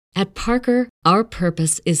At Parker, our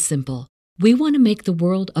purpose is simple. We want to make the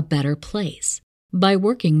world a better place by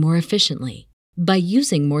working more efficiently, by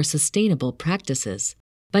using more sustainable practices,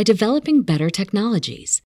 by developing better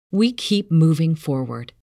technologies. We keep moving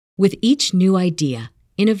forward. With each new idea,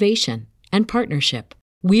 innovation, and partnership,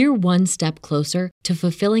 we're one step closer to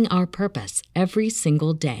fulfilling our purpose every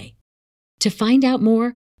single day. To find out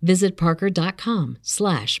more, visit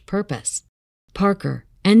parker.com/purpose. Parker,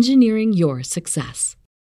 engineering your success.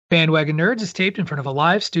 Bandwagon Nerds is taped in front of a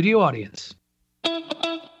live studio audience.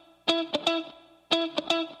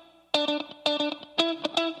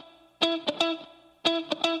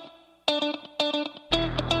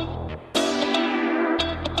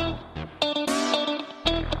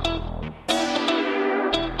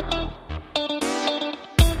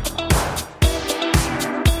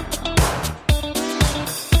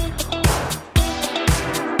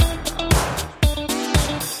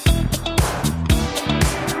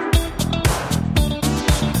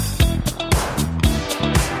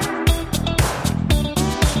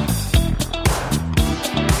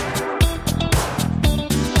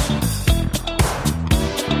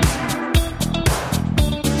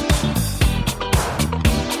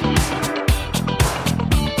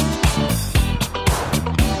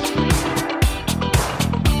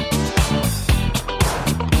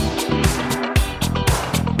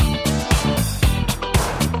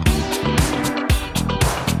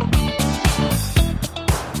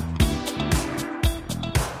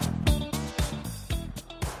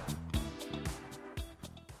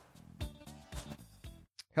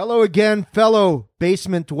 Hello again, fellow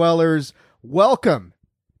basement dwellers. Welcome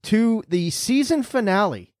to the season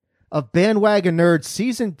finale of Bandwagon Nerds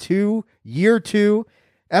Season 2, Year 2,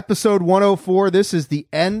 Episode 104. This is the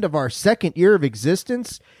end of our second year of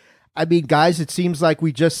existence. I mean, guys, it seems like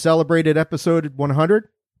we just celebrated Episode 100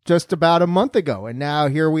 just about a month ago, and now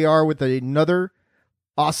here we are with another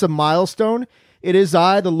awesome milestone. It is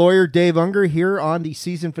I, the lawyer Dave Unger, here on the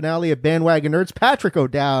season finale of Bandwagon Nerds. Patrick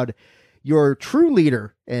O'Dowd, your true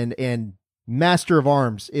leader and master of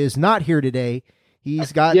arms, is not here today.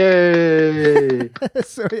 He's got yay.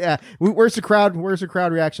 So yeah, where's the crowd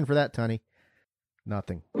reaction for that, Tunny?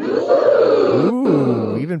 Nothing.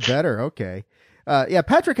 Ooh, even better. Okay. Yeah,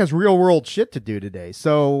 Patrick has real world shit to do today.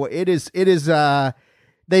 So it is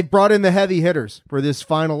they've brought in the heavy hitters for this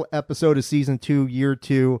final episode of season 2, year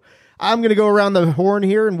 2. I'm going to go around the horn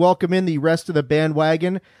here and welcome in the rest of the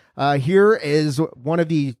bandwagon. Here is one of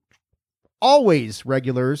the always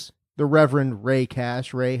regulars, the Reverend Ray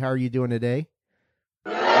Cash. Ray, how are you doing today?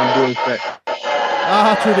 I'm doing great.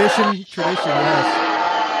 Tradition, yes.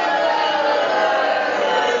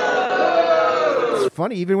 It's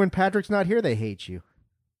funny, even when Patrick's not here, they hate you.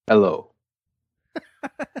 Hello.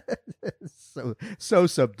 so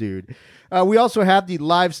subdued. We also have the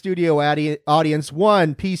live studio audience.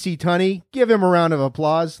 One, PC Tunney. Give him a round of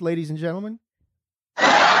applause, ladies and gentlemen.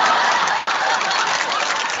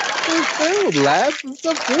 Laugh and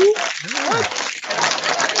stuff too.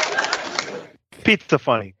 Pizza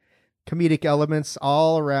funny. Comedic elements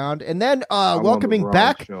all around. And then welcoming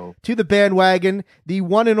back to the bandwagon, the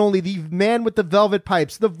one and only, the man with the velvet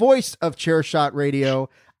pipes, the voice of Chairshot Radio.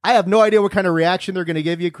 I have no idea what kind of reaction they're going to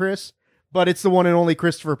give you, Chris, but it's the one and only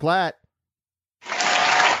Christopher Platt.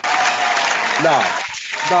 No.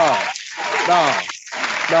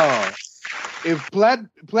 If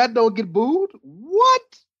Platt don't get booed, what?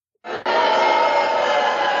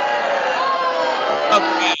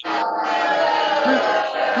 Okay.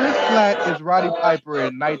 Chris Platt is Roddy Piper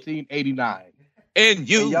in 1989. And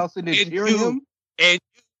y'all sitting there cheering him? And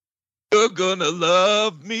you're gonna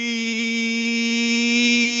love me.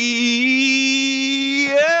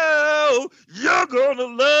 Oh, you're gonna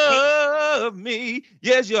love me.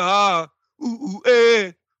 Yes, you are. Ooh,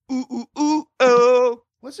 eh. Ooh, oh.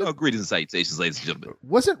 Greetings and salutations, ladies and gentlemen.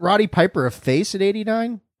 Wasn't Roddy Piper a face at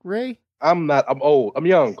 89, Ray? I'm not. I'm old. I'm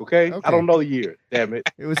young, okay? I don't know the year. Damn it.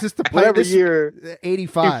 It was just the whatever year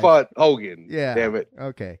 85. He fought Hogan. Yeah. Damn it.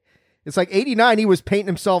 Okay. It's like 89, he was painting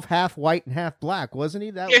himself half white and half black, wasn't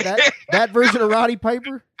he? That version of Roddy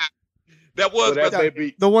Piper? That was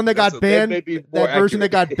the one that got banned. That version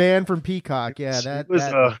that got banned from Peacock. Yeah,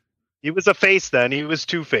 he was a face then. He was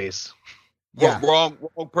Two-Face. Yeah. Wrong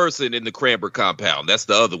person in the Cranber compound. That's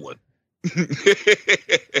the other one.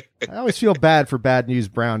 I always feel bad for Bad News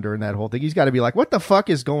Brown during that whole thing. He's got to be like, what the fuck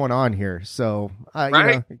is going on here? So,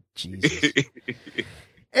 right? Jesus.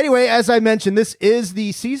 Anyway, as I mentioned, this is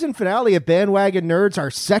the season finale of Bandwagon Nerds,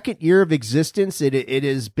 our second year of existence. It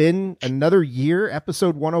has been another year,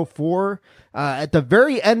 episode 104. At the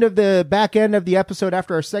very end of the back end of the episode,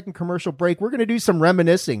 after our second commercial break, we're going to do some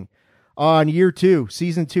reminiscing on year 2,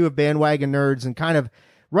 season 2 of Bandwagon Nerds, and kind of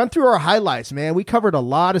run through our highlights, man. We covered a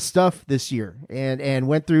lot of stuff this year and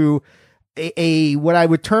went through a what I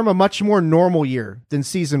would term a much more normal year than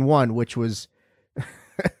season 1, which was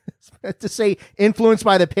to say influenced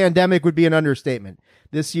by the pandemic would be an understatement.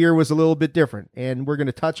 This year was a little bit different, and we're going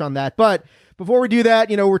to touch on that. But before we do that,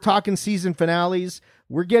 we're talking season finales.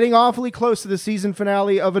 We're getting awfully close to the season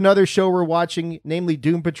finale of another show we're watching, namely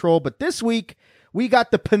Doom Patrol. But this week, we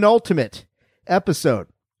got the penultimate episode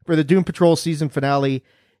for the Doom Patrol season finale.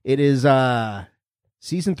 It is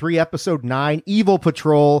season 3, episode 9, Evil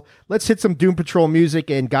Patrol. Let's hit some Doom Patrol music,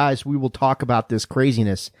 and guys, we will talk about this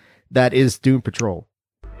craziness that is Doom Patrol.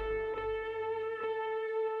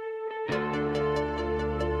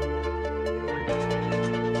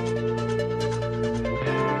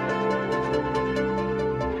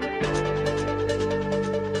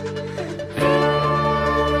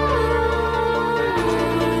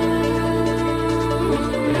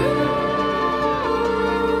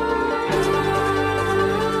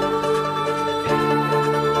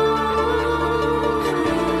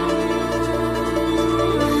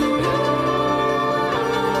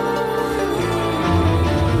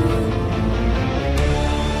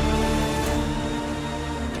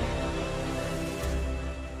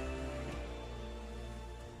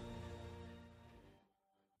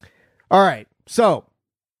 All right, so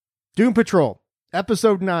Doom Patrol,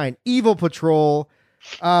 episode 9, Evil Patrol.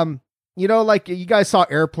 Like you guys saw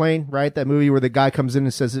Airplane, right? That movie where the guy comes in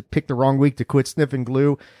and says it picked the wrong week to quit sniffing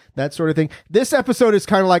glue, that sort of thing. This episode is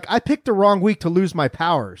kind of like, I picked the wrong week to lose my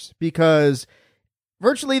powers, because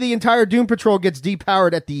virtually the entire Doom Patrol gets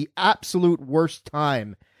depowered at the absolute worst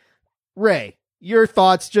time. Ray, your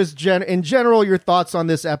thoughts, just in general, your thoughts on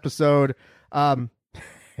this episode.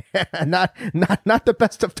 Not the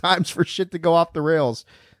best of times for shit to go off the rails.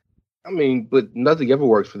 I mean, but nothing ever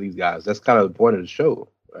works for these guys. That's kind of the point of the show,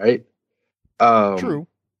 right? True.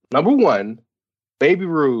 Number one, Baby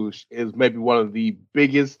Rouge is maybe one of the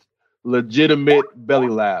biggest legitimate belly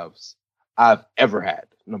laughs I've ever had.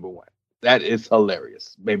 Number one, that is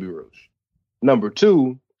hilarious, Baby Rouge. Number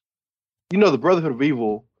two, the Brotherhood of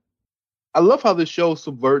Evil. I love how this show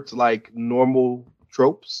subverts like normal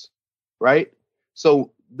tropes, right?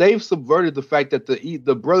 So they've subverted the fact that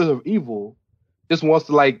the Brotherhood of Evil just wants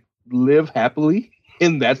to like live happily,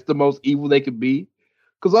 and that's the most evil they could be.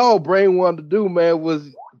 Because all Brain wanted to do, man,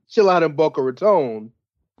 was chill out in Boca Raton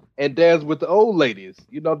and dance with the old ladies.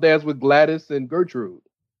 Dance with Gladys and Gertrude.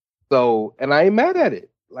 So, and I ain't mad at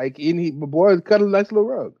it. Like, my boy cut a nice little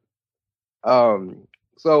rug.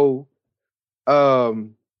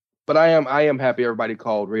 But I am happy everybody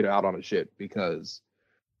called Rita out on the shit, because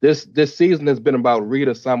this season has been about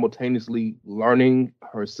Rita simultaneously learning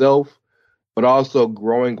herself, but also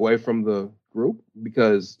growing away from the group,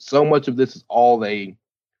 because so much of this is all a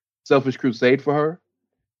selfish crusade for her.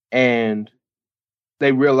 And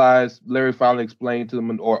they realized, Larry finally explained to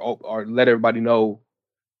them or let everybody know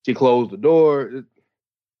she closed the door.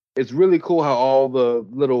 It's really cool how all the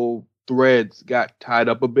little threads got tied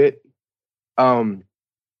up a bit.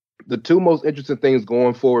 The two most interesting things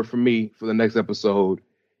going forward for me for the next episode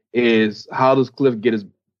is, how does Cliff get his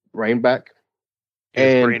brain back?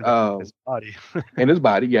 His body. And his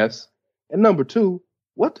body, yes. And number two,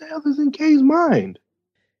 what the hell is in Kay's mind?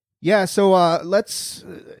 Yeah, so let's...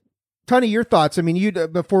 Tony, your thoughts. I mean, you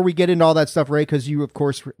before we get into all that stuff, Ray, because you, of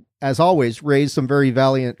course, as always, raised some very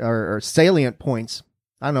valiant or salient points.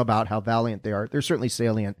 I don't know about how valiant they are. They're certainly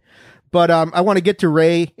salient. But I want to get to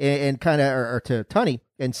Ray and kind of, or to Tony,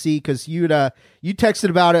 and see, because you texted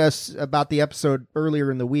about the episode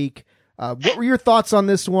earlier in the week. What were your thoughts on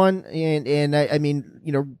this one? And I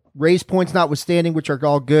mean, Ray's points notwithstanding, which are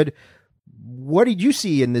all good. What did you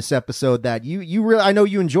see in this episode that you really? I know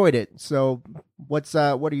you enjoyed it. So what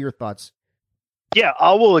are your thoughts? Yeah,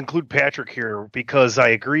 I will include Patrick here because I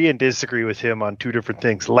agree and disagree with him on two different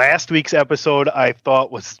things. Last week's episode I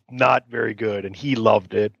thought was not very good, and he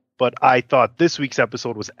loved it. But I thought this week's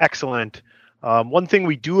episode was excellent. One thing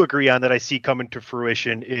we do agree on that I see coming to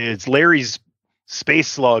fruition is Larry's space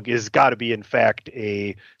slug is got to be, in fact,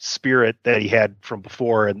 a spirit that he had from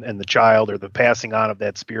before, and the child, or the passing on of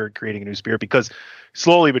that spirit, creating a new spirit, because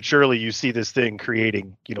slowly but surely you see this thing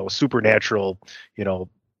creating, supernatural,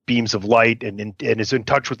 beams of light, and is in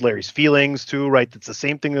touch with Larry's feelings too, right? That's the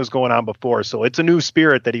same thing that was going on before. So it's a new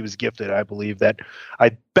spirit that he was gifted. I believe that.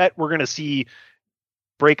 I bet we're going to see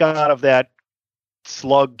break out of that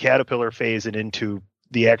slug caterpillar phase and into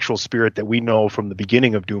the actual spirit that we know from the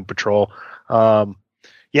beginning of Doom Patrol.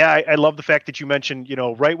 Yeah, I love the fact that you mentioned,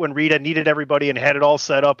 right when Rita needed everybody and had it all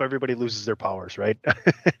set up, everybody loses their powers, right?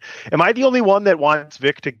 Am I the only one that wants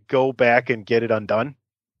Vic to go back and get it undone?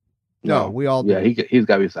 No, we all do. Yeah, he's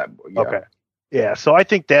got to be a cyborg. Yeah. Okay. Yeah, so I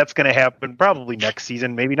think that's going to happen probably next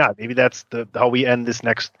season. Maybe not. Maybe that's how we end this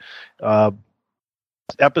next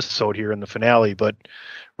episode here in the finale. But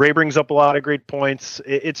Ray brings up a lot of great points.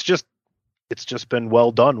 It's just been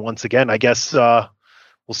well done once again. I guess we'll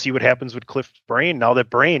see what happens with Cliff's brain now that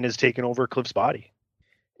Brain has taken over Cliff's body.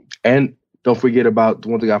 And don't forget about the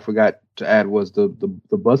one thing I forgot to add was the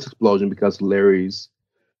bus explosion because Larry's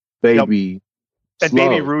baby. Yep. And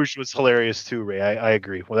Baby Rouge was hilarious too, Ray. I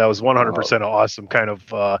agree. Well, that was 100% an awesome kind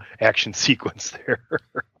of action sequence there.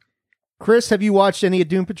 Chris, have you watched any of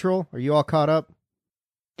Doom Patrol? Are you all caught up?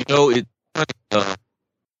 That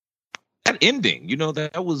ending,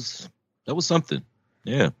 that was something.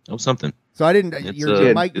 Yeah, that was something. So I didn't.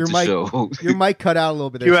 Your mic cut out a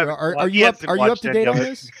little bit there. Are you up to date on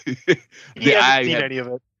this? I haven't seen any of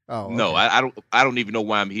it. Oh, okay. No, I don't even know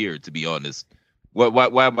why I'm here, to be honest.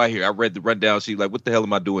 Why am I here? I read the rundown. She's like, what the hell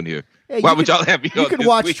am I doing here? Hey, why would y'all have me on? You can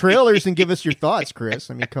watch trailers and give us your thoughts,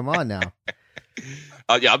 Chris. I mean, come on now.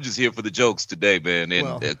 Yeah, I'm just here for the jokes today, man. And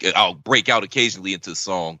I'll break out occasionally into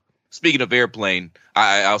song. Speaking of airplane,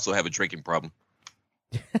 I also have a drinking problem.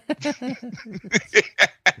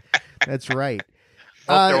 That's right.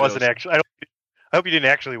 There wasn't actually. I hope you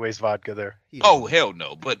didn't actually waste vodka there. Oh, hell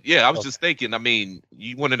no. But yeah, I was just thinking, I mean,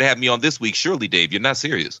 you wanted to have me on this week. Surely, Dave, you're not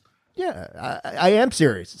serious. Yeah, I am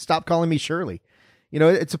serious. Stop calling me Shirley.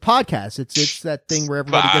 It's a podcast. It's that thing where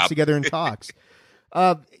everybody gets together and talks.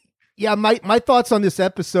 Yeah, my thoughts on this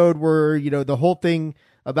episode were, the whole thing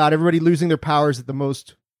about everybody losing their powers at the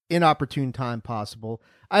most inopportune time possible.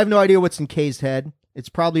 I have no idea what's in Kay's head. It's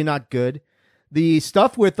probably not good. The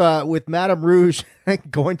stuff with Madame Rouge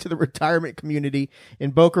going to the retirement community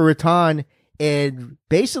in Boca Raton and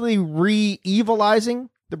basically re-evilizing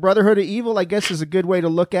the Brotherhood of Evil, I guess, is a good way to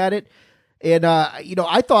look at it. And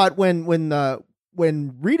I thought when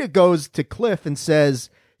Rita goes to Cliff and says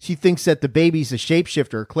she thinks that the baby's a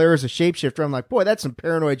shapeshifter, Claire's a shapeshifter, I'm like, boy, that's some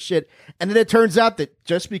paranoid shit. And then it turns out that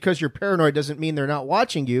just because you're paranoid doesn't mean they're not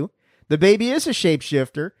watching you. The baby is a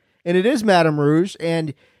shapeshifter, and it is Madame Rouge.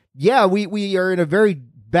 And yeah, we are in a very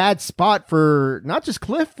bad spot for not just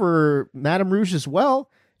Cliff, for Madame Rouge as well.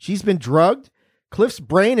 She's been drugged. Cliff's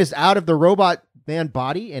brain is out of the robot man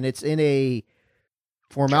body, and it's in a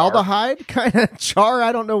formaldehyde kind of jar.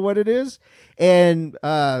 I don't know what it is. And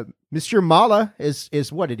Monsieur Mala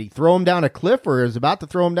is what, did he throw him down a cliff, or is about to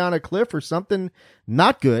throw him down a cliff or something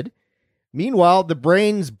not good? Meanwhile, the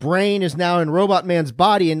brain's brain is now in Robot Man's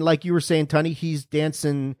body, and like you were saying, Tunney, he's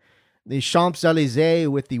dancing the Champs-Élysées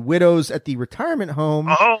with the widows at the retirement home.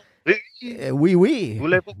 Oui.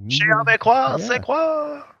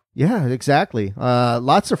 Yeah, exactly.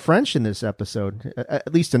 Lots of French in this episode,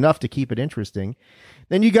 at least enough to keep it interesting.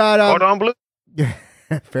 Then you got Cordon bleu.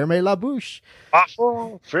 Fermez la bouche.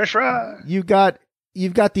 French fry. You've got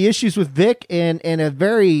the issues with Vic and a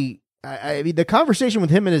very. I mean, the conversation with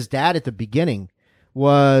him and his dad at the beginning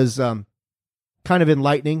was kind of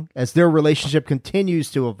enlightening as their relationship continues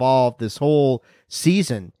to evolve this whole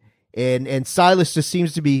season, and Silas just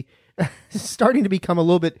seems to be starting to become a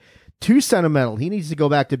little bit too sentimental. He needs to go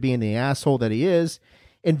back to being the asshole that he is.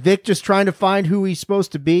 And Vic just trying to find who he's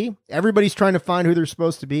supposed to be. Everybody's trying to find who they're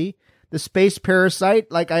supposed to be. The space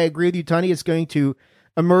parasite, like I agree with you, Tunney, it's going to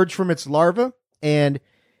emerge from its larva and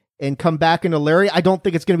come back into Larry. I don't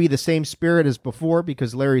think it's going to be the same spirit as before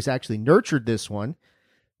because Larry's actually nurtured this one.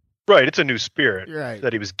 Right, it's a new spirit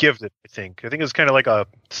that he was gifted. I think it's kind of like a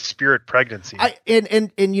spirit pregnancy. And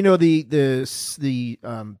the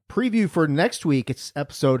preview for next week's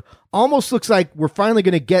episode almost looks like we're finally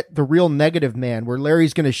going to get the real Negative Man, where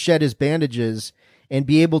Larry's going to shed his bandages and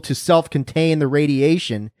be able to self-contain the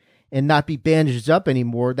radiation and not be bandaged up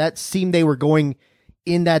anymore. That seemed they were going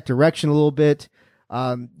in that direction a little bit.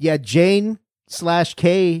 Jane/Kay.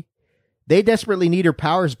 They desperately need her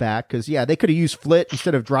powers back because, they could have used Flit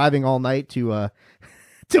instead of driving all night to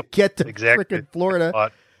get to freaking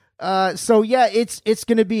Florida. It's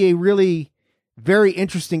going to be a really very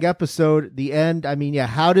interesting episode. The end. I mean,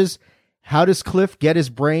 how does Cliff get his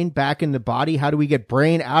brain back in the body? How do we get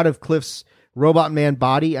Brain out of Cliff's Robot Man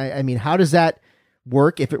body? I mean, how does that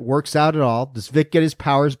work if it works out at all? Does Vic get his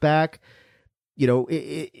powers back?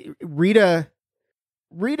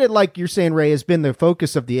 Rita, like you're saying, Ray, has been the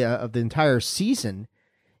focus of the entire season.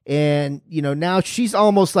 And, now she's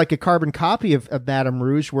almost like a carbon copy of Madame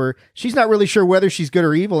Rouge, where she's not really sure whether she's good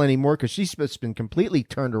or evil anymore because she's been completely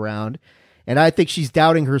turned around. And I think she's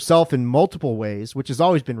doubting herself in multiple ways, which has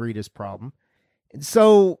always been Rita's problem.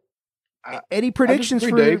 So, I any predictions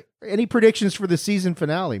disagree, Dave. for the season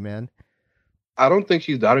finale, man? I don't think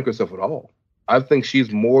she's doubting herself at all. I think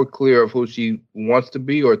she's more clear of who she wants to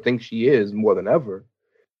be or thinks she is more than ever.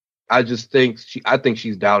 I think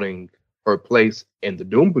she's doubting her place in the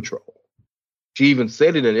Doom Patrol. She even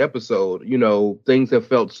said it in the episode, things have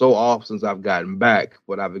felt so off since I've gotten back,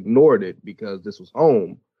 but I've ignored it because this was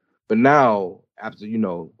home. But now, after,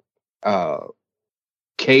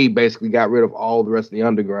 Kay basically got rid of all the rest of the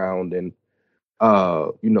underground, and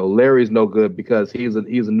Larry's no good because he's a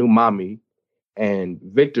new mommy, and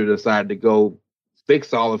Victor decided to go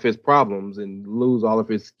fix all of his problems and lose all of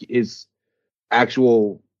his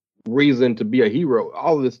actual reason to be a hero.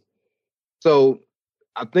 All of this. So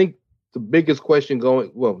I think the biggest question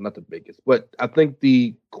not the biggest, but I think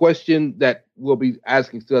the question that we'll be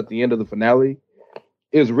asking still at the end of the finale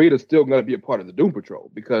is Rita still going to be a part of the Doom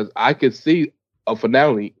Patrol? Because I could see a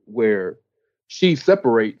finale where she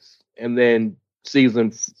separates and then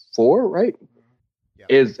season 4, right?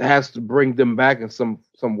 Yeah. Has to bring them back in some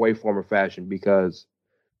way, form, or fashion, because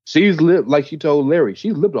she's lived, like she told Larry,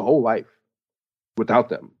 she's lived a whole life without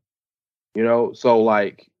them. So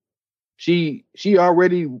like she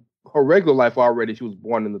already, her regular life already, she was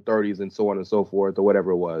born in the 30s and so on and so forth, or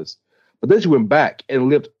whatever it was. But then she went back and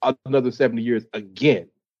lived another 70 years again.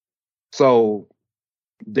 So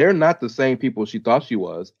they're not the same people she thought she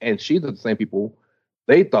was, and she's not the same people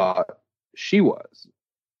they thought she was.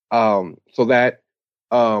 So that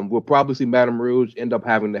we'll probably see Madame Rouge end up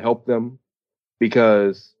having to help them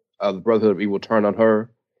because the Brotherhood of Evil turned on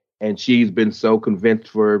her, and she's been so convinced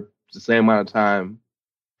for the same amount of time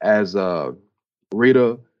as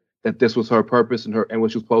Rita that this was her purpose and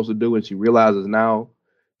what she was supposed to do, and she realizes now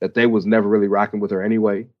that they was never really rocking with her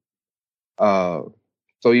anyway. So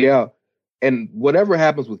yeah, and whatever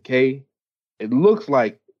happens with Kay, it looks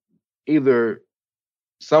like either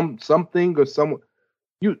something or someone.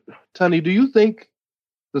 Tony, do you think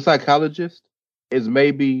the psychologist is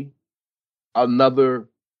maybe another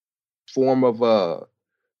form of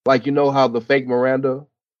like how the fake Miranda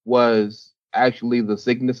was actually the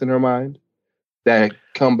sickness in her mind that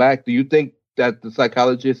come back? Do you think that the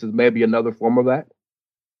psychologist is maybe another form of that?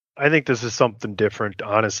 I think this is something different,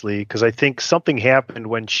 honestly, because I think something happened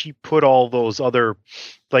when she put all those other,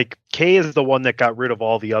 like Kay is the one that got rid of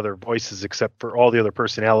all the other voices except for all the other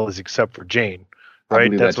personalities except for Jane,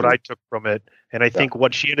 right? That's what I took from it. And I think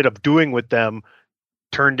what she ended up doing with them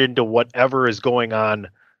turned into whatever is going on,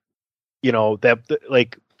 that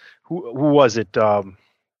like, who was it?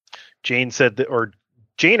 Jane said that, or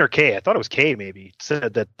Jane or Kay, I thought it was Kay maybe,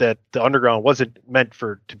 said that the underground wasn't meant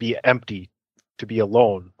to be empty, to be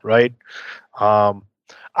alone, right? I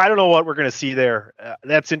don't know what we're going to see there.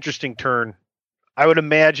 That's interesting turn. I would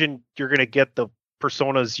imagine you're going to get the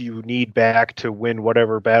personas you need back to win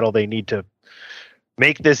whatever battle they need to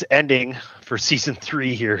make this ending for season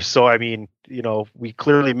 3 here. So, I mean, we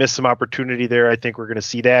clearly missed some opportunity there. I think we're going to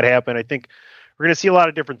see that happen. I think we're going to see a lot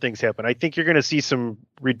of different things happen. I think you're going to see some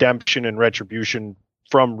redemption and retribution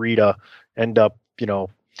from Rita end up,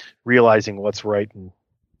 realizing what's right and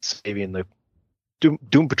saving the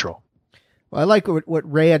Doom Patrol. Well, I like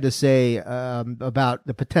what Ray had to say about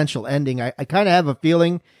the potential ending. I kind of have a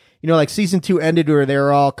feeling, like season 2 ended where they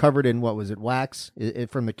were all covered in, what was it, wax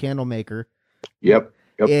from the candle maker. Yep.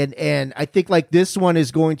 And I think like this one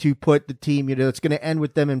is going to put the team, it's going to end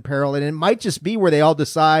with them in peril. And it might just be where they all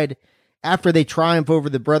decide after they triumph over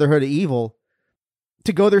the Brotherhood of Evil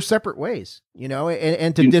to go their separate ways,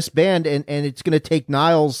 and to disband. And it's going to take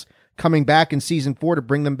Niles coming back in season 4 to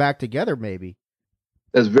bring them back together, maybe.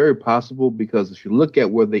 That's very possible, because if you look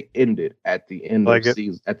at where they ended at the end of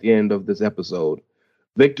season, at the end of this episode,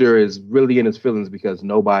 Victor is really in his feelings because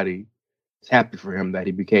nobody is happy for him that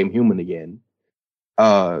he became human again.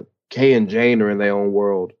 Kay and Jane are in their own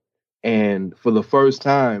world, and for the first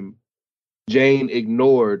time, Jane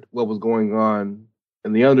ignored what was going on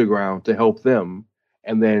in the underground to help them,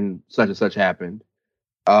 and then such and such happened.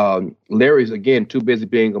 Larry's again too busy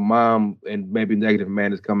being a mom, and maybe negative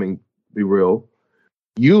man is coming. Be real.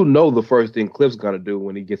 The first thing Cliff's gonna do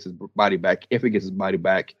when he gets his body back, if he gets his body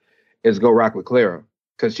back, is go rock with Clara,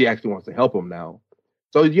 because she actually wants to help him now.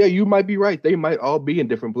 So yeah, you might be right. They might all be in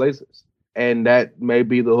different places, and that may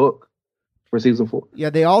be the hook for season 4. Yeah,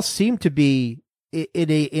 they all seem to be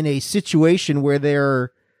in a situation where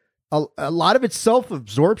they're a lot of it's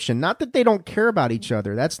self-absorption. Not that they don't care about each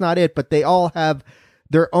other. That's not it. But they all have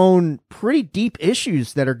their own pretty deep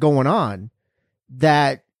issues that are going on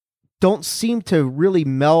that don't seem to really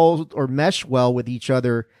meld or mesh well with each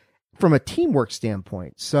other from a teamwork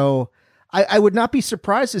standpoint. So I would not be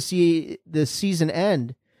surprised to see the season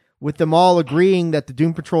end with them all agreeing that the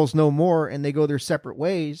Doom Patrol's no more and they go their separate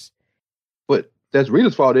ways. But that's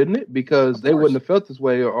Rita's fault, isn't it? Because they wouldn't have felt this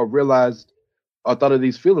way or realized or thought of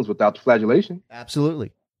these feelings without the flagellation.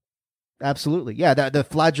 Absolutely. Yeah, the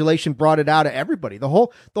flagellation brought it out of everybody, the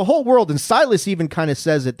whole world. And Silas even kind of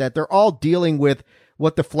says it, that they're all dealing with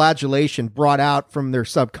what the flagellation brought out from their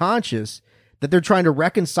subconscious, that they're trying to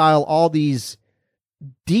reconcile all these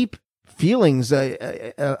deep feelings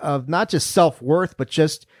of not just self-worth, but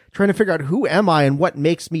just trying to figure out who am I and what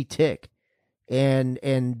makes me tick. And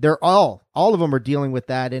they're all of them are dealing with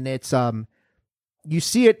that. And it's, you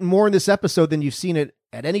see it more in this episode than you've seen it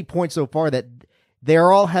at any point so far, that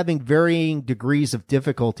they're all having varying degrees of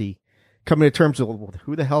difficulty coming to terms with, well,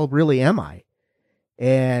 who the hell really am I?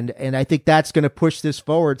 And I think that's going to push this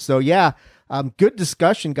forward. So yeah, good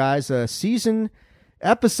discussion, guys.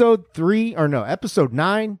 Episode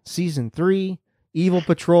 9, season 3, Evil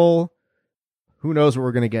Patrol. Who knows what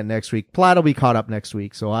we're going to get next week? Platt will be caught up next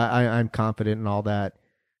week, so I'm confident in all that.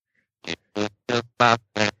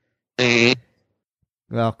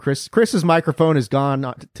 Well, Chris's microphone has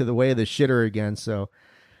gone to the way of the shitter again, so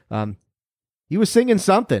he was singing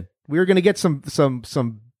something. We were going to get some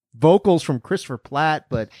vocals from Christopher Platt,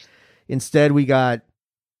 but instead we got,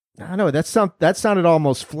 I don't know, that sounded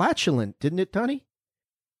almost flatulent, didn't it, Tony?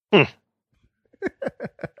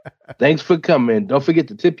 Thanks for coming. Don't forget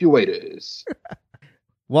to tip your waiters.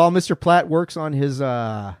 While Mr. Platt works on his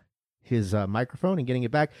microphone and getting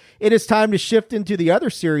it back, it is time to shift into the other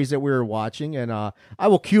series that we were watching, and I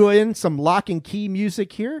will cue in some Lock and Key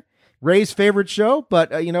music here. Ray's favorite show, but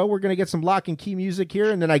we're going to get some Lock and Key music here,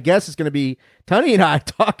 and then I guess it's going to be Tony and I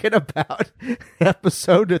talking about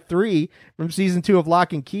episode 3 from season 2 of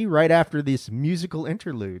Lock and Key right after this musical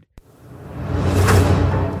interlude.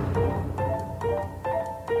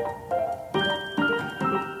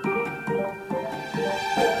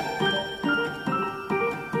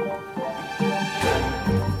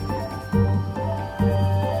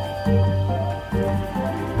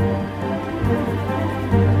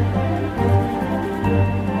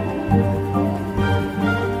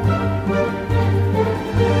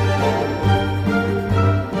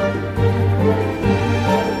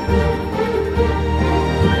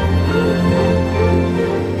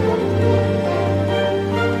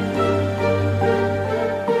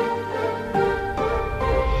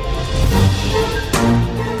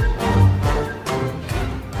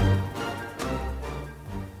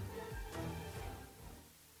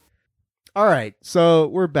 All right, so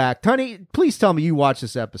we're back. Tony, please tell me you watched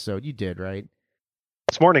this episode. You did, right?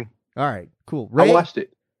 This morning. All right, cool. Ray? I watched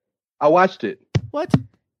it. What?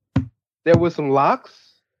 There were some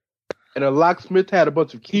locks, and a locksmith had a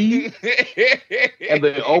bunch of keys, and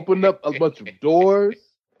they opened up a bunch of doors.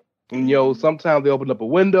 And, sometimes they opened up a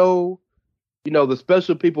window. The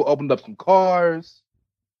special people opened up some cars.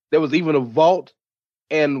 There was even a vault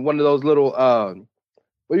and one of those little,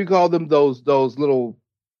 what do you call them? Those little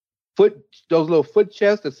foot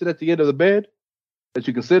chests that sit at the end of the bed that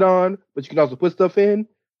you can sit on, but you can also put stuff in.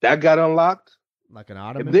 That got unlocked. Like an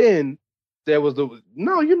ottoman? And then there was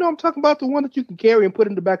I'm talking about the one that you can carry and put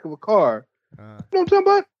in the back of a car. You know what I'm talking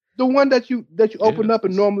about? The one that you open up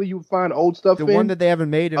and normally you find old stuff in. The one that they haven't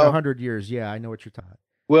made in 100 years. Yeah, I know what you're talking about.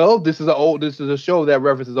 Well, this is a show that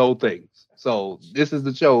references old things. So this is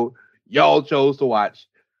the show y'all chose to watch.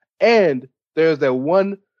 And there's that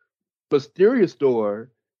one mysterious door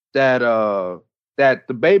that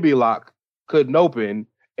the baby lock couldn't open,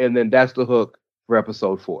 and then that's the hook for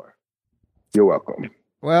episode 4. You're welcome.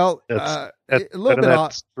 Well, that's a little bit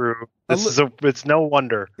off. True. It's no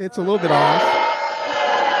wonder. It's a little bit off.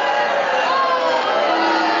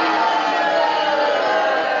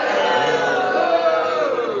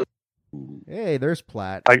 Hey, there's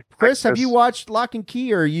Platt. Chris, have you watched Lock and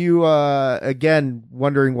Key, or are you again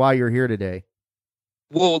wondering why you're here today?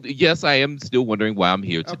 Well, yes, I am still wondering why I'm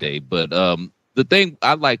here today. But the thing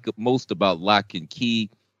I like most about Lock and Key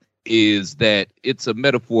is that it's a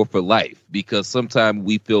metaphor for life, because sometimes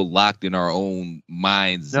we feel locked in our own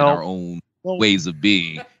minds and our own ways of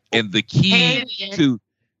being. And the key to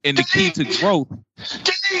growth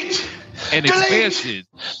and expansion.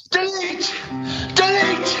 Delete.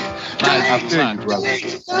 I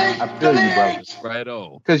feel you, brother. Right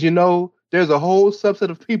on. Because there's a whole subset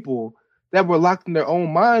of people that were locked in their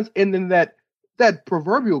own minds and in that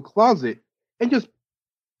proverbial closet, and just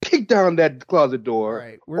kick down that closet door.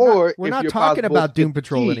 Right. We're not talking about Doom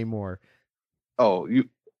Patrol anymore. Oh,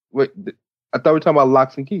 wait! I thought we were talking about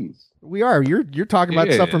locks and keys. We are. You're talking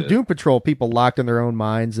about stuff from Doom Patrol, people locked in their own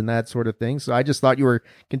minds and that sort of thing. So I just thought you were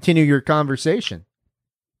continuing your conversation.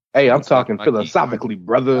 Hey, I'm talking philosophically,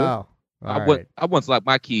 brother. Oh, I once locked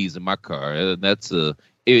my keys in my car, and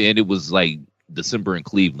it was like December in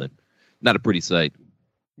Cleveland. Not a pretty sight.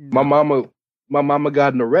 My mama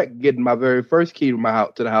got in a wreck getting my very first key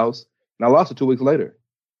to the house, and I lost it 2 weeks later,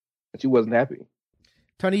 and she wasn't happy.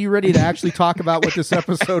 Tony, you ready to actually talk about what this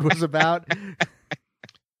episode was about?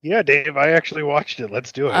 Yeah, Dave, I actually watched it.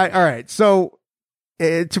 Let's do it. All right. So,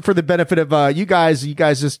 for the benefit of you guys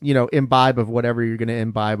just, imbibe of whatever you're going to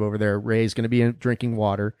imbibe over there. Ray's going to be drinking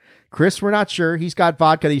water. Chris, we're not sure. He's got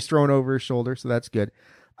vodka that he's thrown over his shoulder, so that's good.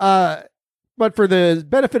 But for the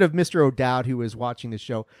benefit of Mr. O'Dowd, who is watching the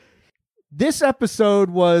show, this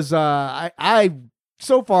episode was,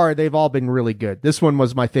 so far, they've all been really good. This one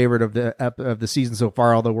was my favorite of the season so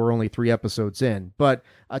far, although we're only 3 episodes in. But,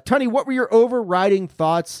 Tony, what were your overriding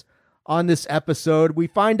thoughts on this episode? We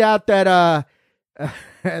find out that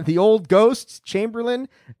the old ghost, Chamberlain,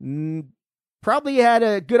 probably had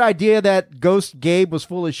a good idea that Ghost Gabe was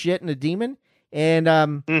full of shit and a demon,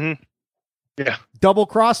 and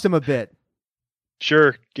double-crossed him a bit.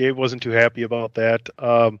 Sure, Gabe wasn't too happy about that.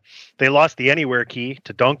 They lost the Anywhere key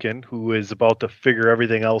to Duncan, who is about to figure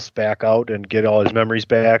everything else back out and get all his memories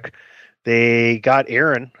back. They got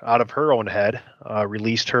Erin out of her own head,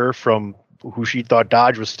 released her from who she thought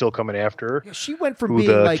Dodge was still coming after her. Yeah, she went from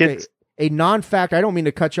being like a non-factor. I don't mean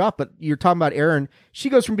to cut you off, but you're talking about Erin. She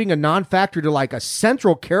goes from being a non-factor to like a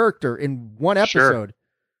central character in one episode.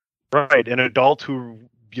 Sure. Right, an adult who,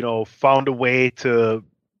 found a way to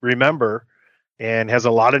remember and has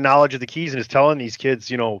a lot of knowledge of the keys and is telling these kids,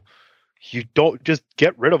 you don't just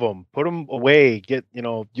get rid of them, put them away, you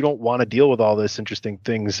don't want to deal with all this interesting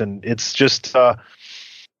things. And it's just,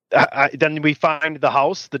 then we find the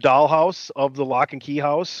house, the dollhouse of the lock and key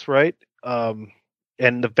house. Right.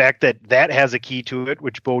 And the fact that has a key to it,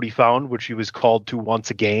 which Bodhi found, which he was called to once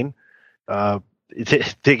again.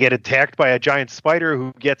 They get attacked by a giant spider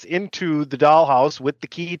who gets into the dollhouse with the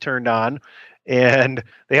key turned on. And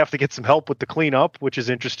they have to get some help with the cleanup, which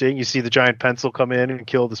is interesting. You see the giant pencil come in and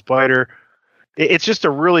kill the spider. It's just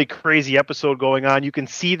a really crazy episode going on. You can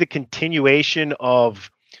see the continuation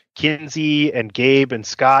of Kinsey and Gabe and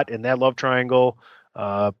Scott in that love triangle.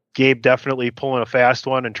 Gabe definitely pulling a fast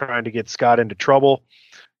one and trying to get Scott into trouble.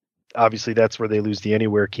 Obviously, that's where they lose the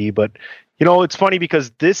Anywhere key. But, it's funny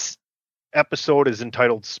because this episode is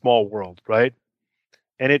entitled Small World, right?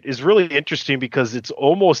 And it is really interesting because it's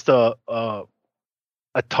almost a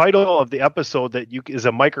title of the episode that is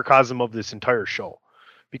a microcosm of this entire show.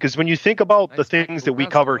 Because when you think about the things that we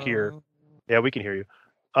cover here, yeah, we can hear you.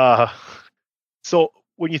 So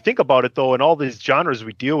when you think about it, though, and all these genres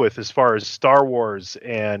we deal with as far as Star Wars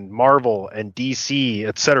and Marvel and DC,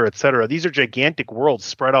 et cetera, these are gigantic worlds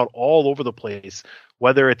spread out all over the place,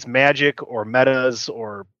 whether it's magic or metas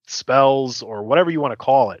or spells or whatever you want to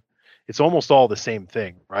call it. It's almost all the same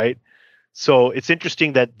thing, right? So it's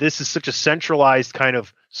interesting that this is such a centralized kind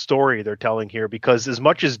of story they're telling here, because as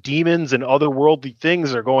much as demons and otherworldly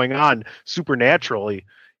things are going on supernaturally,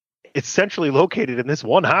 it's centrally located in this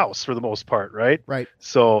one house for the most part, right? Right.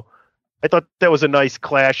 So I thought that was a nice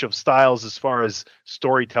clash of styles as far as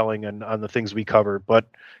storytelling and on the things we cover. But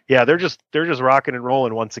yeah, they're just rocking and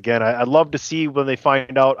rolling once again. I'd love to see when they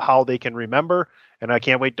find out how they can remember, and I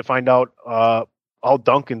can't wait to find out how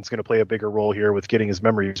Duncan's going to play a bigger role here with getting his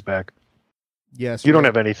memories back. Yes. You don't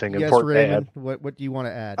have anything important Raymond, to add. What do you want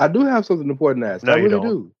to add? I do have something important to ask. No, I really don't.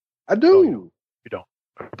 do. I do. No, you don't.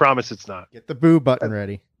 I promise it's not. Get the boo button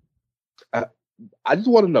ready. I just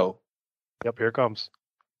want to know. Yep, here it comes.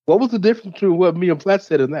 What was the difference between what me and Platt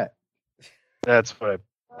said and that? That's what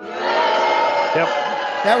Yep.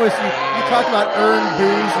 That was, you talked about earned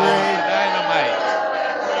booze, Ray.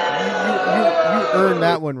 You earned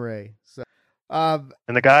that one, Ray. So,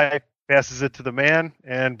 and the guy passes it to the man,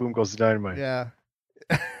 and boom goes the dynamite. Yeah.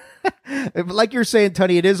 Like you're saying,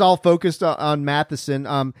 Tony, it is all focused on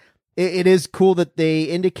Matheson. It is cool that they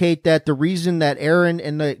indicate that the reason that Erin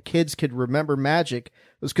and the kids could remember magic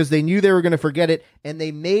was because they knew they were going to forget it, and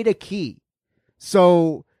they made a key.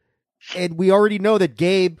 So, and we already know that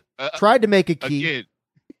Gabe tried to make a key. Again,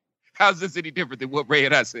 how's this any different than what Ray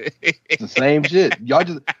and I said? It's the same shit. Y'all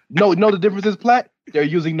just know the difference is, Platt? They're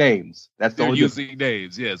using names. That's the They're only using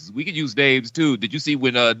names, yes. We can use names, too. Did you see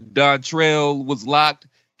when Don Trail was locked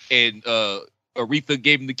and Aretha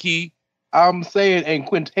gave him the key? I'm saying, and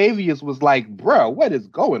Quintavious was like, bro, what is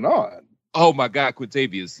going on? Oh, my God,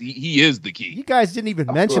 Quintavious. He is the key. You guys didn't even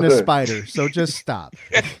mention a spider, so just stop.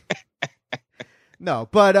 No,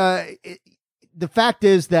 but the fact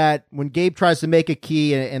is that when Gabe tries to make a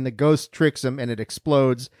key and the ghost tricks him and it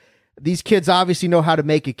explodes, these kids obviously know how to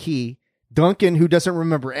make a key. Duncan, who doesn't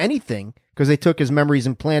remember anything because they took his memories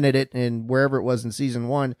and planted it in wherever it was in season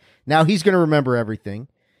 1. Now he's going to remember everything,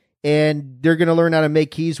 and they're going to learn how to make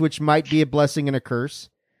keys, which might be a blessing and a curse.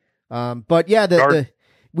 But yeah,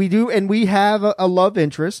 we do, and we have a love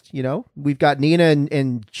interest. We've got Nina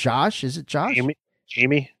and Josh. Is it Josh?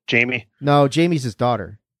 Jamie. No, Jamie's his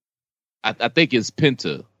daughter. I think it's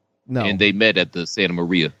Penta. No, and they met at the Santa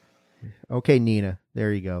Maria. Okay, Nina.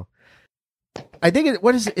 There you go. I think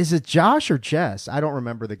is it Josh or Jess? I don't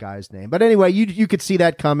remember the guy's name. But anyway, you could see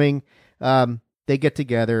that coming. They get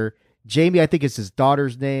together. Jamie, I think it's his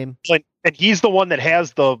daughter's name. And he's the one that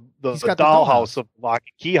has the dollhouse of Lock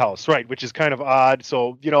and Key House, right? Which is kind of odd.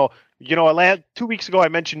 So, 2 weeks ago I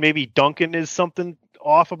mentioned maybe Duncan is something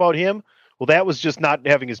off about him. Well, that was just not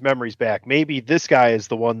having his memories back. Maybe this guy is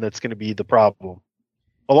the one that's going to be the problem.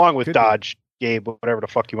 Along with Dodge, Gabe, whatever the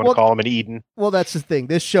fuck you want to call him, and Eden. Well, that's the thing.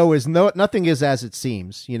 This show is nothing is as it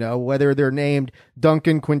seems. Whether they're named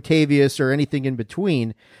Duncan, Quintavious, or anything in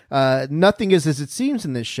between, nothing is as it seems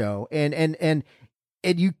in this show. And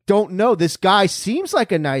you don't know. This guy seems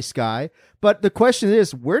like a nice guy, but the question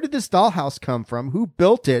is, where did this dollhouse come from? Who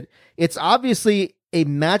built it? It's obviously a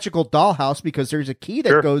magical dollhouse because there's a key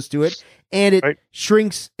that goes to it, and it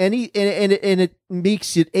shrinks and it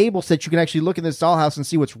makes it able so that you can actually look in this dollhouse and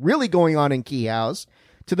see what's really going on in Key House,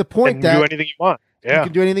 to the point that do anything you want. Yeah. You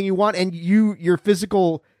can do anything you want, and your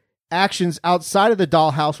physical actions outside of the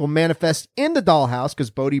dollhouse will manifest in the dollhouse, because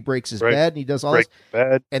Bodhi breaks his bed and he does all this.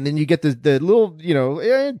 And then you get the little,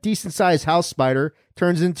 decent sized house spider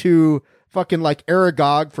turns into fucking like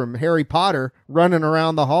Aragog from Harry Potter running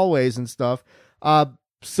around the hallways and stuff.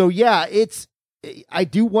 So yeah, I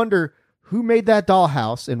do wonder who made that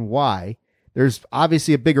dollhouse and why. There's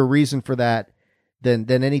obviously a bigger reason for that than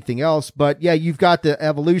anything else. But yeah, you've got the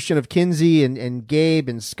evolution of Kinsey and Gabe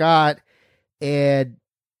and Scott, and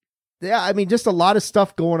yeah, I mean, just a lot of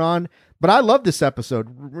stuff going on. But I love this episode.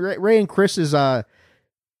 Ray and Chris's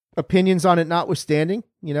opinions on it notwithstanding,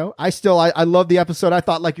 I love the episode. I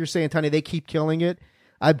thought, like you're saying, Tony, they keep killing it.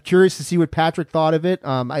 I'm curious to see what Patrick thought of it.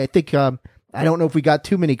 I think I don't know if we got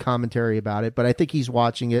too many commentary about it, but I think he's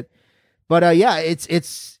watching it. But yeah,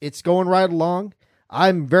 it's going right along.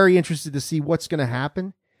 I'm very interested to see what's going to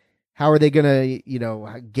happen. How are they going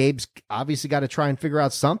to, Gabe's obviously got to try and figure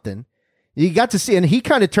out something. You got to see, and he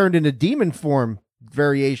kind of turned into demon form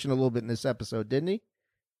variation a little bit in this episode, didn't he?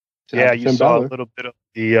 Yeah, you saw a little bit of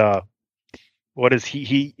the, what is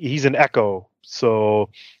he's an echo. So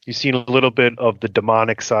you've seen a little bit of the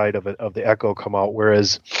demonic side of the echo come out,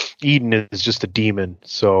 whereas Eden is just a demon.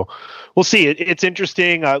 So we'll see. It's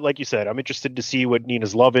interesting. Like you said, I'm interested to see what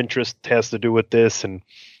Nina's love interest has to do with this. And,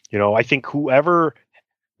 I think whoever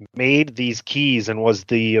made these keys and was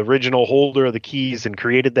the original holder of the keys and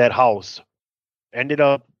created that house ended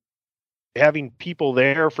up having people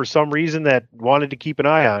there for some reason that wanted to keep an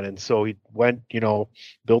eye on it. And so he went,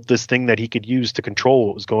 built this thing that he could use to control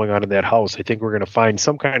what was going on in that house. I think we're going to find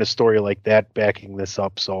some kind of story like that backing this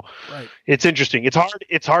up. So It's interesting.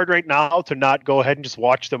 It's hard right now to not go ahead and just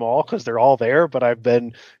watch them all because they're all there, but I've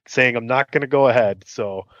been saying I'm not going to go ahead.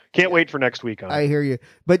 So can't wait for next week. I hear you,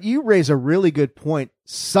 but you raise a really good point.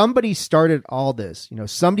 Somebody started all this,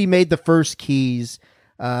 somebody made the first keys,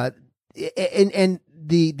 and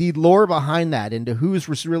the lore behind that into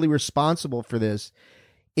who's really responsible for this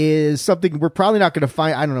is something we're probably not going to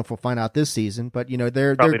find. I don't know if we'll find out this season, but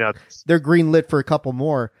they're green lit for a couple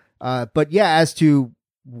more. But yeah, as to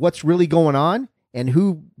what's really going on and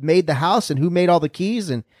who made the house and who made all the keys,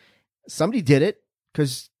 and somebody did it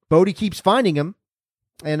because Bodhi keeps finding them.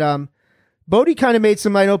 And Bodhi kind of made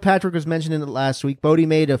some, I know Patrick was mentioning it last week, Bodhi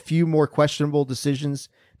made a few more questionable decisions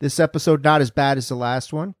this episode, not as bad as the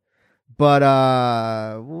last one. But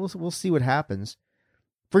we'll see what happens.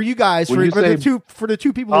 For you guys, for the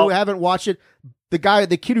two people who haven't watched it,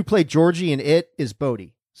 the kid who played Georgie in It is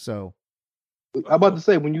Bodhi. So I'm about to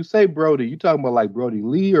say, when you say Brody, you talking about like Brody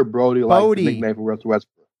Lee or Brody like the nickname for Russell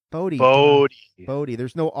Westbrook? Bodhi.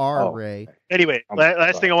 There's no R, Ray. Anyway,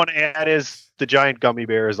 last thing I want to add is the giant gummy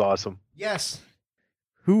bear is awesome. Yes.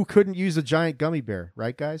 Who couldn't use a giant gummy bear,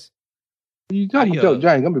 right, guys? You talking about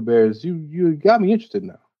giant gummy bears? You got me interested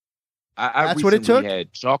now. I recently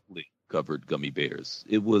had chocolate covered gummy bears.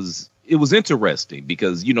 It was interesting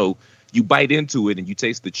because you bite into it and you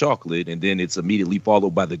taste the chocolate and then it's immediately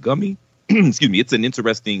followed by the gummy. Excuse me, it's an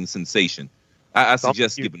interesting sensation. I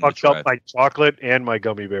suggest giving it a try. Up my chocolate and my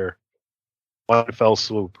gummy bear. One fell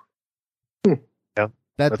swoop. Yeah,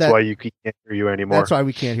 that's why you can't hear you anymore. That's why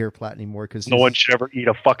we can't hear Platt anymore, because no one should ever eat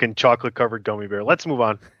a fucking chocolate covered gummy bear. Let's move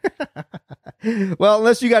on. Well,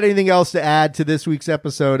 unless you got anything else to add to this week's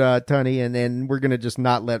episode, Tony, and then we're gonna just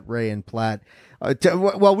not let Ray and Platt.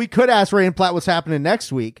 Well, we could ask Ray and Platt what's happening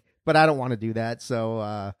next week, but I don't want to do that.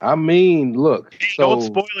 So, I mean, look. Don't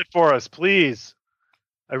spoil it for us, please.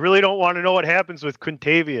 I really don't want to know what happens with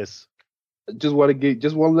Quintavious. Just want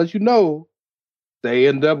to let you know, they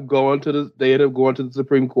end up going to the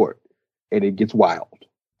Supreme Court, and it gets wild.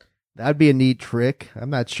 That'd be a neat trick. I'm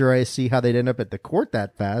not sure I see how they'd end up at the court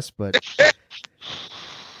that fast, but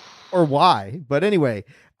or why. But anyway,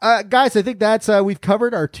 guys, I think that's we've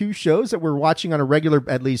covered our 2 shows that we're watching on a regular,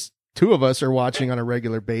 at least 2 of us are watching on a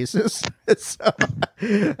regular basis. So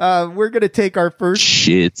we're gonna take our first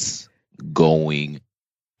shit's going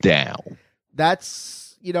down.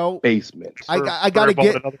 That's basement. I gotta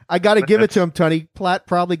give it to him, Tony. Platt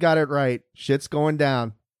probably got it right. Shit's going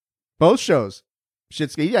down. Both shows.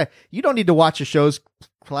 Yeah, you don't need to watch the shows,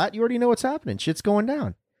 Platt. You already know what's happening. Shit's going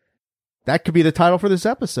down. That could be the title for this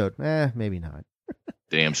episode. Maybe not.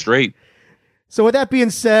 Damn straight. So with that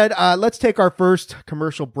being said, let's take our first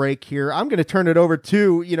commercial break here. I'm going to turn it over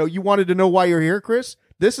to, you wanted to know why you're here, Chris?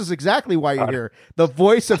 This is exactly why you're here. The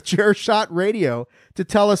voice of Chairshot Radio to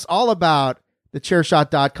tell us all about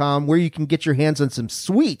thechairshot.com, where you can get your hands on some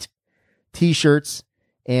sweet t-shirts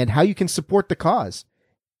and how you can support the cause.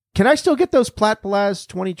 Can I still get those Platt Palaz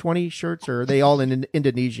 2020 shirts, or are they all in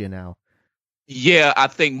Indonesia now? Yeah, I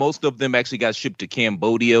think most of them actually got shipped to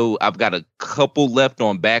Cambodia. I've got a couple left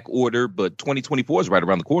on back order, but 2024 is right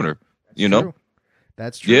around the corner.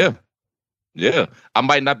 That's true. Yeah. I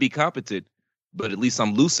might not be competent, but at least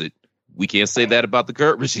I'm lucid. We can't say that about the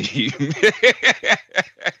current regime.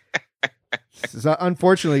 This is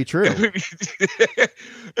unfortunately true.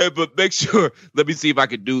 But make sure, let me see if I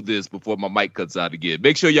can do this before my mic cuts out again.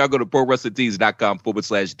 Make sure y'all go to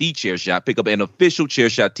ProWrestlingTees.com/TheChairShot. Pick up an official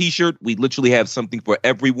Chairshot t-shirt. We literally have something for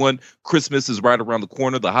everyone. Christmas is right around the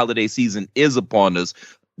corner. The holiday season is upon us.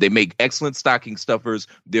 They make excellent stocking stuffers.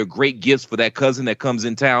 They're great gifts for that cousin that comes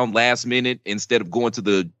in town last minute instead of going to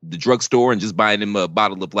the drugstore and just buying them a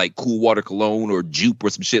bottle of like cool water cologne or jupe or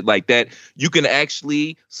some shit like that. You can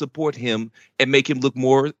actually support him and make him look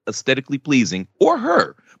more aesthetically pleasing, or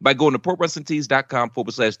her, by going to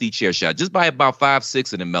ProWrestlingTees.com/TheChairShot. Just buy about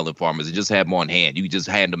 5-6 of them Melon Farmers and just have them on hand. You can just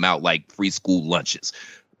hand them out like free school lunches.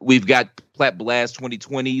 We've got Platt Blast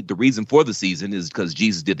 2020. The reason for the season is because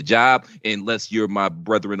Jesus did the job. Unless you're my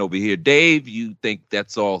brethren over here, Dave, you think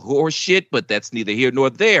that's all horse shit, but that's neither here nor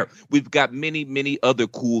there. We've got many, many other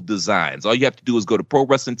cool designs. All you have to do is go to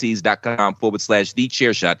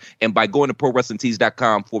ProWrestlingTees.com/TheChairShot. And by going to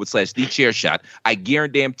ProWrestlingTees.com/TheChairShot, I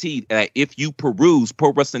guarantee that if you peruse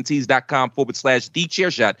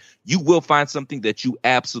ProWrestlingTees.com/TheChairShot, you will find something that you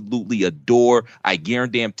absolutely adore. I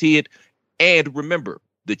guarantee it. And remember,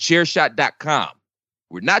 thechairshot.com.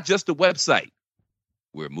 We're not just a website.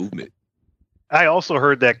 We're a movement. I also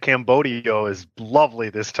heard that Cambodia is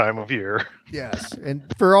lovely this time of year. Yes. And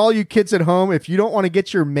for all you kids at home, if you don't want to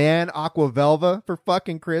get your man Aqua Velva for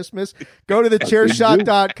fucking Christmas, go to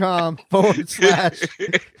thechairshot.com/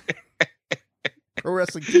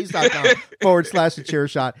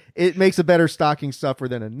 ProWrestlingTees.com/thechairshot. It makes a better stocking stuffer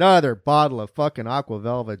than another bottle of fucking Aqua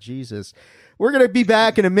Velva. Jesus. We're going to be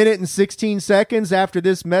back in 1 minute and 16 seconds after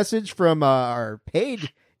this message from our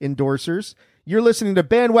paid endorsers. You're listening to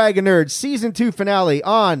Bandwagon Nerds Season 2 finale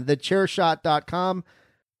on thechairshot.com,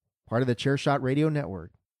 part of the Chairshot Radio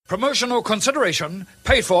Network. Promotional consideration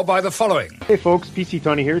paid for by the following. Hey folks, PC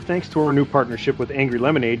Tony here. Thanks to our new partnership with Angry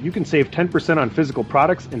Lemonade, you can save 10% on physical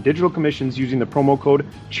products and digital commissions using the promo code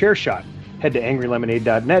ChairShot. Head to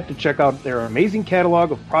angrylemonade.net to check out their amazing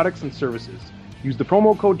catalog of products and services. Use the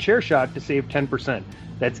promo code ChairShot to save 10%.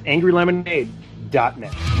 That's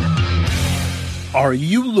angrylemonade.net. Are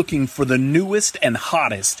you looking for the newest and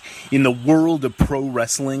hottest in the world of pro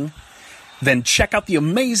wrestling? Then check out the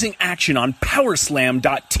amazing action on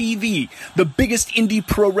Powerslam.tv, the biggest indie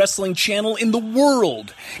pro wrestling channel in the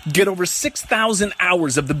world. Get over 6,000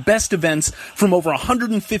 hours of the best events from over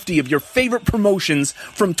 150 of your favorite promotions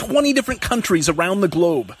from 20 different countries around the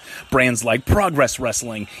globe. Brands like Progress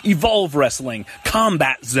Wrestling, Evolve Wrestling,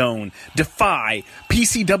 Combat Zone, Defy,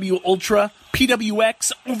 PCW Ultra,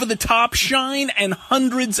 PWX, Over the Top, Shine, and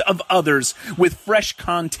hundreds of others with fresh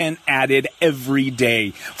content added every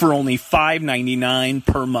day for only $5.99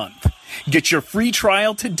 per month. Get your free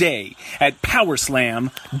trial today at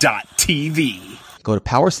Powerslam.tv. Go to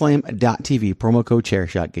Powerslam.tv, promo code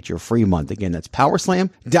ChairShot. Get your free month. Again, that's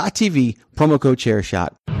Powerslam.tv, promo code ChairShot.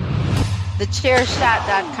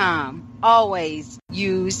 TheChairShot.com. Always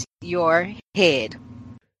use your head.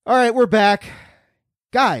 All right, we're back.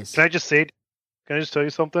 Guys. Can I just tell you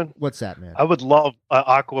something? What's that, man? I would love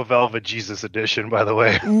Aqua Velva Jesus edition, by the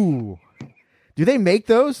way. Ooh. Do they make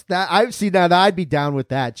those? That I've seen that. I'd be down with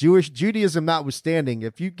that. Judaism notwithstanding,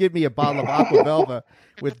 if you give me a bottle of Aquavelva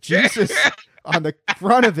with Jesus on the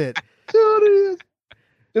front of it,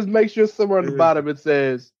 just make sure somewhere on the bottom it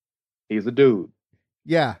says he's a dude.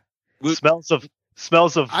 Yeah, smells of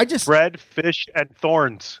bread, fish, and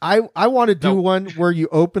thorns. I want to do one where you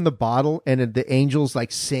open the bottle and the angels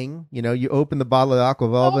like sing. You know, you open the bottle of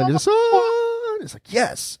Aquavelva and it's like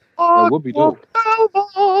yes. That would be dope.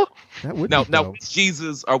 That would now, be dope. which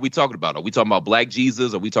Jesus are we talking about? Are we talking about black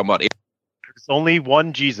Jesus? Are we talking about? There's only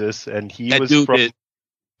one Jesus, and he was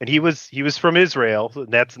from Israel,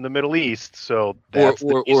 and that's in the Middle East. So that's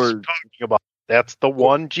the Jesus we're talking about. That's the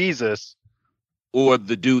one Jesus. Or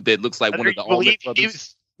the dude that looks like one of the Allman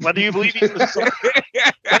brothers. Whether you believe he's the son,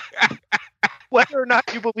 whether or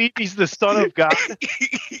not you believe he's the son of God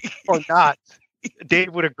or not,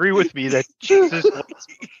 Dave would agree with me that Jesus was from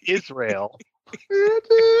Israel.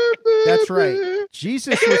 That's right.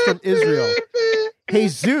 Jesus was from Israel.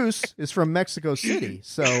 Jesus is from Mexico City.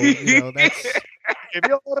 So, that's...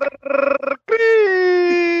 Oh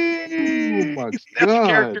my That's the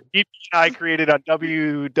character I created on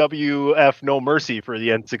WWF No Mercy for the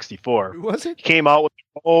N64. Who was it? He came out with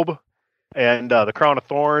the robe and the crown of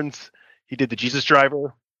thorns. He did the Jesus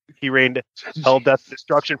driver. He held death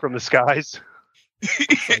destruction from the skies.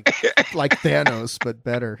 like Thanos, but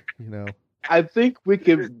better, I think we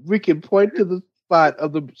can point to the spot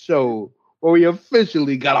of the show where we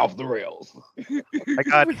officially got off the rails.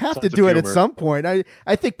 We have to do it at some point.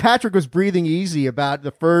 I think Patrick was breathing easy about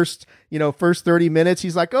the first 30 minutes.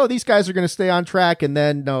 He's like, oh, these guys are going to stay on track. And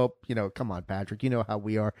then, no, come on, Patrick. You know how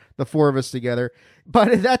we are, the four of us together.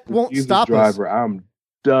 But that won't stop driver, us. I'm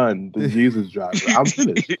done. The Jesus driver. I'm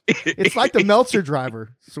finished. It's like the Meltzer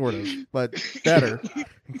driver, sort of, but better.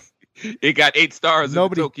 It got 8 stars in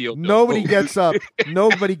Tokyo. Nobody gets up.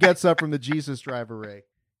 Nobody gets up from the Jesus driver, Ray.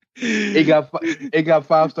 It got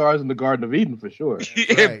 5 stars in the Garden of Eden for sure.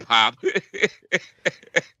 Right. Pop.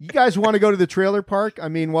 You guys want to go to the trailer park? I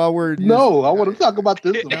mean, while we're no, I want to talk about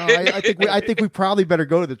this. No, I think we probably better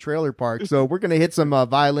go to the trailer park. So we're gonna hit some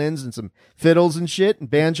violins and some fiddles and shit and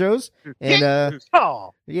banjos, and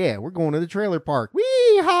yeah, we're going to the trailer park.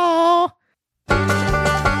 Wee-haw!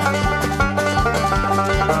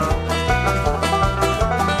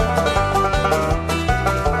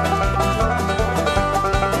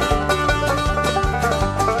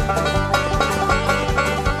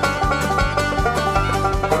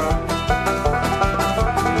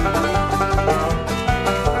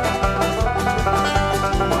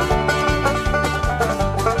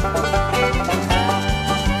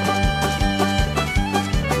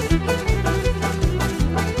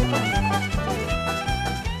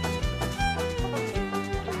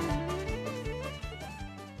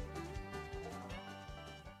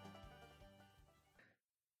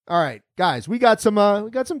 All right, guys, we got some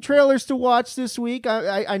trailers to watch this week.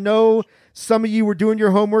 I know some of you were doing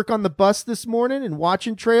your homework on the bus this morning and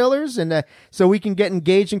watching trailers, and so we can get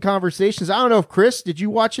engaged in conversations. I don't know if Chris, did you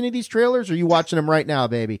watch any of these trailers, or are you watching them right now,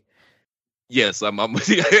 baby? Yes, I'm I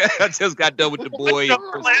just got done with the boy.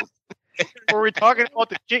 Were we talking about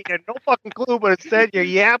the shit? You had no fucking clue, but instead you're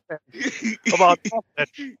yapping about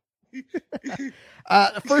something.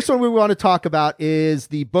 The first one we want to talk about is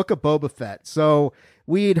the Book of Boba Fett. So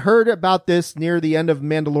we had heard about this near the end of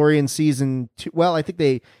Mandalorian season 2. Well, I think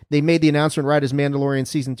they made the announcement right as Mandalorian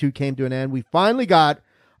season 2 came to an end. We finally got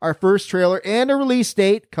our first trailer and a release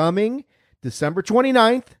date coming December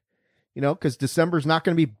 29th. Because December's not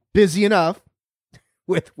going to be busy enough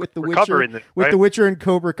with the Witcher, The Witcher and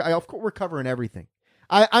Cobra Kai. Of course, we're covering everything.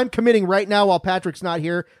 I'm committing right now while Patrick's not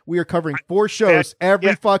here. We are covering 4 shows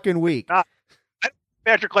every fucking week.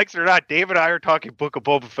 Patrick likes it or not, Dave and I are talking Book of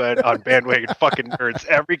Boba Fett on Bandwagon fucking Nerds.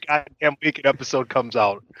 Every goddamn week an episode comes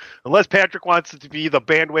out. Unless Patrick wants it to be the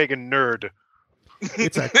Bandwagon Nerd.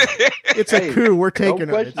 It's a coup. We're taking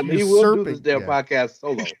it. He will do this damn podcast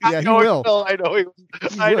solo. Yeah, he will. I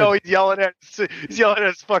know. He's yelling at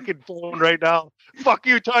his fucking phone right now. Fuck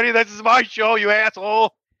you, Tony. This is my show, you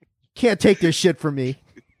asshole. Can't take this shit from me.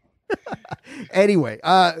 Anyway,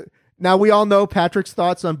 now we all know Patrick's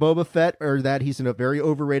thoughts on Boba Fett are that he's a very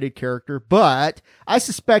overrated character, but I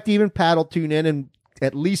suspect even Pat will tune in and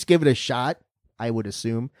at least give it a shot, I would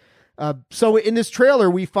assume. So in this trailer,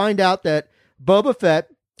 we find out that Boba Fett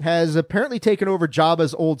has apparently taken over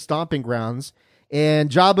Jabba's old stomping grounds, and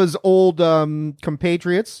Jabba's old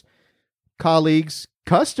compatriots, colleagues,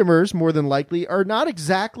 customers, more than likely, are not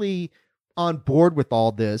exactly on board with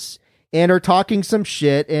all this and are talking some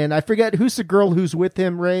shit. And I forget who's the girl who's with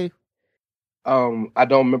him, Ray. I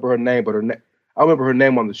don't remember her name, but I remember her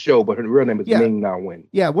name on the show, but her real name is Ming Na Wen.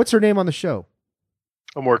 Yeah, what's her name on the show?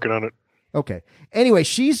 I'm working on it. Okay. Anyway,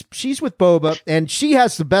 she's with Boba, and she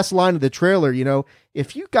has the best line of the trailer. You know,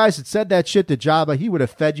 if you guys had said that shit to Jabba, he would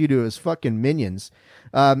have fed you to his fucking minions.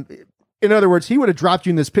 In other words, he would have dropped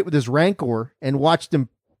you in this pit with his rancor and watched him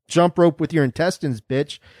jump rope with your intestines,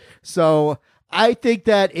 bitch. So I think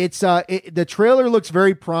that the trailer looks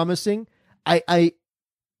very promising.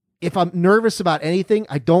 If I'm nervous about anything,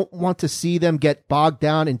 I don't want to see them get bogged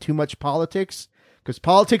down in too much politics, because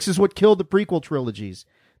politics is what killed the prequel trilogies.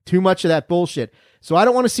 Too much of that bullshit. So I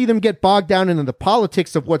don't want to see them get bogged down into the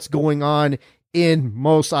politics of what's going on in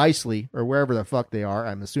Mos Eisley, or wherever the fuck they are.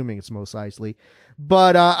 I'm assuming it's Mos Eisley.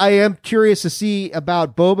 But I am curious to see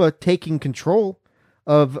about Boba taking control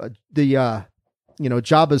of the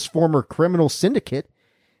Jabba's former criminal syndicate.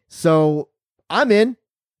 So I'm in.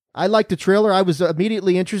 I liked the trailer. I was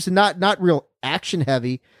immediately interested. Not real action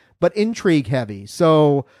heavy, but intrigue heavy.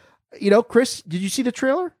 So, Chris, did you see the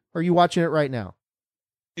trailer? Or are you watching it right now?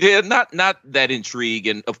 Yeah, not that intrigue,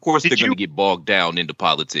 and of course they're going to get bogged down into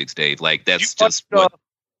politics, Dave. Like that's just what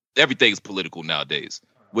everything's political nowadays.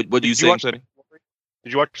 What do you say, Sonny?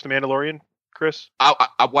 Did you watch The Mandalorian, Chris?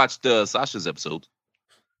 I watched Sasha's episode.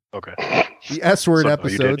 Okay, the S-word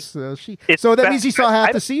episodes. So that means he saw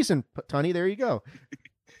half the season. Tony, there you go.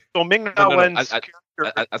 So Ming-Na Wen's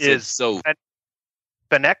character is so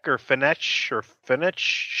Fennec or Fennec Shand,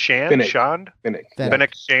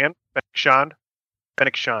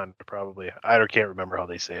 Fennec Shand, probably. I can't remember how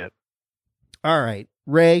they say it. All right.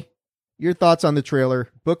 Ray, your thoughts on the trailer.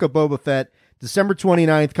 Book of Boba Fett, December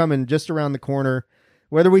 29th, coming just around the corner.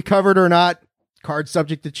 Whether we cover it or not, card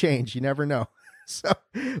subject to change. You never know. So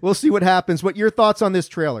we'll see what happens. What your thoughts on this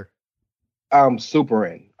trailer? I'm super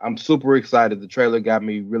in. I'm super excited. The trailer got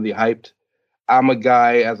me really hyped. I'm a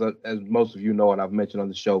guy, as most of you know, and I've mentioned on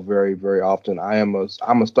the show very, very often, I'm a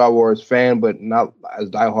Star Wars fan, but not as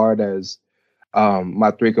diehard as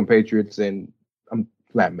my three compatriots, and I'm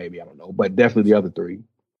not maybe, I don't know, but definitely the other three.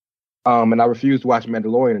 And I refused to watch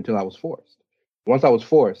Mandalorian until I was forced. Once I was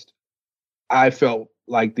forced, I felt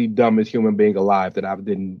like the dumbest human being alive that I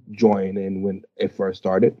didn't join in when it first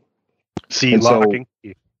started. See locking.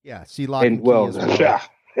 See locking. And well,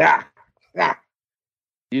 yeah.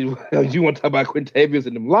 You want to talk about Quintavious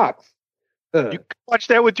and them locks? You can watch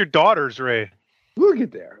that with your daughters, Ray. We'll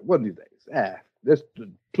get there one of these days. That's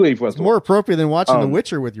plenty for us. It's more appropriate than watching The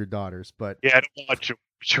Witcher with your daughters, but yeah, I don't watch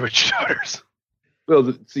Witcher with your daughters.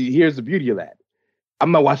 Well, see, here's the beauty of that.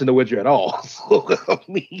 I'm not watching The Witcher at all. So,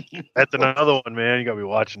 that's another one, man. You gotta be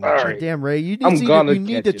watching that. Right. Damn, Ray, you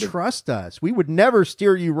need to trust us. We would never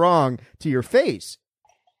steer you wrong to your face.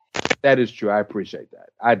 That is true. I appreciate that.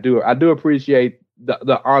 I do appreciate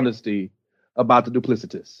the honesty about the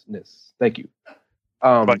duplicitousness. Thank you.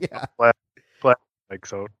 Like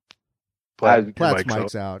so. Platt's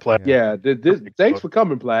mic's out. Platt. Yeah, thanks for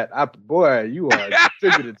coming, Platt. Boy, you are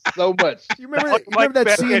contributed so much. You remember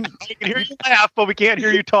that scene? We can hear you laugh, but we can't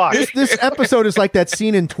hear you talk. This episode is like that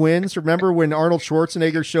scene in Twins. Remember when Arnold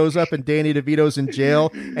Schwarzenegger shows up and Danny DeVito's in jail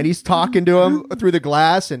and he's talking to him through the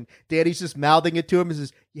glass and Danny's just mouthing it to him and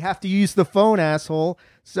says, "You have to use the phone, asshole."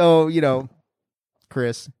 So,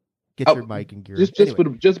 Chris, get your mic in gear. Just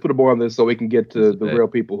put a board on this so we can get to the real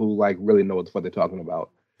people who really know what the fuck they're talking about.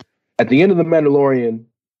 At the end of the Mandalorian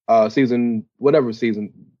season,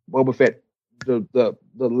 Boba Fett, the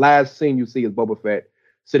last scene you see is Boba Fett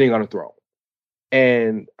sitting on a throne.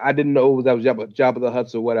 And I didn't know that was Jabba the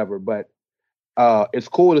Hutt or whatever, but it's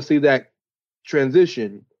cool to see that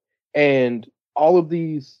transition. And all of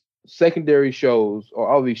these secondary shows, or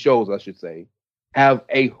all of these shows, I should say, have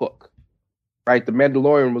a hook, right? The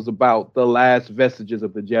Mandalorian was about the last vestiges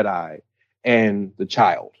of the Jedi and the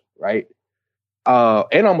child, right?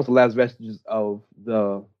 And almost the last vestiges of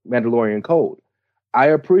the Mandalorian Code. I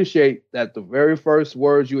appreciate that the very first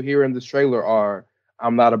words you hear in this trailer are,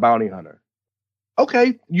 "I'm not a bounty hunter."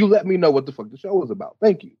 Okay, you let me know what the fuck the show is about.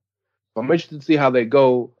 Thank you. So I'm interested to see how they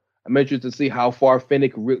go. I'm interested to see how far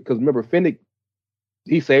Fennec, because remember, Fennec,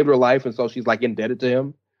 he saved her life, and so she's indebted to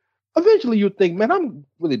him. Eventually you'd think, man, I'm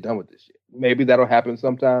really done with this shit. Maybe that'll happen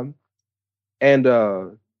sometime. And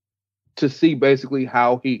to see basically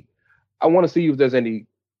how I want to see if there's any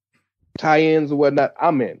tie-ins or whatnot.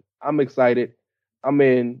 I'm in. I'm excited. I'm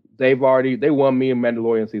in. They won me in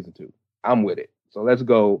Mandalorian season 2. I'm with it. So let's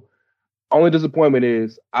go. Only disappointment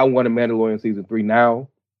is I want a Mandalorian season 3 now.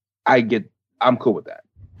 I'm cool with that.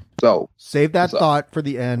 So save that thought for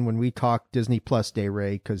the end when we talk Disney Plus Day,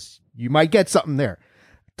 Ray, because you might get something there.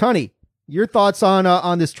 Tony, your thoughts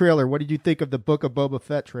on this trailer? What did you think of the Book of Boba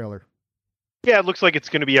Fett trailer? Yeah, it looks like it's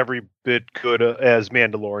going to be every bit good as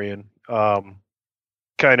Mandalorian.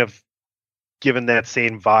 Kind of given that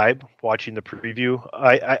same vibe watching the preview.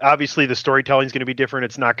 I obviously the storytelling is going to be different.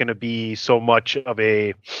 It's not going to be so much of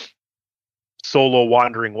a solo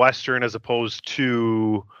wandering Western as opposed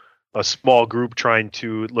to a small group trying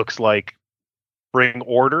to, it looks like, bring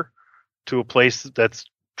order to a place that's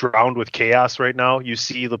drowned with chaos right now. You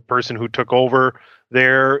see the person who took over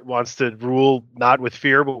there wants to rule not with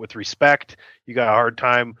fear but with respect. You got a hard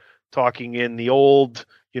time talking in the old,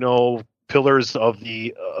 pillars of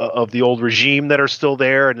the old regime that are still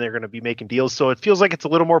there, and they're going to be making deals. So it feels like it's a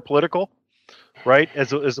little more political, right?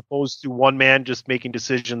 As opposed to one man just making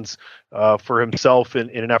decisions for himself in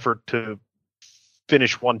an effort to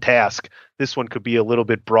finish one task. This one could be a little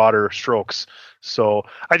bit broader strokes. So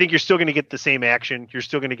I think you're still going to get the same action. You're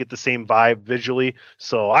still going to get the same vibe visually.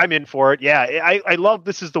 So I'm in for it. Yeah, I love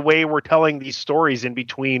this is the way we're telling these stories in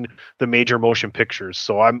between the major motion pictures.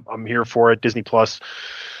 So I'm here for it. Disney Plus,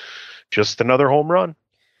 just another home run.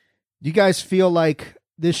 You guys feel like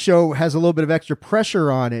this show has a little bit of extra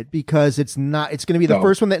pressure on it because it's going to be the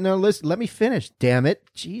first one that, no, listen, let me finish. Damn it.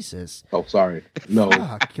 Jesus. Oh, sorry. No.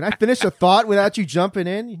 Can I finish a thought without you jumping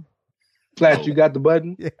in? Flash, you got the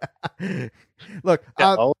button? Yeah. Look,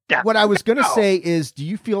 what I was going to say is, do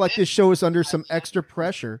you feel like this show is under some extra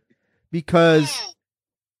pressure because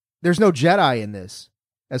there's no Jedi in this,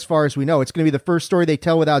 as far as we know? It's going to be the first story they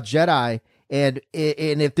tell without Jedi. And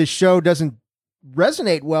if this show doesn't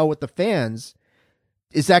resonate well with the fans,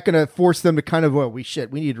 is that going to force them to kind of, we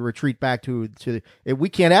need to retreat back to if we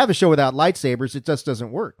can't have a show without lightsabers, it just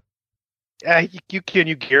doesn't work. Can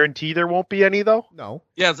you guarantee there won't be any, though? No.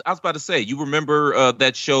 Yeah, I was about to say, you remember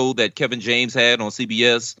that show that Kevin James had on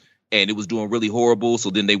CBS, and it was doing really horrible. So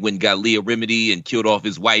then they went and got Leah Remini and killed off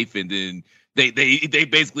his wife, and then they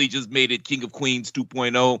basically just made it King of Queens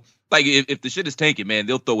 2.0. Like, if the shit is tanking, man,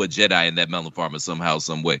 they'll throw a Jedi in that melon farmer somehow,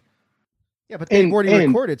 some way. Yeah, but they've already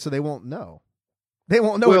recorded, so they won't know. They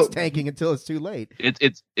won't know it's tanking until it's too late.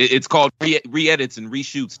 It's called re-edits and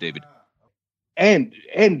reshoots, David. And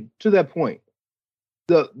to that point,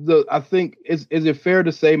 I think is it fair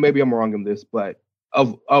to say, maybe I'm wrong in this, but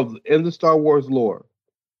in the Star Wars lore,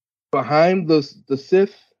 behind the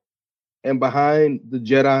Sith and behind the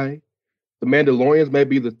Jedi, the Mandalorians may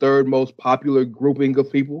be the third most popular grouping of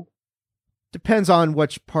people. Depends on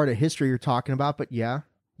which part of history you're talking about, but yeah,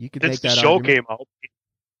 you could make that Since the show argument. came out.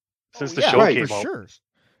 Since the show came out. Sure.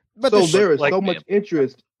 But so there is so much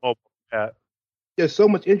interest. There's so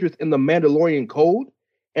much interest in the Mandalorian code.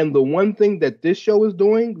 And the one thing that this show is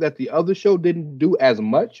doing that the other show didn't do as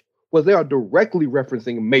much was they are directly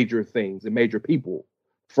referencing major things and major people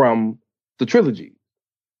from the trilogy.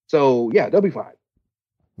 So yeah, they'll be fine.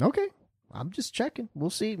 Okay. I'm just checking. We'll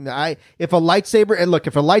see. If a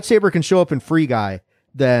lightsaber can show up in Free Guy,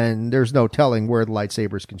 then there's no telling where the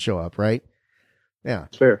lightsabers can show up, right? Yeah.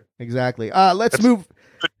 It's fair. Exactly. Let's move.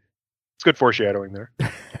 It's good foreshadowing there.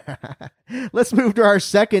 Let's move to our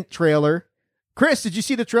second trailer. Chris, did you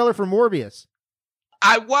see the trailer for Morbius?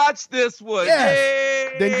 I watched this one. Yes.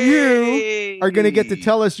 Yay! Then you are going to get to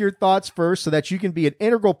tell us your thoughts first so that you can be an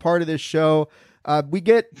integral part of this show. We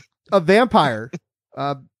get a vampire.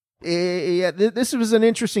 This was an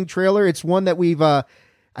interesting trailer. It's one that we've, I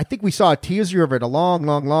think we saw a teaser of it a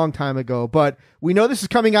long time ago, but we know this is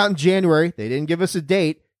coming out in January. They didn't give us a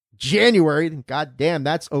date. January. God damn,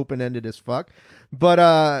 that's open-ended as fuck.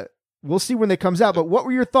 But we'll see when it comes out. But what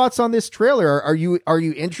were your thoughts on this trailer? Are you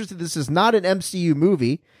interested? This is not an MCU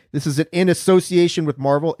movie. This is in association with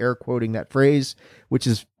Marvel, air quoting that phrase, which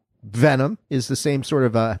is Venom, is the same sort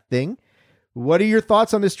of thing. What are your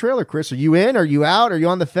thoughts on this trailer, Chris? Are you in? Are you out? Are you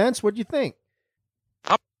on the fence? What do you think?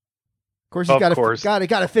 Of course, he's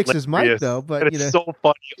got to fix his mic, though. But it's so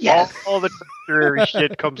funny. Yes. All the contrary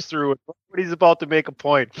shit comes through. But he's about to make a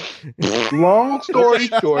point. Long story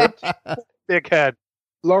short, dickhead.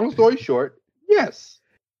 Long story short, yes.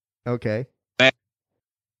 Okay.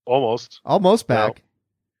 Almost back.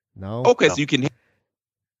 No. Okay, so you can.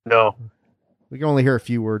 No. We can only hear a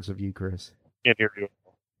few words of you, Chris. Can't hear you.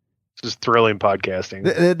 This is thrilling podcasting.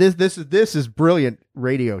 This is brilliant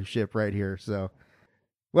radio ship right here. So,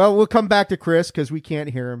 well, we'll come back to Chris because we can't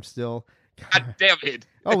hear him still. God damn it!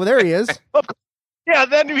 Oh, well, there he is. Yeah,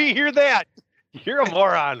 then we hear that. You're a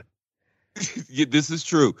moron. Yeah, this is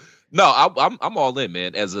true. No, I'm all in,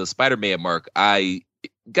 man. As a Spider-Man mark,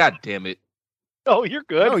 God damn it. Oh, you're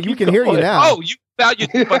good. Oh, you can hear you now. Oh, you're fucking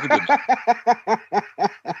with me.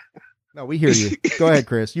 No, we hear you. Go ahead,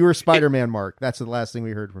 Chris. You were Spider-Man mark. That's the last thing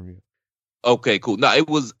we heard from you. Okay, cool. No, it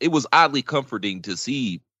was oddly comforting to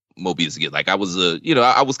see Mobius again. Like I was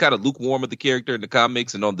I was kind of lukewarm of the character in the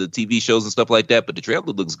comics and on the TV shows and stuff like that, but the trailer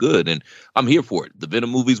looks good and I'm here for it. The Venom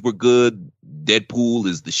movies were good. Deadpool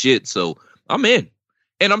is the shit, so I'm in.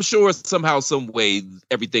 And I'm sure somehow, some way,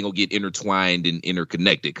 everything will get intertwined and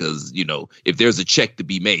interconnected because, if there's a check to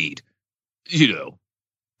be made,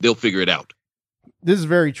 they'll figure it out. This is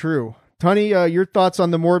very true. Tony, your thoughts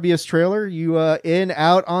on the Morbius trailer? You in,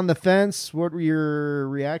 out, on the fence? What were your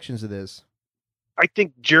reactions to this? I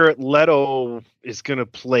think Jared Leto is going to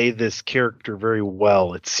play this character very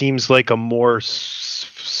well. It seems like a more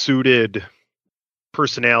suited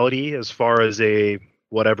personality as far as a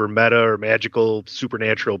whatever meta or magical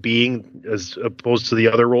supernatural being as opposed to the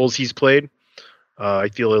other roles he's played. I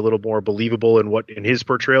feel a little more believable in his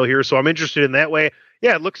portrayal here. So I'm interested in that way.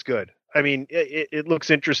 Yeah, it looks good. I mean, it looks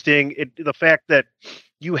interesting. The fact that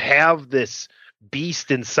you have this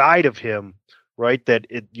beast inside of him, right? That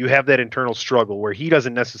you have that internal struggle where he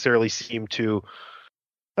doesn't necessarily seem to,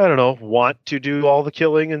 I don't know, want to do all the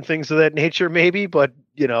killing and things of that nature, maybe, but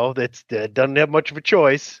that doesn't have much of a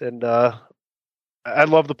choice. And I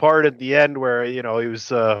love the part at the end where he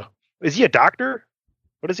was. Is he a doctor?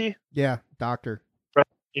 What is he? Yeah, doctor.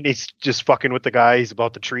 And he's just fucking with the guy he's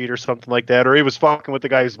about to treat or something like that. Or he was fucking with the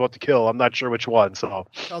guy he's about to kill. I'm not sure which one. So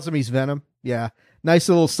tells him he's Venom. Yeah. Nice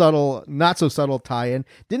little subtle, not so subtle tie-in.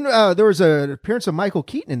 There was an appearance of Michael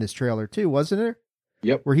Keaton in this trailer too, wasn't there?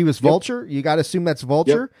 Yep. Where he was Vulture. You got to assume that's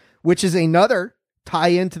Vulture, which is another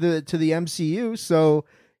tie-in to the MCU. So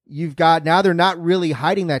you've got, now they're not really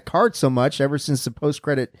hiding that card so much ever since the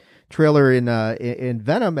post-credit trailer in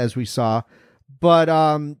Venom, as we saw. But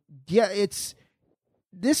it's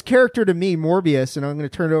this character to me, Morbius, and I'm going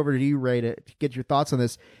to turn it over to you, Ray, to get your thoughts on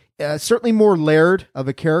this. Certainly more layered of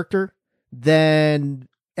a character than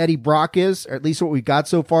Eddie Brock is, or at least what we've got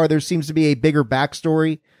so far. There seems to be a bigger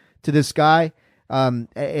backstory to this guy,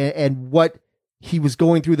 and what he was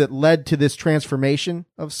going through that led to this transformation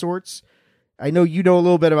of sorts. I know you know a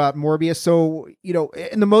little bit about Morbius, so,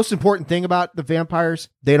 and the most important thing about the vampires,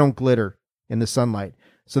 they don't glitter in the sunlight.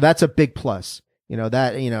 So that's a big plus. I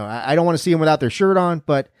don't want to see them without their shirt on,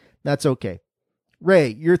 but that's okay. Ray,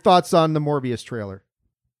 your thoughts on the Morbius trailer?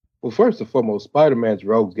 Well, first and foremost, Spider-Man's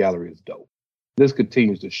Rogues Gallery is dope. This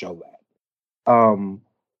continues to show that.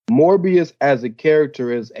 Morbius as a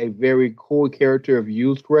character is a very cool character if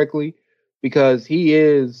used correctly, because he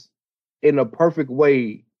is, in a perfect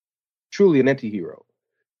way, truly an anti-hero.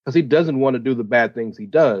 Because he doesn't want to do the bad things he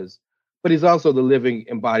does, but he's also the living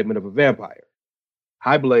embodiment of a vampire.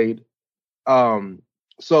 Hi, Blade.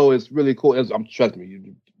 So it's really cool. Trust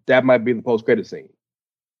me, that might be the post-credit scene.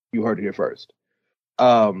 You heard it here first.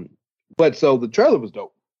 But so the trailer was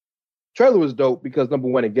dope. Trailer was dope because, number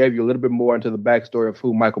one, it gave you a little bit more into the backstory of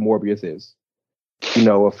who Michael Morbius is.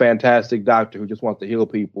 A fantastic doctor who just wants to heal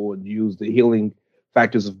people and use the healing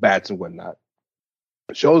factors of bats and whatnot.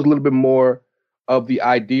 It shows a little bit more of the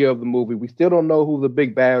idea of the movie. We still don't know who the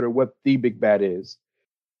big bad or what the big bad is.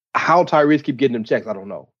 How Tyrese keep getting them checks, I don't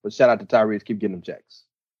know. But shout out to Tyrese, keep getting them checks.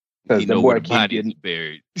 Because the more body is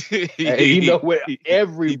buried. Where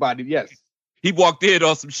everybody, yes. He walked in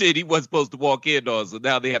on some shit he wasn't supposed to walk in on, so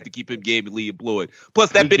now they have to keep him gainfully employed.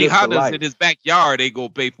 Plus, that Benny Honda's in his backyard ain't gonna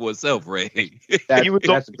pay for itself, Ray. That's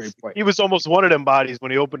a great point. He was almost one of them bodies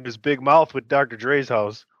when he opened his big mouth with Dr. Dre's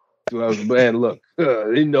house. Man, look, he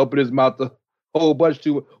didn't open his mouth a whole bunch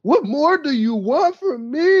too. What more do you want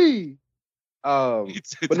from me? But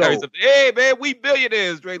no. Hey, man, we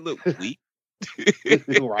billionaires, Dre. Look, we.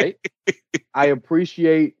 Right. I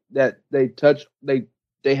appreciate that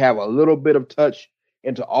they have a little bit of touch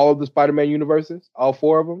into all of the Spider-Man universes, all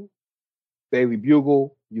four of them. Daily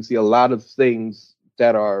Bugle, you see a lot of things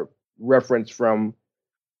that are referenced from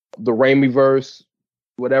the Raimi verse,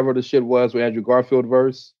 whatever the shit was with Andrew Garfield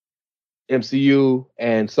verse, MCU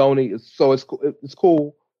and Sony. So it's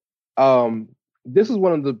cool. This is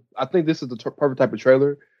I think this is the perfect type of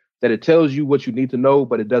trailer that it tells you what you need to know,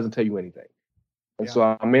 but it doesn't tell you anything. And so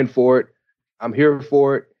I'm in for it. I'm here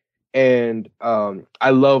for it. And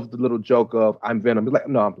I love the little joke of I'm Venom. He's like,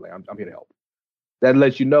 no, I'm playing. I'm here to help. That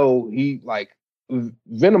lets you know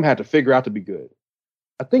Venom had to figure out to be good.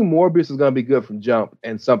 I think Morbius is going to be good from jump,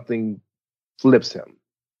 and something flips him.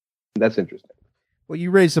 That's interesting. Well,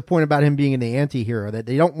 you raised the point about him being the anti-hero, that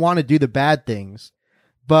they don't want to do the bad things,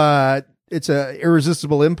 but it's a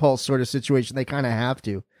irresistible impulse sort of situation. They kind of have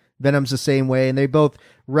to. Venom's the same way, and they both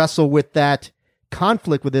wrestle with that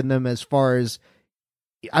conflict within them as far as,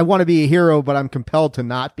 I want to be a hero, but I'm compelled to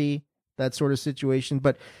not be, that sort of situation.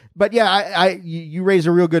 But yeah, you raise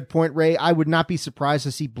a real good point, Ray. I would not be surprised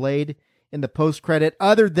to see Blade in the post credit,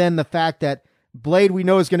 other than the fact that Blade, we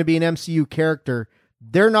know, is going to be an MCU character.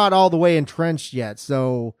 They're not all the way entrenched yet,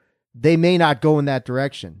 so they may not go in that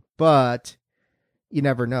direction, but you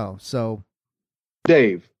never know. So,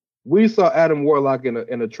 Dave, we saw Adam Warlock in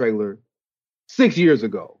a trailer 6 years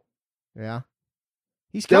ago. Yeah.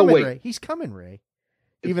 He's They'll coming, wait. Ray. He's coming, Ray.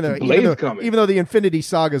 Blade's coming. Even though the Infinity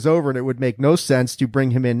Saga's over and it would make no sense to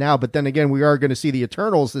bring him in now. But then again, we are going to see the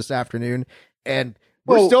Eternals this afternoon, and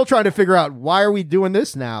we're still trying to figure out why are we doing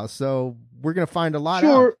this now. So we're going to find a lot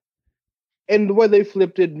out. And the way they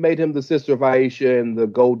flipped it made him the sister of Aisha and the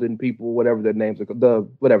Golden People, whatever their names are,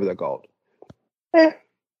 whatever they're called. It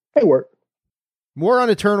worked. More on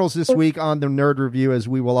Eternals this week on the Nerd Review, as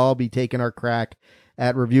we will all be taking our crack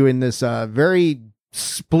at reviewing this very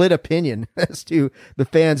split opinion as to the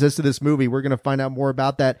fans as to this movie. We're going to find out more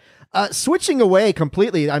about that. Switching away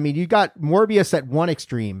completely, I mean, you got Morbius at one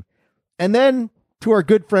extreme, and then to our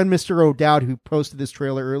good friend Mr. O'Dowd, who posted this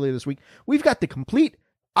trailer earlier this week, we've got the complete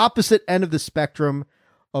opposite end of the spectrum.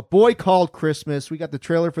 A Boy Called Christmas. We got the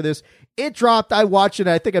trailer for this. It dropped. I watched it.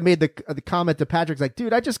 I think I made the comment to Patrick's like,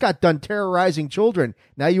 dude, I just got done terrorizing children.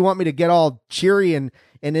 Now you want me to get all cheery and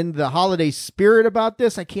in the holiday spirit about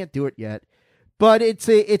this? I can't do it yet. But it's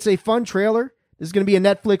a fun trailer. This is going to be a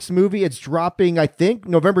Netflix movie. It's dropping, I think,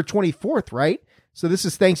 November 24th, right? So this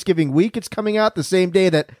is Thanksgiving week. It's coming out the same day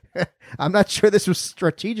that I'm not sure this was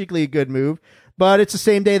strategically a good move, but it's the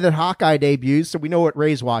same day that Hawkeye debuts. So we know what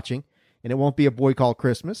Ray's watching, and it won't be A Boy Called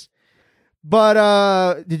Christmas.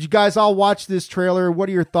 But did you guys all watch this trailer? What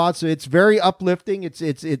are your thoughts? It's very uplifting.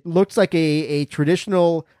 It looks like a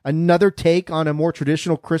traditional, another take on a more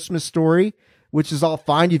traditional Christmas story, which is all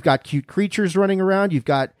fine. You've got cute creatures running around. You've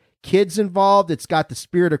got kids involved. It's got the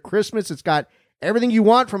spirit of Christmas. It's got everything you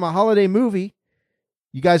want from a holiday movie.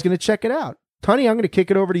 You guys going to check it out? Tony, I'm going to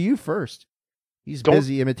kick it over to you first. He's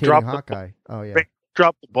busy imitating Hawkeye. Oh yeah.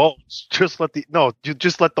 Drop the balls. Just let the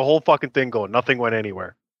whole fucking thing go. Nothing went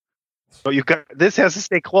anywhere. So this has to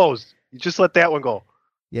stay closed. You just let that one go.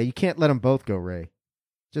 Yeah, you can't let them both go, Ray.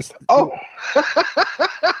 Just like,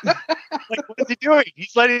 what is he doing?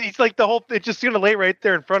 He's like the whole. It's just gonna lay right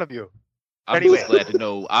there in front of you. I'm just glad to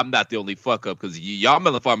know I'm not the only fuck up, because y'all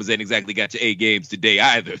melon farmers ain't exactly got your A games today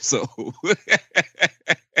either. So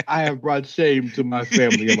I have brought shame to my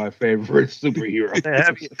family and my favorite superhero.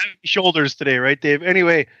 Heavy shoulders today, right, Dave?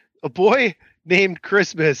 Anyway, A Boy Named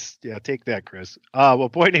Christmas. Yeah, take that, Chris. A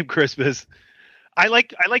Boy Named Christmas. I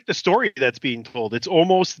like the story that's being told. It's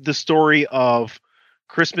almost the story of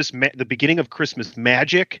Christmas, the beginning of Christmas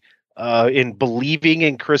magic, in believing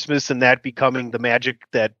in Christmas and that becoming the magic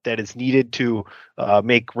that is needed to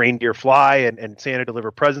make reindeer fly and Santa deliver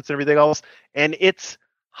presents and everything else. And it's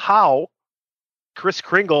how Kris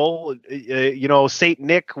Kringle, Saint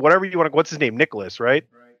Nick, whatever you want to, what's his name? Nicholas, right?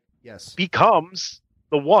 Right. Yes. Becomes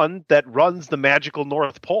the one that runs the magical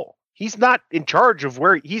North Pole. He's not in charge of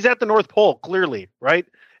he's at the North Pole, clearly, right?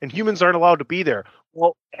 And humans aren't allowed to be there.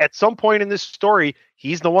 Well, at some point in this story,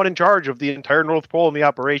 he's the one in charge of the entire North Pole and the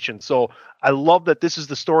operation. So I love that this is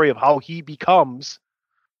the story of how he becomes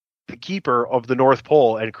the keeper of the North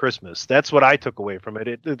Pole and Christmas. That's what I took away from it.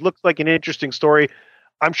 It looks like an interesting story.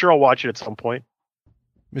 I'm sure I'll watch it at some point.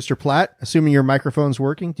 Mr. Platt, assuming your microphone's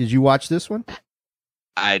working, did you watch this one?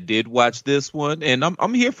 I did watch this one, and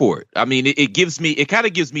I'm here for it. I mean, it kind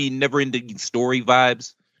of gives me Never-Ending Story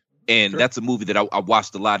vibes. And that's a movie that I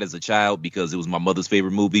watched a lot as a child because it was my mother's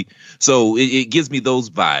favorite movie. So it gives me those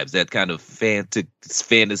vibes, that kind of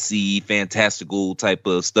fantasy, fantastical type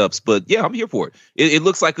of stuff. But yeah, I'm here for it. It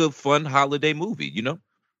looks like a fun holiday movie,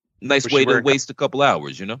 Nice way to waste a couple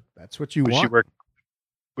hours, That's what you want.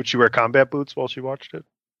 Would she wear combat boots while she watched it?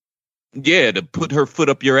 Yeah, to put her foot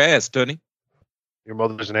up your ass, Tony. Your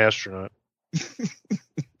mother's an astronaut.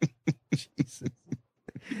 Jesus.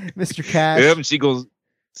 Mr. Cash. Yeah, she goes...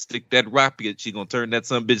 Stick that rocket. She gonna turn that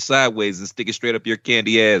son bitch sideways and stick it straight up your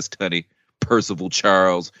candy ass, Tony. Percival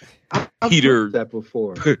Charles, I've Peter. heard that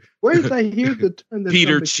before. Where did I hear the turn?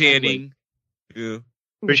 Peter Channing. Yeah.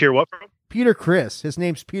 Where'd you hear what from? Peter Criss. His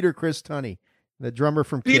name's Peter Criss Tunney, the drummer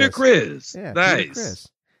from Peter Kiss. Criss. Yeah, nice. Peter Criss.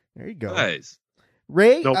 There you go. Nice.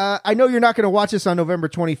 Ray, Nope. I know you're not going to watch this on November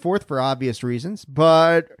 24th for obvious reasons,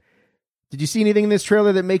 but did you see anything in this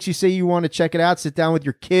trailer that makes you say you want to check it out? Sit down with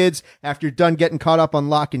your kids after you're done getting caught up on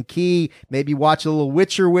Lock and Key. Maybe watch a little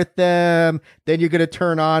Witcher with them. Then you're going to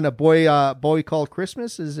turn on A Boy Called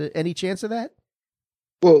Christmas. Is there any chance of that?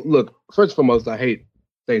 Well, look, first and foremost, I hate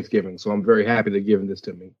Thanksgiving, so I'm very happy they're giving this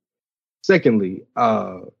to me. Secondly,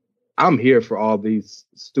 I'm here for all these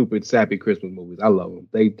stupid, sappy Christmas movies. I love them.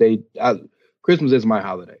 Christmas is my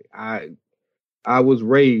holiday. I was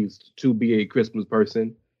raised to be a Christmas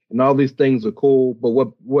person. And all these things are cool, but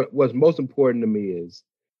what's most important to me is,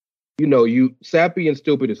 you sappy and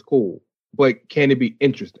stupid is cool, but can it be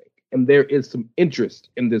interesting? And there is some interest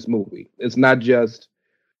in this movie. It's not just,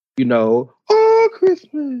 oh,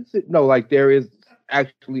 Christmas. No, like there is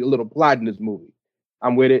actually a little plot in this movie.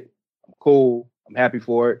 I'm with it. I'm cool. I'm happy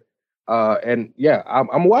for it. And yeah,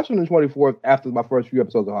 I'm watching the 24th after my first few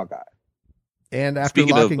episodes of Hawkeye. And after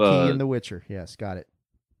Lock and Key and The Witcher. Yes, got it.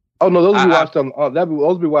 Oh no, those will be watched on. Those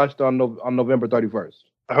will be watched on November 31st.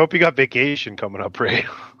 I hope you got vacation coming up, Ray.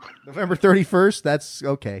 November 31st. That's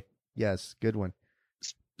okay. Yes, good one.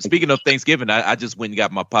 Speaking of Thanksgiving, I just went and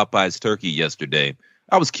got my Popeyes turkey yesterday.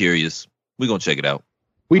 I was curious. We're gonna check it out.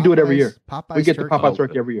 We do it every year. Popeyes we get turkey. the Popeyes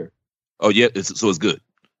turkey every year. Oh yeah, so it's good.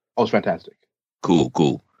 Oh, it's fantastic.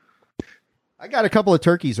 Cool. I got a couple of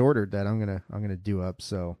turkeys ordered that I'm gonna do up.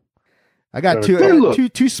 So I got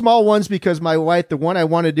two small ones because my wife, the one I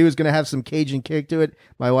want to do is gonna have some Cajun kick to it.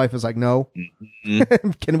 My wife was like, "No,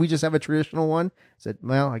 can we just have a traditional one?" I said,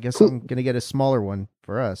 "Well, I guess I'm gonna get a smaller one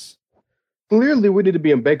for us." Clearly, we need to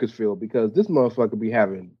be in Bakersfield because this motherfucker be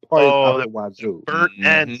having parties out the wazoo. Burnt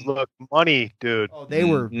ends look money, dude. Oh, they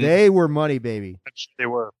were money, baby. They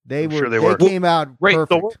were. They I'm were. sure they were. Came out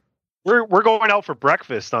perfect. So we're going out for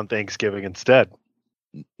breakfast on Thanksgiving instead.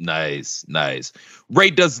 Nice. Ray,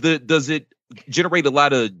 does it generate a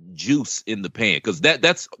lot of juice in the pan? Because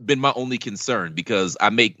that's been my only concern, because I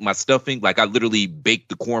make my stuffing, like I literally bake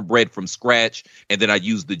the cornbread from scratch and then I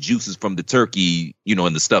use the juices from the turkey,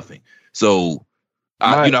 in the stuffing. So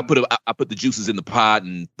I put the juices in the pot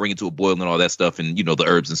and bring it to a boil and all that stuff, and the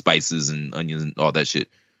herbs and spices and onions and all that shit.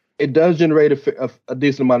 It does generate a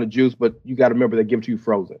decent amount of juice, but you got to remember they give it to you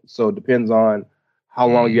frozen. So it depends on how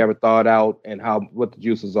long you have it thawed out and what the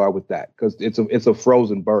juices are with that, because it's a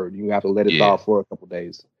frozen bird. You have to let it thaw for a couple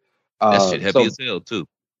days. That shit heavy as hell too.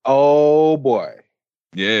 Oh boy.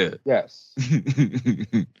 Yeah. Yes.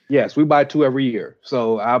 Yes, we buy 2 every year.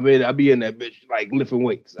 So I be in that bitch like lifting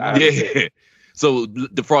weights. Yeah. So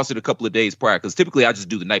defrost it a couple of days prior, because typically I just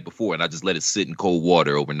do the night before and I just let it sit in cold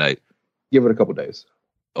water overnight. Give it a couple days.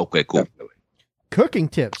 Okay, cool. Definitely. Cooking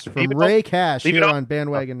tips from Ray Cash here on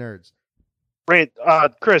Bandwagon Nerds. Ray,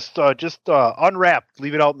 Chris, just unwrap,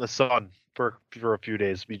 leave it out in the sun for a few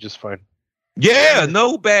days. Be just fine. Yeah,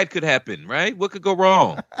 no bad could happen, right? What could go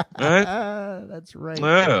wrong? Right? That's right.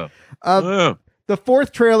 Yeah. The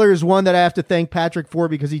fourth trailer is one that I have to thank Patrick for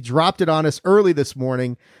because he dropped it on us early this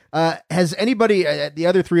morning. Has anybody, the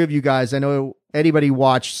other three of you guys, I know anybody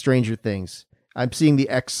watched Stranger Things? I'm seeing the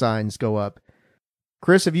X signs go up.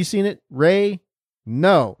 Chris, have you seen it? Ray?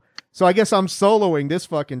 No. So I guess I'm soloing this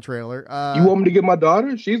fucking trailer. You want me to get my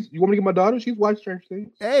daughter? She's watched Stranger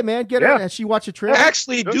Things. Hey man, get her. Has she watched a trailer?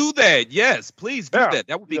 Actually, do that. Yes, please do that.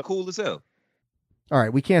 That would be cool as hell. All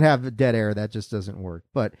right, we can't have dead air. That just doesn't work.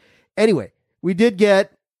 But anyway, we did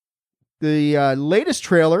get the latest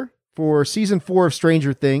trailer for season 4 of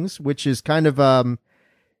Stranger Things, which is kind of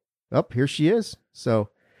here she is. So,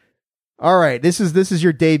 all right, this is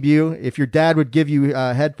your debut. If your dad would give you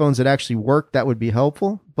headphones that actually work, that would be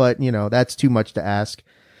helpful. But that's too much to ask.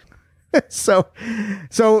 so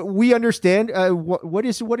we understand. What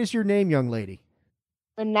is your name, young lady?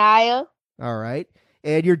 Anaya. All right,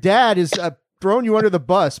 and your dad is throwing you under the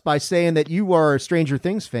bus by saying that you are a Stranger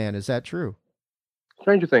Things fan. Is that true?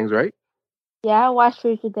 Stranger Things, right? Yeah, I watched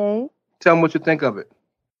Stranger Things. Tell me what you think of it.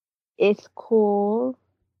 It's cool.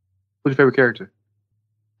 Who's your favorite character?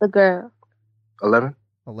 The girl. 11?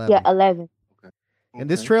 11. Yeah, 11. Okay. And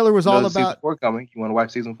this trailer was all about... Season 4 coming. You want to watch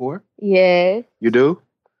season 4? Yes. You do?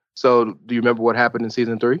 So, do you remember what happened in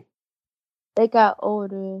season 3? They got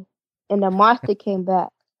older, and the monster came back.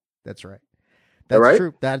 That's right. That's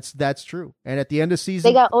true. That's true. And at the end of season...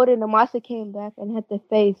 They got older, and the monster came back and had to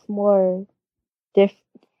face more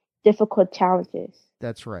difficult challenges.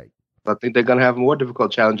 That's right. I think they're going to have more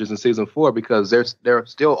difficult challenges in season 4 because they're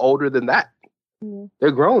still older than that. Yeah.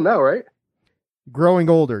 They're grown now, right? Growing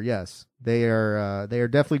older, yes. They are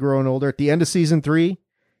definitely growing older. At the end of season 3,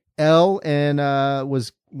 Elle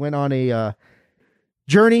went on a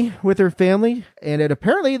journey with her family, and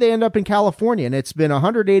apparently they end up in California, and it's been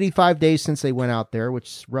 185 days since they went out there, which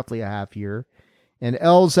is roughly a half year. And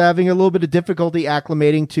Elle's having a little bit of difficulty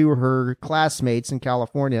acclimating to her classmates in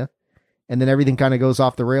California, and then everything kind of goes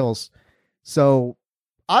off the rails. So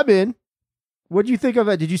I'm in. What do you think of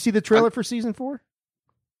it? Did you see the trailer for season 4?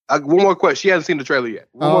 One more question. She hasn't seen the trailer yet.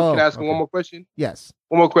 Can I ask her one more question? Yes.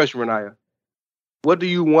 One more question, Renaya. What do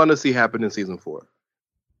you want to see happen in season 4?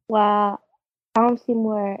 Well, I want to see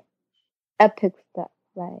more epic stuff.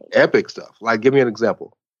 Epic stuff? Like, give me an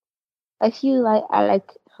example. I like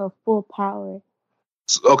her full power.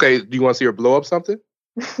 Okay, do you want to see her blow up something?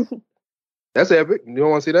 That's epic. You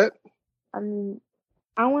don't want to see that? I mean,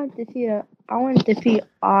 I wanted to see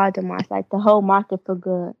all the monsters, like the whole market for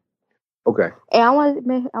good. Okay. And I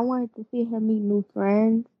wanted to see her meet new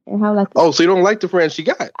friends and have like. So you don't like the friends she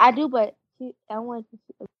got? I do, but I want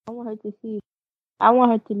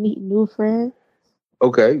her to meet new friends.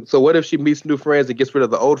 Okay, so what if she meets new friends and gets rid of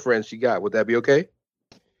the old friends she got? Would that be okay?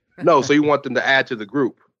 No, so you want them to add to the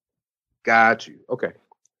group. Got you. Okay.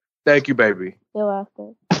 Thank you, baby. You're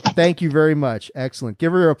welcome. Thank you very much. Excellent.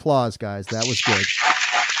 Give her applause, guys. That was good.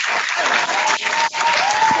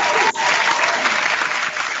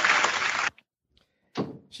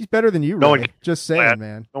 She's better than you, Ray. Just saying, Plaid.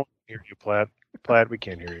 man. Don't hear you, Plaid. Plaid, we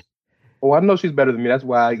can't hear you. Oh, I know she's better than me. That's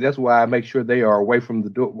why I make sure they are away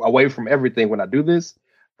from away from everything when I do this,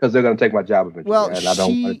 because they're going to take my job eventually, Well, and I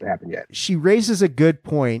don't want it to happen yet. She raises a good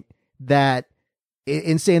point that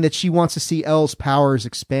in saying that she wants to see Elle's powers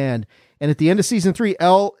expand. And at the end of season 3,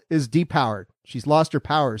 Elle is depowered. She's lost her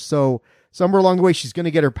powers. So somewhere along the way, she's going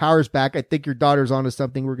to get her powers back. I think your daughter's onto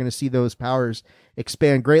something. We're going to see those powers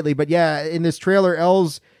expand greatly. But yeah, in this trailer,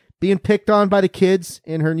 Elle's being picked on by the kids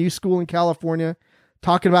in her new school in California,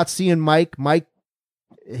 talking about seeing Mike. Mike,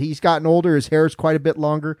 he's gotten older. His hair is quite a bit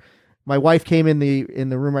longer. My wife came in the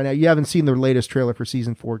room right now. You haven't seen the latest trailer for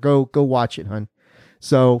season 4. Go watch it, hun.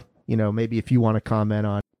 So, maybe if you want to comment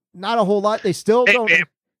on, not a whole lot. They still don't. Babe,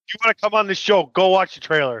 if you want to come on the show, go watch the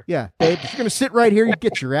trailer. Yeah, babe, if you're going to sit right here, you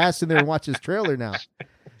get your ass in there and watch this trailer now.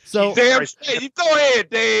 So Damn straight. You go ahead,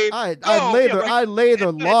 Dave. I lay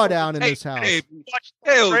the law down in this house. Watch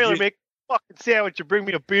the trailer, make a fucking sandwich, and bring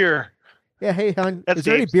me a beer. Yeah, hey, hon, That's is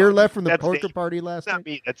there any Dave's beer son. left from the That's poker Dave. party last Not night?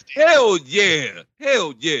 me. That's Dave. Hell yeah.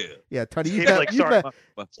 Hell yeah. Yeah, Tony, you Dave's met, like, you sorry, met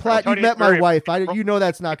Platt, you Tony, met my very- wife. You know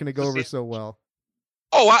that's not going to go over so well.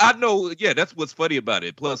 Oh, I know. Yeah, that's what's funny about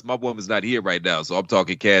it. Plus, my woman's not here right now, so I'm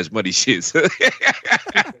talking cash money shit. Get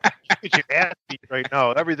your ass beat right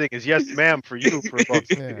now. Everything is yes, ma'am, for you. For about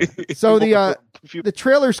So the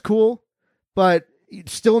trailer's cool, but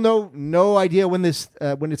still no idea when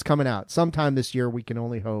it's coming out. Sometime this year, we can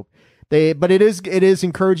only hope. But it is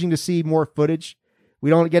encouraging to see more footage. We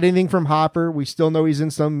don't get anything from Hopper. We still know he's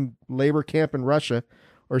in some labor camp in Russia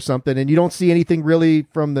or something, and you don't see anything really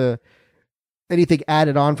from anything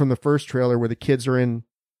added on from the first trailer where the kids are in.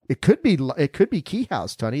 It could be Key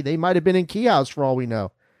House, Tony. They might have been in Key House for all we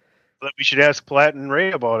know. But we should ask Platt and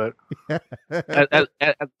Ray about it. As a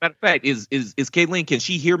matter of fact, is Kayleen? Can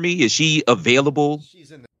she hear me? Is she available?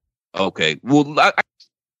 She's in there. Okay. Well,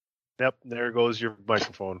 Yep. There goes your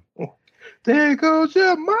microphone. There goes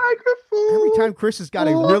your microphone. Every time Chris has got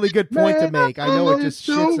a really good point to make, I know it just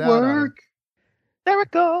shits out on him. There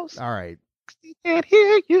it goes. All right. Can't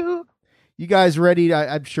hear you. You guys ready?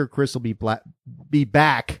 I'm sure Chris will be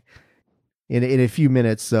back in a few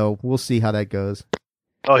minutes, so we'll see how that goes.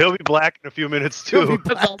 Oh, he'll be black in a few minutes too.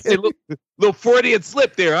 Little Freudian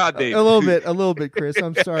slip there, huh, Dave? A little bit, Chris.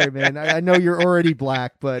 I'm sorry, man. I know you're already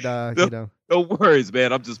black, but no worries,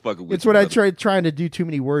 man. I'm just fucking with it's you. It's what I trying to do too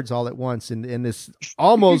many words all at once, and this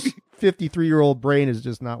almost 53-year-old brain is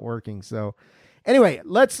just not working. So, anyway,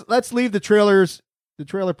 let's leave the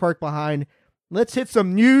trailer park behind. Let's hit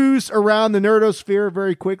some news around the nerdosphere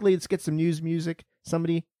very quickly. Let's get some news music.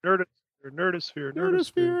 Somebody. Nerdosphere.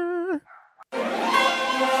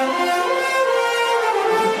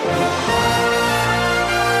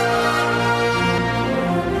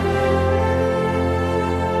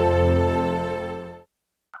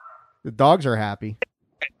 The dogs are happy.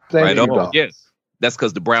 Right on. Yes. That's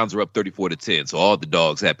because the Browns are up 34-10. So all the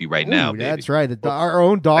dogs happy right now. Baby. That's right. Our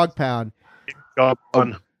own dog pound.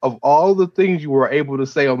 Of all the things you were able to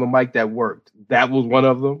say on the mic that worked, that was one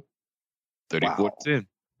of them. 34-10.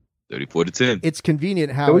 34-10. It's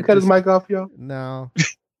convenient how Can we cut his mic off, y'all? No.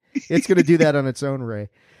 It's going to do that on its own, Ray.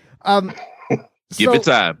 Give it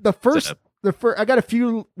time. The first, I got a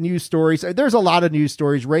few news stories. There's a lot of news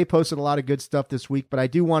stories. Ray posted a lot of good stuff this week, but I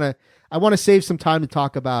want to save some time to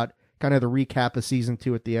talk about kind of the recap of season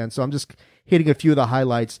 2 at the end. So I'm just hitting a few of the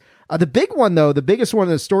highlights. The big one though, the biggest one,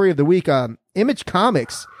 the story of the week, Image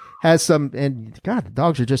Comics has some, and God, the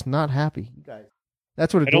dogs are just not happy. You guys,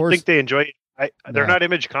 that's what I don't think they enjoy it. They're not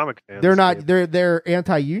Image comic fans. They're not. They're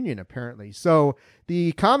anti-union apparently. So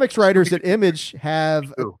the comics writers at Image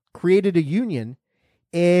have created a union,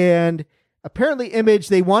 and apparently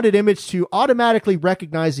they wanted Image to automatically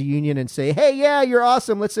recognize the union and say, "Hey, yeah, you're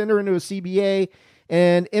awesome. Let's enter into a CBA."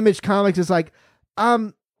 And Image Comics is like,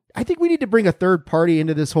 I think we need to bring a third party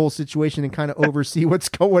into this whole situation and kind of oversee what's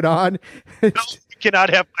going on. No, you cannot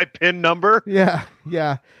have my PIN number. Yeah.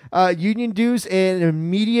 Union dues and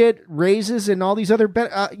immediate raises and all these other,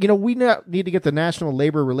 we need to get the National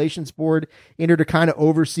Labor Relations Board in here to kind of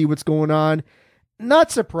oversee what's going on. Not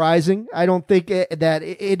surprising. I don't think that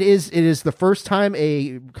it is the first time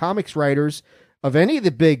a comics writers of any of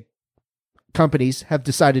the big companies have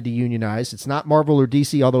decided to unionize. It's not Marvel or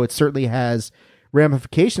DC, although it certainly has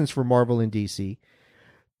ramifications for Marvel and DC.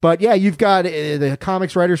 But yeah, you've got the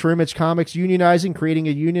comics writers for Image Comics unionizing, creating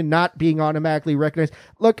a union, not being automatically recognized.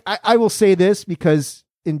 Look, I will say this because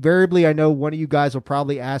invariably I know one of you guys will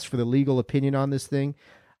probably ask for the legal opinion on this thing.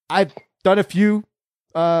 I've done a few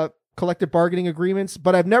collective bargaining agreements,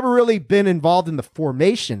 but I've never really been involved in the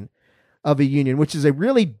formation of a union, which is a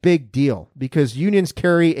really big deal because unions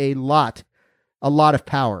carry a lot of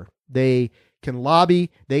power. They can lobby.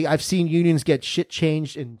 I've seen unions get shit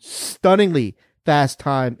changed in stunningly fast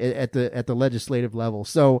time at the legislative level.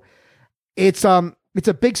 So it's a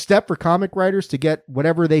big step for comic writers to get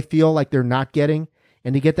whatever they feel like they're not getting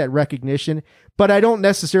and to get that recognition. But I don't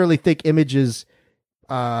necessarily think Image's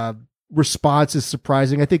response is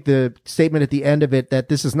surprising. I think the statement at the end of it that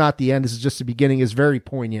this is not the end, this is just the beginning, is very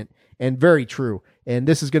poignant and very true. And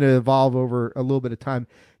this is going to evolve over a little bit of time.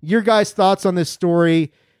 Your guys' thoughts on this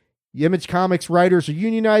story? The Image Comics writers are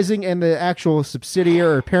unionizing and the actual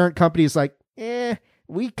subsidiary or parent company is like,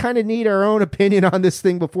 we kind of need our own opinion on this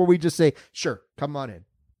thing before we just say, sure, come on in.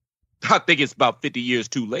 I think it's about 50 years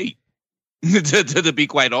too late to be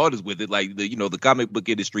quite honest with it. Like the comic book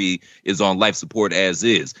industry is on life support as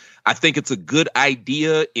is. I think it's a good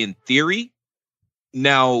idea in theory.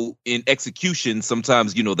 Now in execution,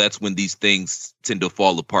 sometimes, that's when these things tend to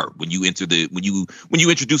fall apart. When you introduce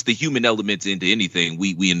the human element into anything,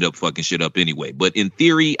 we end up fucking shit up anyway. But in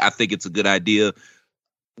theory, I think it's a good idea.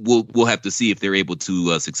 We'll have to see if they're able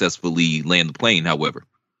to successfully land the plane. However,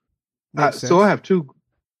 so I have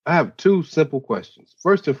two simple questions.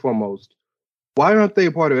 First and foremost, why aren't they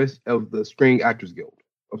a part of the Screen Actors Guild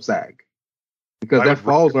of SAG? Because that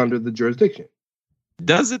falls under the jurisdiction.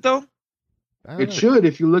 Does it though? It should.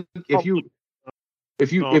 If you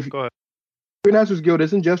Screen Actors Guild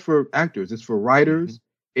isn't just for actors; it's for writers,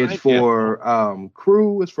 it's for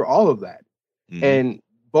crew, it's for all of that. Mm-hmm. And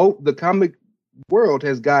both the comic world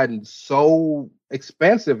has gotten so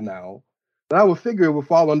expansive now that I would figure it would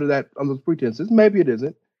fall under those pretenses. Maybe it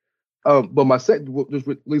isn't. But this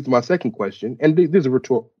leads to my second question, and these are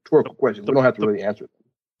rhetorical questions. We don't have to really answer them.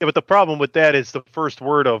 Yeah, but the problem with that is the first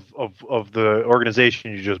word of the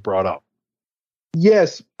organization you just brought up.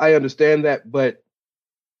 Yes, I understand that, but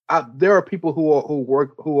there are people who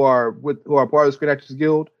are part of the Screen Actors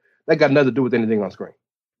Guild that got nothing to do with anything on screen.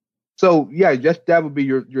 So yeah, just that would be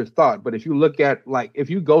your thought. But if you look at if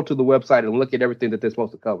you go to the website and look at everything that they're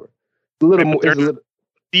supposed to cover,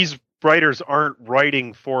 these writers aren't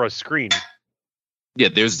writing for a screen. Yeah,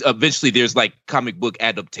 there's like comic book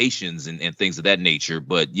adaptations and things of that nature.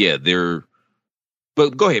 But yeah,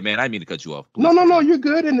 But go ahead, man. I didn't mean to cut you off. Please. No, you're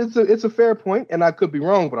good, and it's a fair point, and I could be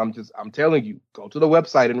wrong, but I'm telling you, go to the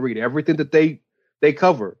website and read everything that they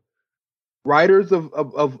cover. Writers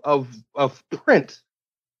of print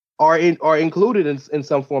are included in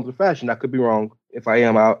some forms of fashion. I could be wrong. If I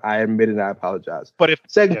am, I admit it and I apologize. But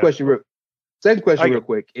second question real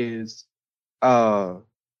quick is,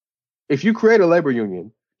 if you create a labor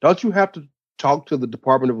union, don't you have to talk to the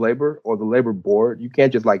Department of Labor or the Labor Board? You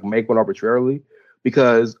can't just make one arbitrarily,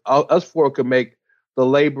 because us four could make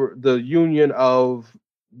the union of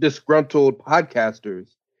disgruntled podcasters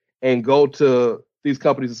and go to these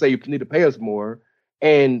companies and say you need to pay us more,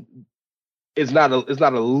 and it's not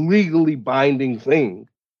a legally binding thing.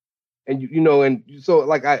 And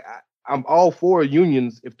so I'm all for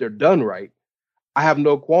unions if they're done right. I have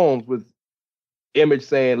no qualms with Image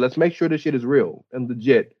saying, let's make sure this shit is real and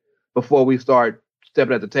legit before we start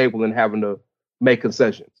stepping at the table and having to make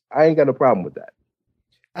concessions. I ain't got no problem with that.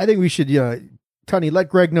 I think we should, Tony, let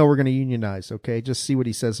Greg know we're going to unionize. Okay, just see what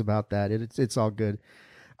he says about that. It's all good.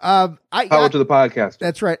 Power to the podcast.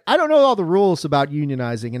 That's right. I don't know all the rules about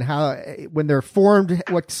unionizing and how, when they're formed,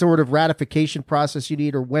 what sort of ratification process you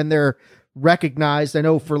need, or when they're recognized. I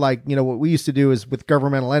know for what we used to do is with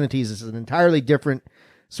governmental entities, it's an entirely different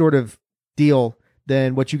sort of deal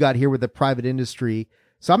than what you got here with the private industry.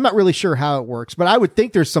 So I'm not really sure how it works, but I would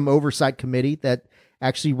think there's some oversight committee that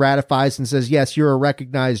actually ratifies and says, yes, you're a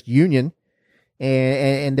recognized union,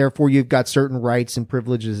 and therefore you've got certain rights and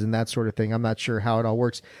privileges and that sort of thing. I'm not sure how it all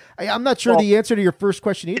works. I'm not sure the answer to your first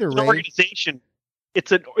question either, Ray. Organization.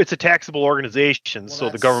 It's a taxable organization, so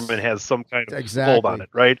the government has some kind of hold on it,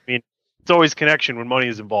 right? I mean, it's always connection when money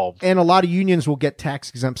is involved. And a lot of unions will get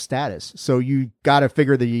tax exempt status. So you got to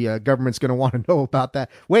figure the government's going to want to know about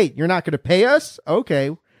that. Wait, you're not going to pay us?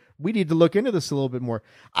 Okay. We need to look into this a little bit more.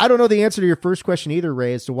 I don't know the answer to your first question either,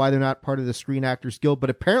 Ray, as to why they're not part of the Screen Actors Guild,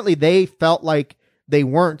 but apparently they felt like they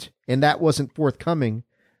weren't, and that wasn't forthcoming.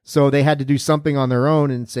 So they had to do something on their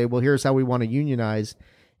own and say, well, here's how we want to unionize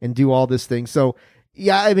and do all this thing. So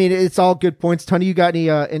yeah, I mean, it's all good points. Tony, you got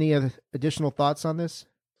any additional thoughts on this?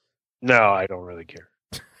 No, I don't really care.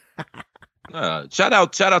 Shout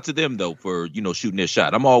out to them though for shooting their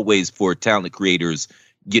shot. I'm always for talent creators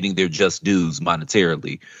getting their just dues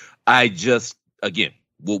monetarily. I just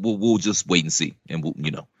we'll just wait and see, and we'll.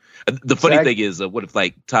 The funny thing is, what if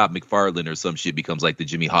like Todd McFarlane or some shit becomes like the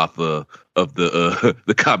Jimmy Hoffa of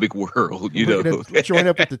the comic world? Join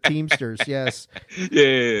up with the Teamsters. Yes.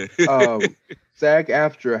 Yeah.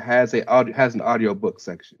 SAG-AFTRA has an audiobook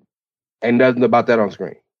section, and nothing about that on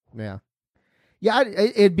screen. Yeah. Yeah,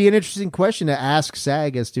 it'd be an interesting question to ask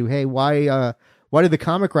SAG as to, hey, why do the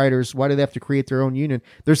comic writers, why do they have to create their own union?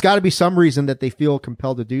 There's got to be some reason that they feel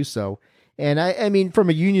compelled to do so. And I mean, from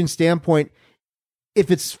a union standpoint, if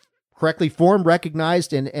it's correctly formed,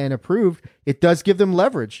 recognized, and approved, it does give them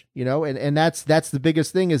leverage, and that's the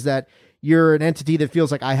biggest thing, is that you're an entity that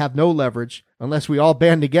feels like I have no leverage unless we all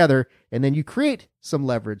band together, and then you create some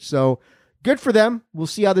leverage. So good for them. We'll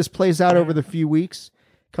see how this plays out over the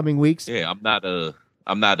coming weeks. Yeah,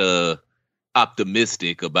 I'm not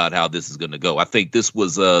optimistic about how this is going to go. I think this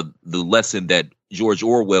was the lesson that George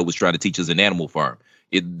Orwell was trying to teach us in Animal Farm.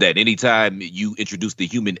 That anytime you introduce the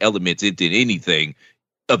human element into anything,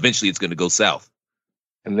 eventually it's going to go south.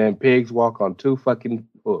 And then pigs walk on 2 fucking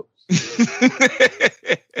hooves.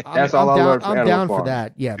 That's all I learned from I'm Animal down Farm. for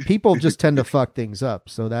that. Yeah, people just tend to fuck things up.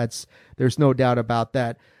 So there's no doubt about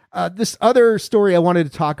that. This other story I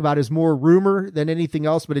wanted to talk about is more rumor than anything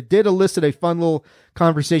else, but it did elicit a fun little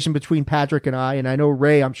conversation between Patrick and I know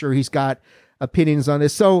Ray, I'm sure he's got opinions on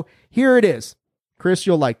this. So here it is. Chris,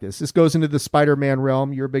 you'll like this. This goes into the Spider-Man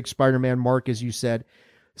realm. You're a big Spider-Man mark, as you said.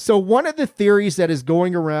 So one of the theories that is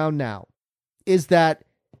going around now is that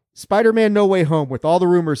Spider-Man No Way Home, with all the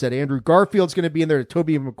rumors that Andrew Garfield's going to be in there, that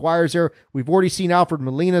Tobey Maguire's there. We've already seen Alfred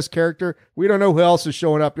Molina's character. We don't know who else is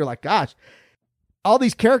showing up. You're like, gosh, all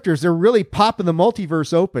these characters, they're really popping the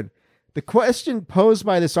multiverse open. The question posed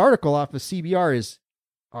by this article off of CBR is,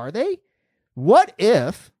 are they? What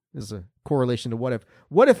if, this is a correlation to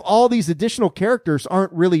what if all these additional characters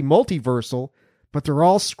aren't really multiversal, but they're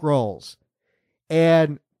all Skrulls?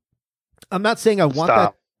 And I'm not saying I want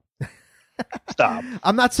that. Stop.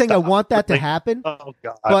 I'm not saying I want that to happen. Oh,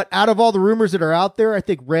 God. But out of all the rumors that are out there, I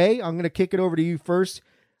think, Ray, I'm going to kick it over to you first.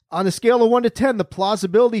 On a scale of 1 to 10, the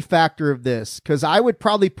plausibility factor of this, because I would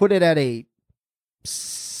probably put it at a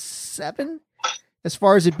 7 as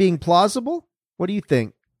far as it being plausible. What do you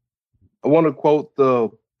think? I want to quote the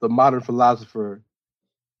modern philosopher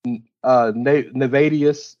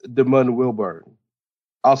Nevadius Demon Wilburn,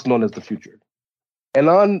 also known as the Future. And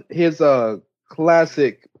on his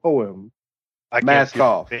classic poem, Mask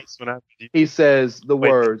Off, he says the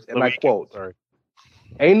words, and I quote,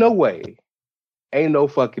 "Ain't no way, ain't no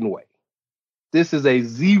fucking way. This is a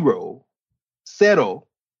zero, settle.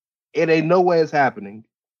 It ain't no way it's happening."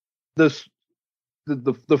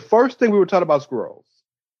 The first thing we were taught about Skrulls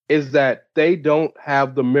is that they don't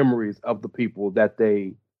have the memories of the people that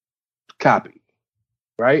they copy,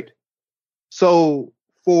 right? So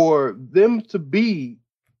for them to be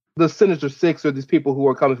the Sinister Six, or these people who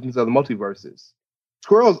are coming from these other multiverses,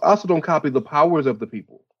 Skrulls also don't copy the powers of the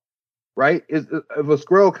people, right? If a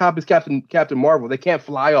Skrull copies Captain Marvel, they can't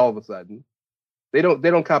fly all of a sudden. They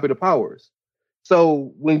don't copy the powers.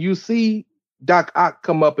 So when you see Doc Ock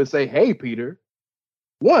come up and say, "Hey, Peter,"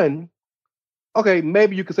 one, okay,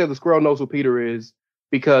 maybe you could say the Skrull knows who Peter is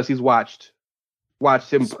because he's watched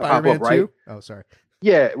him Spider-Man pop up, right? 2? Oh, sorry.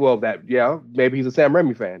 Yeah, well, maybe he's a Sam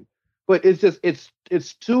Raimi fan, but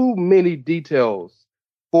it's too many details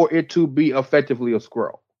for it to be effectively a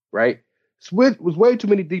Skrull, right? It was way too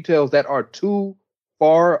many details that are too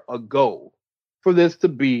far ago for this to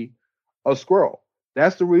be a Skrull.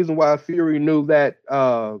 That's the reason why Fury knew that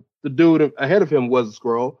the dude ahead of him was a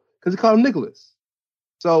Skrull, because he called him Nicholas.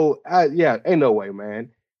 So, ain't no way, man.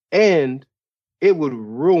 And it would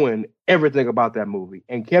ruin everything about that movie.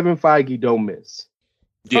 And Kevin Feige don't miss.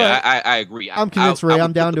 Yeah, I agree. I'm convinced, Ray.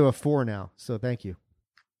 I'm down to a 4 now, so thank you.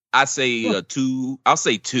 I say 2. I'll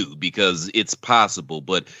say 2 because it's possible,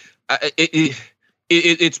 but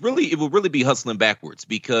it will really be hustling backwards,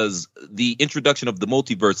 because the introduction of the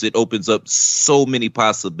multiverse, it opens up so many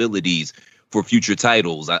possibilities for future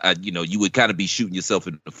titles. You would kind of be shooting yourself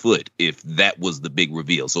in the foot if that was the big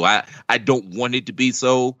reveal. So I don't want it to be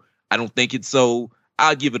so. I don't think it's so.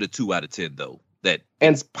 I'll give it a 2 out of 10 though.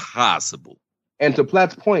 It's possible. And to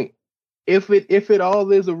Platt's point, if it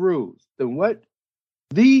all is a ruse, then what?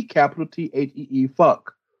 The capital THEE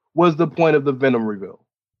fuck was the point of the Venom reveal.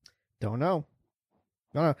 Don't know.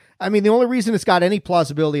 I mean, the only reason it's got any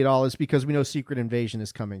plausibility at all is because we know Secret Invasion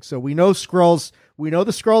is coming. So we know Skrulls. We know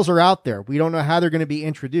the Skrulls are out there. We don't know how they're going to be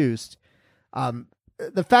introduced.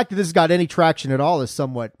 the fact that this has got any traction at all is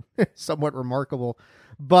somewhat remarkable.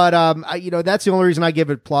 But that's the only reason I give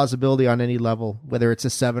it plausibility on any level, whether it's a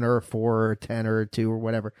 7 or a 4 or a 10 or a 2 or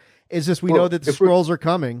whatever. It's just we know that the scrolls are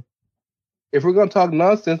coming. If we're going to talk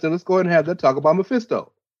nonsense, then let's go ahead and have that talk about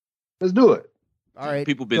Mephisto. Let's do it. All right.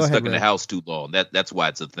 People been stuck in the house too long. That's why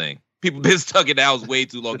it's a thing. People been stuck in the house way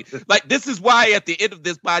too long. Like, this is why at the end of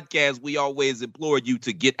this podcast, we always implore you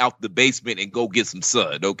to get out the basement and go get some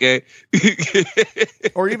sun, okay?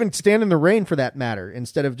 Or even stand in the rain for that matter,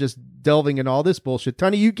 instead of just delving in all this bullshit.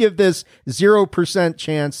 Tony, you give this 0%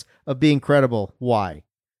 chance of being credible. Why?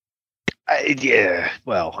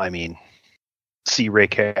 See Ray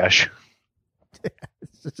Cash.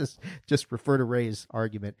 just refer to Ray's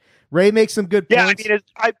argument. Ray makes some good points. Yeah,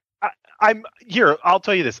 I'm here. I'll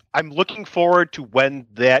tell you this. I'm looking forward to when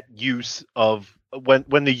the use of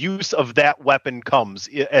that weapon comes,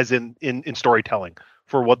 as in storytelling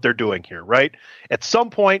for what they're doing here. Right. At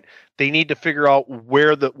some point, they need to figure out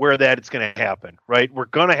where that it's going to happen. Right. We're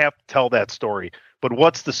going to have to tell that story. But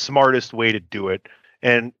what's the smartest way to do it?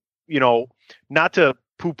 And not to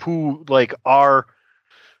poo-poo like our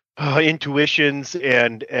intuitions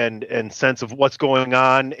and sense of what's going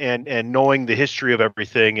on and knowing the history of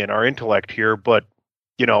everything and our intellect here, but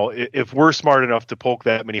if we're smart enough to poke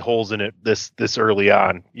that many holes in it this early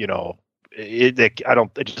on, I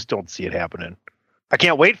just don't see it happening. I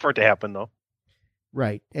can't wait for it to happen though.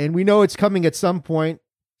 Right, and we know it's coming at some point.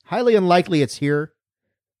 Highly unlikely it's here,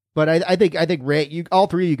 but I think Ray, all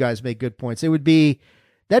three of you guys make good points. That'd be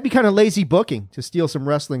kind of lazy booking, to steal some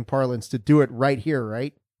wrestling parlance, to do it right here,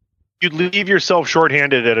 right? You'd leave yourself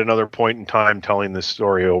shorthanded at another point in time telling this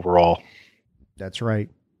story overall. That's right.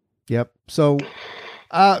 Yep. So,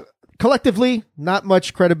 collectively, not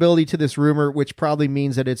much credibility to this rumor, which probably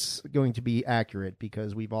means that it's going to be accurate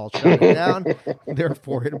because we've all shut it down.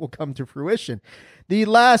 Therefore, it will come to fruition. The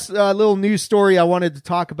last little news story I wanted to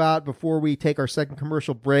talk about before we take our second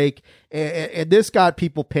commercial break, and this got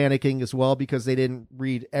people panicking as well because they didn't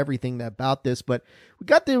read everything about this, but we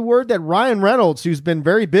got the word that Ryan Reynolds, who's been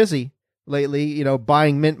very busy lately,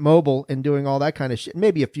 buying Mint Mobile and doing all that kind of shit,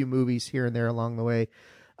 maybe a few movies here and there along the way,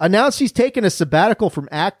 announced he's taken a sabbatical from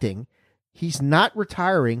acting. He's not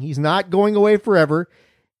retiring. He's not going away forever.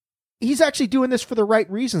 He's actually doing this for the right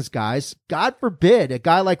reasons, guys. God forbid a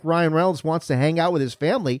guy like Ryan Reynolds wants to hang out with his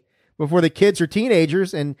family before the kids are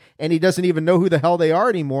teenagers and he doesn't even know who the hell they are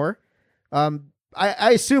anymore.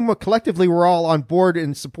 I assume collectively we're all on board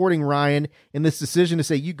in supporting Ryan in this decision to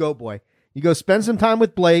say, you go, boy. You go spend some time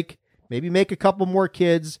with Blake, maybe make a couple more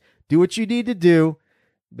kids, do what you need to do.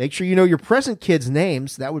 Make sure you know your present kids'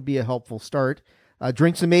 names. That would be a helpful start.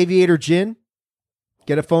 Drink some Aviator gin.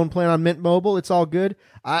 Get a phone plan on Mint Mobile. It's all good.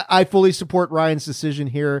 I fully support Ryan's decision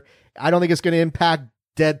here. I don't think it's going to impact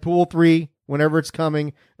Deadpool 3 whenever it's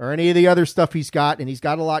coming or any of the other stuff he's got, and he's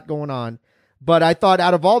got a lot going on. But I thought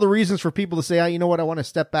out of all the reasons for people to say, you know what, I want to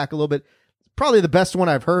step back a little bit, probably the best one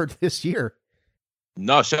I've heard this year.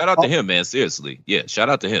 No, shout out to him, man. Seriously. Yeah, shout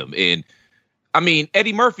out to him. And I mean,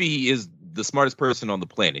 Eddie Murphy is the smartest person on the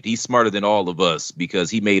planet. He's smarter than all of us because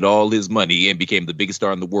he made all his money and became the biggest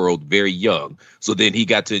star in the world very young. So then he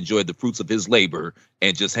got to enjoy the fruits of his labor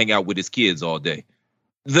and just hang out with his kids all day.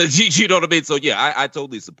 You know what I mean? So yeah, I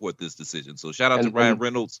totally support this decision. So shout out to Ryan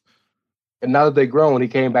Reynolds. And now that they've grown, he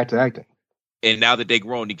came back to acting. And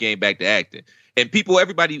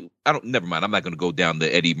everybody, never mind. I'm not going to go down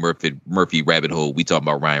the Eddie Murphy rabbit hole. We talking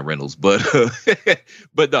about Ryan Reynolds, but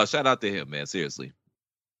no, shout out to him, man. Seriously.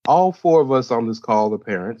 All four of us on this call are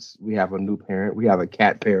parents. We have a new parent, we have a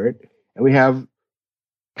cat parent, and we have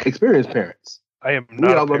experienced parents. I am not.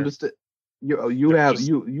 We all understand. You are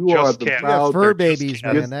the proud fur babies,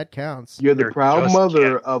 man. That counts. You're the proud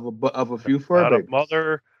mother of a few fur babies. Not a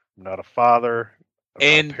mother, not a father,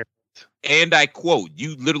 and I quote,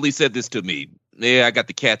 you literally said this to me. Yeah, I got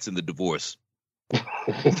the cats in the divorce.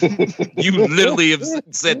 You literally have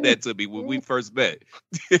said that to me when we first met.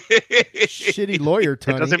 Shitty lawyer,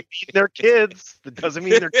 Tony. It doesn't mean they're kids. It doesn't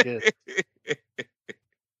mean they're kids.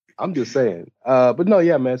 I'm just saying. But no,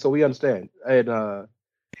 yeah, man. So we understand. And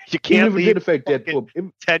you can't leave a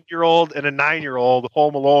 10-year-old and a 9-year-old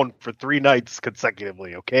home alone for 3 nights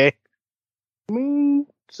consecutively, okay? I mean,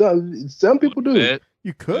 some people do.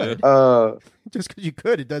 You could. Just because you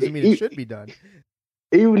could, it doesn't mean it should be done.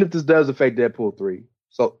 Even if this does affect Deadpool 3,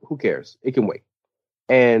 so who cares? It can wait.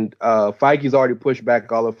 And Feige's already pushed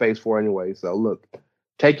back all of Phase 4 anyway. So look,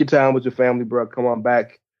 take your time with your family, bro. Come on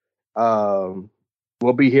back.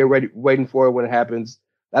 We'll be here waiting for it when it happens.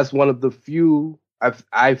 That's one of the few,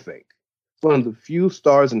 I think, it's one of the few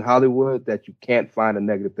stars in Hollywood that you can't find a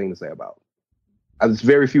negative thing to say about. There's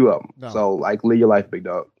very few of them. No. So, like, live your life, big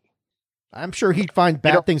dog. I'm sure he'd find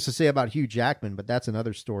bad things to say about Hugh Jackman, but that's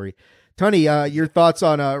another story. Tony, your thoughts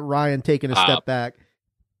on Ryan taking a step back?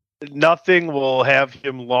 Nothing will have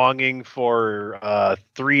him longing for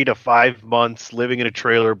 3 to 5 months living in a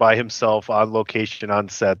trailer by himself on location on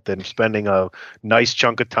set than spending a nice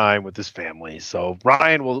chunk of time with his family. So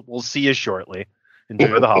Ryan, we'll see you shortly.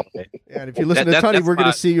 Enjoy the holiday. And if you listen to Tony, we're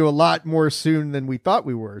going to see you a lot more soon than we thought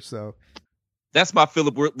we were. So that's my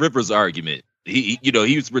Philip Rivers argument. He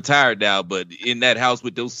was retired now, but in that house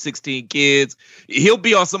with those 16 kids, he'll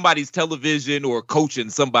be on somebody's television or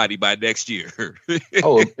coaching somebody by next year.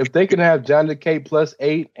 If they can have Johnny K plus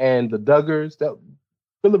 8 and the Duggars,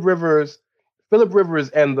 Philip Rivers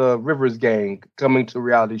and the Rivers Gang coming to a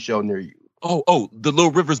reality show near you. Oh, the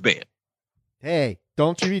Little Rivers Band. Hey,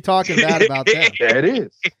 don't you be talking bad about that. There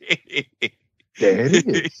it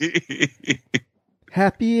is.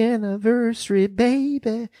 Happy anniversary,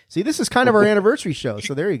 baby. See, this is kind of our anniversary show,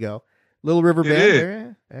 so there you go. Little River Band.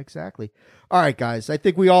 There, exactly. All right, guys. I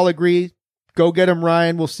think we all agree. Go get him,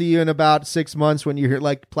 Ryan. We'll see you in about 6 months when you're,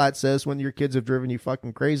 like Platt says, when your kids have driven you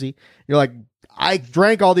fucking crazy. You're like, I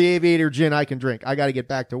drank all the Aviator gin I can drink. I got to get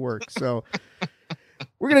back to work. So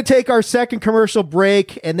we're going to take our second commercial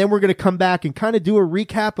break, and then we're going to come back and kind of do a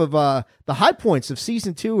recap of the high points of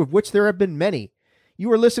season 2, of which there have been many. You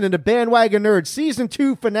are listening to Bandwagon Nerds Season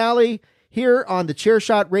 2 finale here on the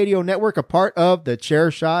Chairshot Radio Network, a part of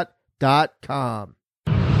thechairshot.com.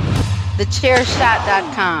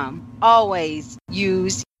 Thechairshot.com. Always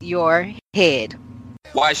use your head.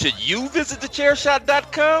 Why should you visit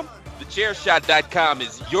thechairshot.com? Thechairshot.com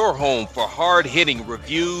is your home for hard-hitting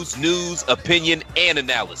reviews, news, opinion, and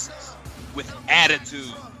analysis with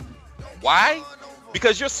attitude. Why?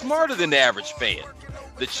 Because you're smarter than the average fan.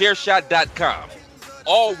 Thechairshot.com.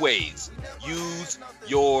 Always use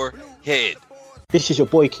your head. This is your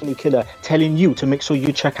boy Kenny Killer telling you to make sure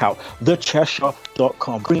you check out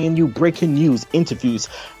thechairshot.com, bringing you breaking news, interviews,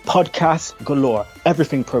 podcasts galore,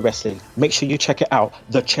 everything pro wrestling. Make sure you check it out,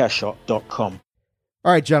 thechairshot.com.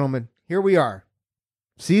 All right, gentlemen, here we are.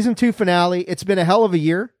 Season 2 finale. It's been a hell of a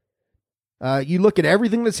year. You look at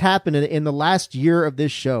everything that's happened in the last year of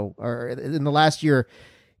this show, or in the last year,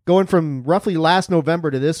 going from roughly last November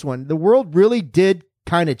to this one, the world really did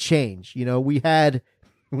kind of change. You know, we had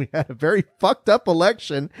a very fucked up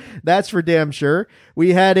election. That's for damn sure.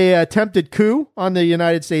 We had a attempted coup on the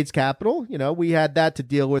United States Capitol. You know, we had that to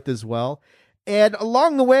deal with as well. And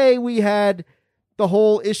along the way, we had the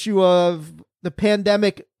whole issue of the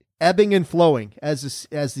pandemic ebbing and flowing as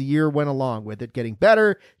the year went along, with it getting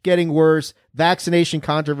better, getting worse, vaccination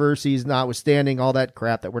controversies notwithstanding, all that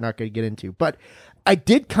crap that we're not going to get into. But I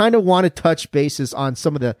did kind of want to touch bases on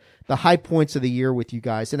some of the high points of the year with you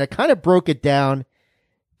guys. And I kind of broke it down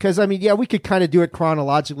because, I mean, yeah, we could kind of do it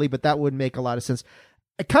chronologically, but that wouldn't make a lot of sense.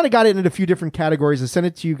 I kind of got it into a few different categories and sent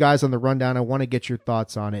it to you guys on the rundown. I want to get your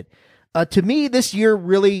thoughts on it. To me, this year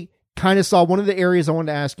really kind of saw one of the areas I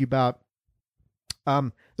wanted to ask you about,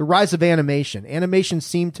 the rise of animation. Animation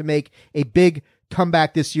seemed to make a big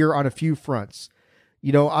comeback this year on a few fronts.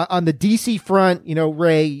 You know, on the DC front, you know,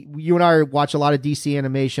 Ray, you and I watch a lot of DC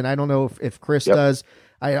animation. I don't know if Chris does.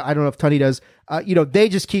 I don't know if Tony does. You know, they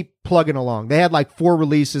just keep plugging along. They had like 4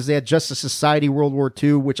 releases. They had Justice Society World War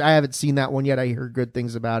II, which I haven't seen that one yet. I hear good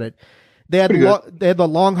things about it. They had the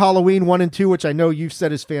Long Halloween 1 and 2, which I know you've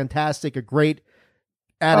said is fantastic, a great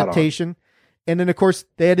adaptation. And then, of course,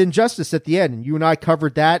 they had Injustice at the end, and you and I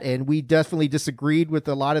covered that, and we definitely disagreed with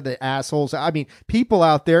a lot of the assholes. I mean, people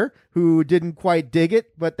out there who didn't quite dig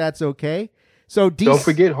it, but that's okay. So don't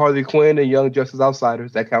forget Harley Quinn and Young Justice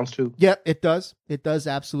Outsiders. That counts too. Yeah, it does. It does,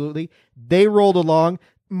 absolutely. They rolled along.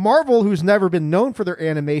 Marvel, who's never been known for their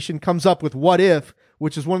animation, comes up with What If,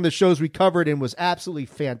 which is one of the shows we covered and was absolutely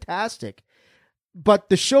fantastic. But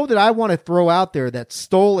the show that I want to throw out there that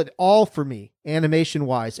stole it all for me,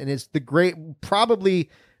 animation-wise, and it's probably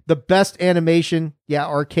the best animation,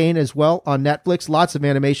 Arcane as well, on Netflix. Lots of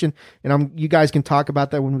animation, and you guys can talk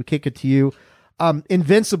about that when we kick it to you.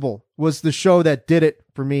 Invincible was the show that did it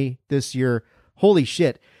for me this year. Holy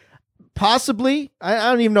shit. Possibly,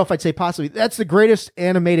 I don't even know if I'd say possibly, that's the greatest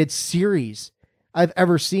animated series I've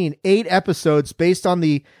ever seen. 8 episodes based on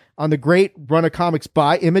the great run of comics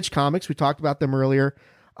by Image Comics. We talked about them earlier.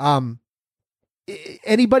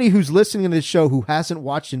 Anybody who's listening to this show who hasn't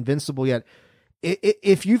watched Invincible yet,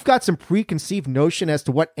 if you've got some preconceived notion as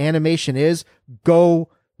to what animation is, go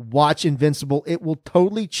watch Invincible. It will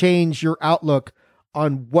totally change your outlook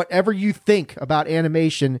on whatever you think about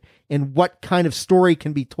animation and what kind of story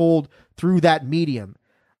can be told through that medium.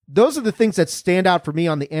 Those are the things that stand out for me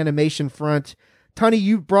on the animation front. Tony,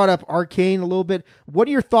 you brought up Arcane a little bit. What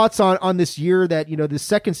are your thoughts on this year that, the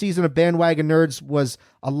second season of Bandwagon Nerds was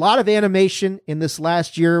a lot of animation in this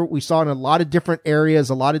last year. We saw in a lot of different areas,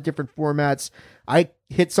 a lot of different formats. I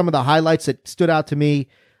hit some of the highlights that stood out to me.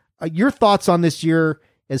 Your thoughts on this year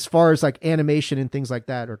as far as like animation and things like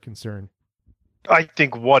that are concerned? I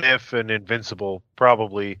think What If and Invincible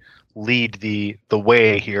probably lead the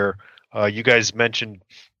way here. You guys mentioned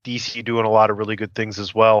DC doing a lot of really good things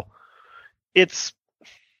as well. It's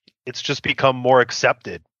just become more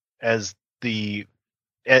accepted as I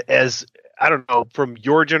don't know, from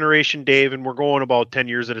your generation, Dave, and we're going about 10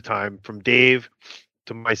 years at a time, from Dave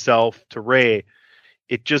to myself to Ray,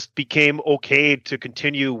 it just became okay to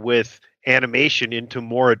continue with animation into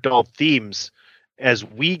more adult themes as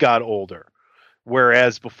we got older.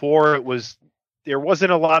 Whereas before it was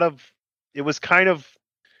kind of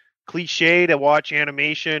cliche to watch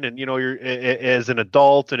animation and, you're as an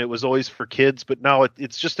adult and it was always for kids, but now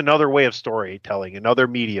it's just another way of storytelling, another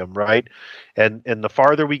medium, right? And the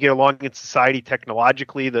farther we get along in society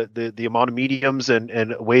technologically, the amount of mediums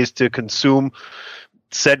and ways to consume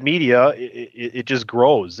said media, it just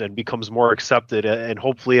grows and becomes more accepted. And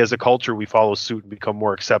hopefully as a culture, we follow suit and become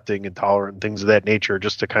more accepting and tolerant and things of that nature,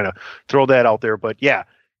 just to kind of throw that out there. But yeah,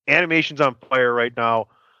 animation's on fire right now.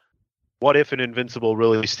 What If and Invincible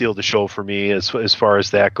really steal the show for me as far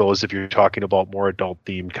as that goes, if you're talking about more adult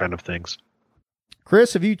themed kind of things.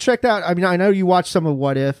 Chris, have you checked out, I know you watched some of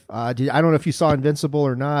What If. I don't know if you saw Invincible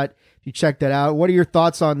or not. If you checked that out, what are your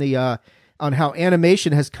thoughts on on how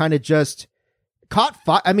animation has kind of just caught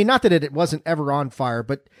fire? I mean, not that it wasn't ever on fire,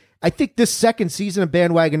 but I think this second season of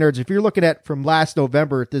Bandwagon Nerds, if you're looking at from last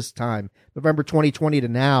November at this time, November 2020 to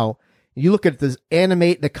now, you look at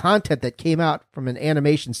the content that came out from an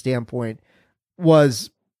animation standpoint was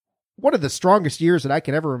one of the strongest years that I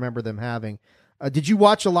can ever remember them having. Did you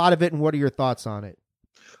watch a lot of it, and what are your thoughts on it?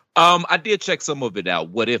 I did check some of it out.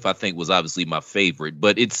 What If, I think, was obviously my favorite,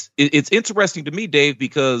 but it's interesting to me, Dave,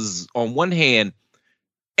 because on one hand,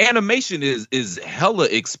 animation is hella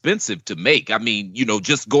expensive to make. I mean,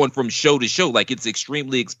 just going from show to show, like, it's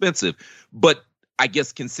extremely expensive. But I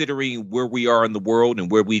guess considering where we are in the world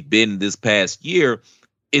and where we've been this past year,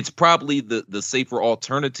 it's probably the safer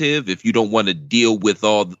alternative if you don't want to deal with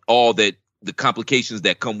all that, the complications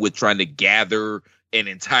that come with trying to gather an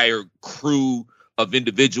entire crew of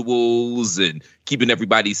individuals and keeping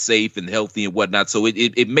everybody safe and healthy and whatnot. So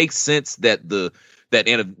it makes sense that the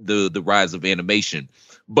rise of animation.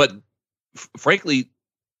 But frankly,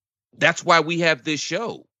 that's why we have this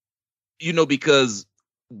show, because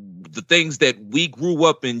the things that we grew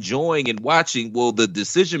up enjoying and watching, well, the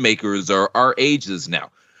decision makers are our ages now.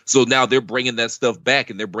 So now they're bringing that stuff back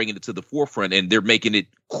and they're bringing it to the forefront and they're making it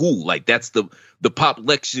cool. Like, that's the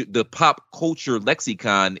pop culture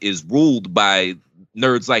lexicon is ruled by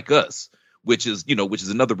nerds like us, which is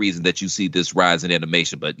another reason that you see this rise in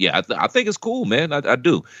animation. But yeah, I think it's cool, man. I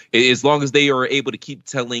do. As long as they are able to keep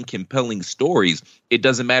telling compelling stories, it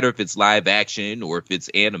doesn't matter if it's live action or if it's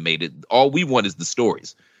animated. All we want is the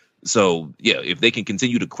stories. So yeah, if they can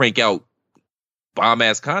continue to crank out bomb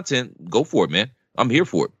ass content, go for it, man. I'm here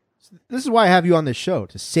for it. This is why I have you on this show,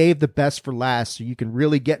 to save the best for last, so you can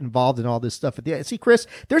really get involved in all this stuff at the end. See, Chris,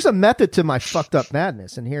 there's a method to my fucked up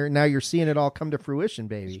madness, and here now you're seeing it all come to fruition,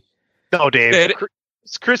 baby. No, Dave.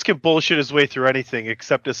 Chris can bullshit his way through anything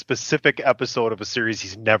except a specific episode of a series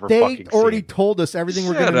he's never fucking seen. They already told us everything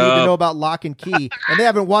we're going to need to know about Lock and Key, and they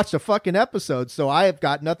haven't watched a fucking episode, so I have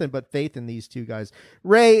got nothing but faith in these two guys.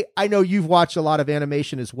 Ray, I know you've watched a lot of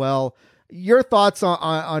animation as well. Your thoughts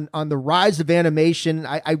on the rise of animation?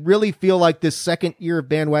 I really feel like this second year of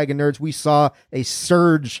Bandwagon Nerds, we saw a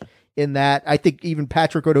surge in that. I think even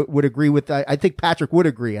Patrick would agree with that. I think Patrick would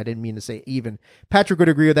agree. I didn't mean to say even. Patrick would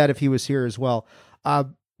agree with that if he was here as well.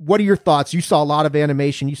 What are your thoughts? You saw a lot of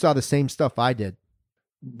animation. You saw the same stuff I did.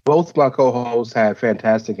 Both my co-hosts had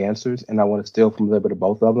fantastic answers, and I want to steal from a little bit of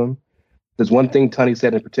both of them. There's one thing Tony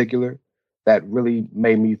said in particular that really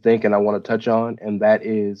made me think, and I want to touch on, and that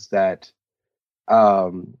is that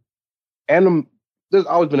there's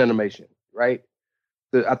always been animation, right?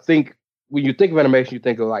 I think when you think of animation, you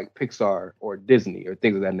think of like Pixar or Disney or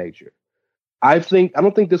things of that nature. I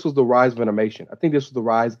don't think this was the rise of animation. I think this was the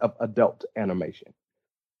rise of adult animation,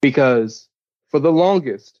 because for the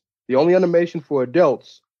longest, the only animation for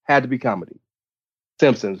adults had to be comedy.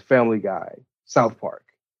 Simpsons, Family Guy, South Park.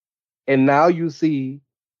 And now you see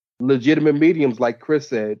legitimate mediums, like Chris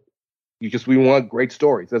said. We want great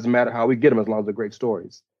stories. Doesn't matter how we get them, as long as they're great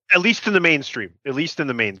stories. At least in the mainstream.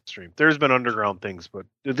 There's been underground things, but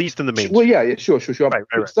at least in the mainstream. Well, yeah, sure.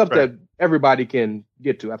 Right, stuff that everybody can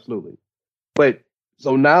get to, absolutely. But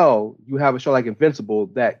So now you have a show like Invincible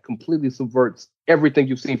that completely subverts everything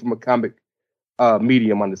you've seen from a comic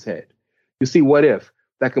medium on its head. You see What If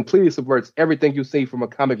that completely subverts everything you've seen from a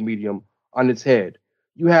comic medium on its head.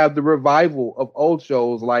 You have the revival of old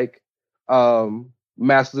shows like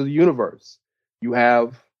Masters of the Universe. You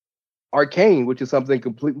have Arcane, which is something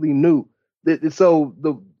completely new. So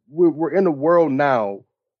we're in a world now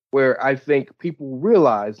where I think people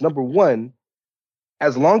realize, number one,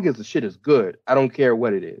 as long as the shit is good, I don't care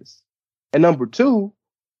what it is. And number two,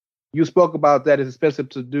 you spoke about that it's expensive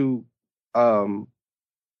to do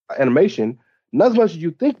animation. Not as much as you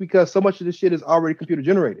think, because so much of this shit is already computer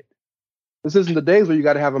generated. This isn't the days where you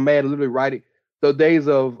got to have a man literally writing. The days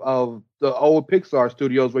of the old Pixar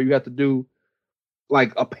studios where you have to do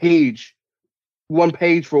like one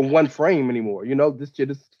page for one frame anymore. You know, this shit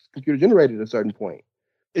is computer generated at a certain point.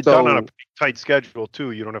 It's done on a pretty tight schedule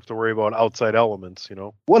too. You don't have to worry about outside elements,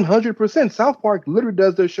 100%. South Park literally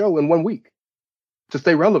does their show in 1 week to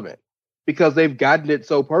stay relevant because they've gotten it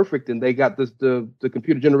so perfect and they got the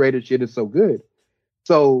computer generated shit is so good.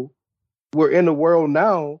 So we're in a world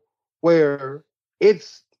now where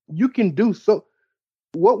you can do so.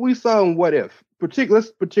 What we saw in What If,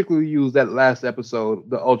 let's particularly use that last episode,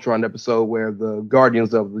 the Ultron episode, where the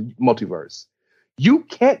Guardians of the Multiverse. You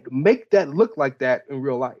can't make that look like that in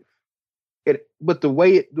real life. But the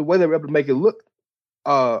way they were able to make it look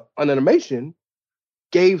on animation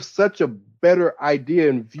gave such a better idea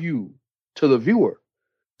and view to the viewer.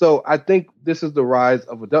 So I think this is the rise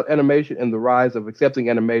of adult animation and the rise of accepting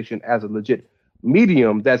animation as a legit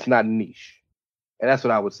medium that's not niche. And that's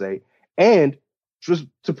what I would say. And just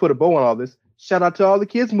to put a bow on all this, shout out to all the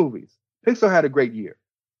kids' movies. Pixar had a great year,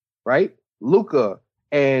 right? Luca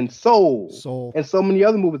and Soul, and so many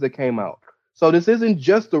other movies that came out. So this isn't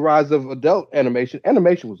just the rise of adult animation.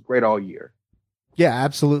 Animation was great all year. Yeah,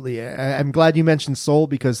 absolutely. I'm glad you mentioned Soul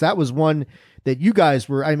because that was one that you guys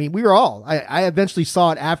were, we were all, I eventually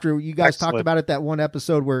saw it after you guys talked about it, that one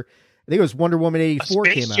episode where I think it was Wonder Woman 84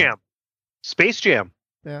 came out. Space Jam.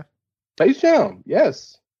 Yeah. Space Jam.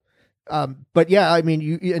 Yes. But yeah,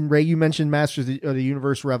 you and Ray, you mentioned Masters of the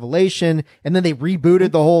Universe Revelation, and then they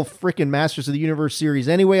rebooted the whole freaking Masters of the Universe series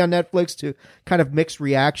anyway on Netflix to kind of mixed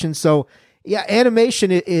reactions. So yeah,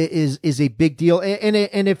 animation is a big deal.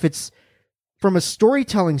 And if it's from a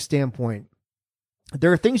storytelling standpoint,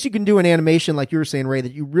 there are things you can do in animation, like you were saying, Ray,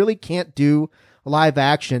 that you really can't do live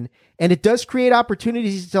action. And it does create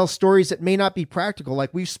opportunities to tell stories that may not be practical.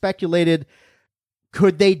 Like we've speculated,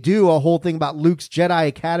 could they do a whole thing about Luke's Jedi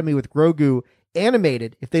Academy with Grogu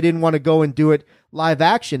animated if they didn't want to go and do it live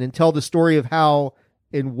action and tell the story of how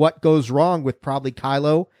and what goes wrong with probably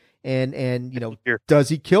Kylo and does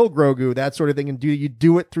he kill Grogu, that sort of thing, and do you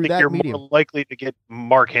do it through that medium? You're more likely to get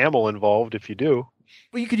Mark Hamill involved if you do.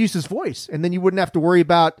 Well, you could use his voice, and then you wouldn't have to worry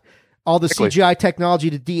about all the CGI technology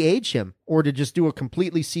to de-age him or to just do a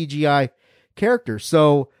completely CGI character.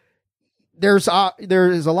 So there is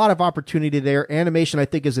a lot of opportunity there. Animation, I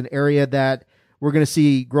think, is an area that we're going to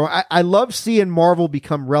see grow. I love seeing Marvel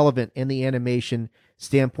become relevant in the animation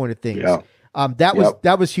standpoint of things. Yeah.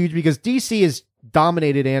 That was huge because DC has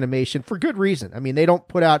dominated animation for good reason. They don't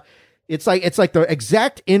put out. It's like the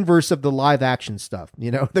exact inverse of the live action stuff.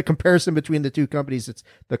 The comparison between the two companies, it's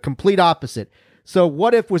the complete opposite. So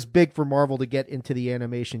What If was big for Marvel to get into the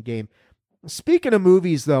animation game. Speaking of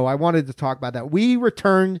movies, though, I wanted to talk about that. We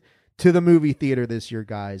returned to the movie theater this year,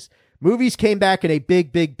 guys. Movies came back in a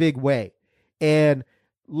big, big, big way. And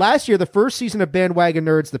last year, the first season of Bandwagon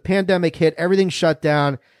Nerds, the pandemic hit, everything shut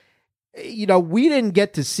down. We didn't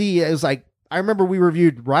get to see, it was like, I remember we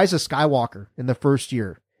reviewed Rise of Skywalker in the first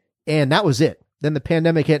year, and that was it. Then the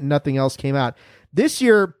pandemic hit and nothing else came out. This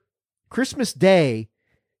year, Christmas Day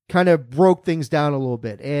kind of broke things down a little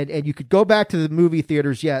bit. And you could go back to the movie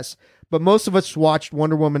theaters, yes, but most of us watched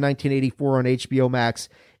Wonder Woman 1984 on HBO Max.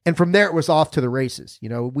 And from there, it was off to the races.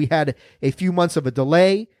 We had a few months of a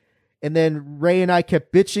delay, and then Ray and I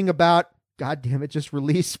kept bitching about, God damn it, just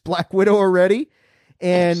released Black Widow already.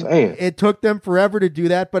 And it took them forever to do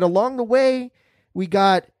that. But along the way, we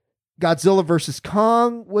got Godzilla versus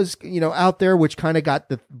Kong was, out there, which kind of got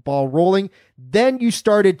the ball rolling. Then you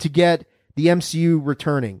started to get the MCU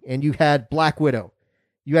returning, and you had Black Widow.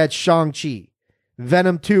 You had Shang-Chi.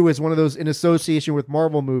 Venom 2 is one of those in association with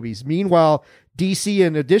Marvel movies. Meanwhile, DC,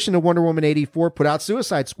 in addition to Wonder Woman 84, put out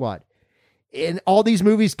Suicide Squad. And all these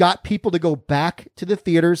movies got people to go back to the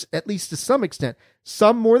theaters, at least to some extent.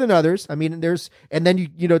 Some more than others. And then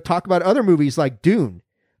you talk about other movies like Dune,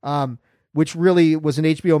 which really was an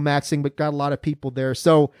HBO Max thing, but got a lot of people there.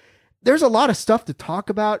 So there's a lot of stuff to talk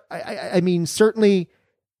about. Certainly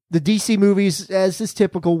the DC movies, as is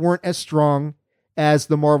typical, weren't as strong as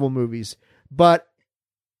the Marvel movies. But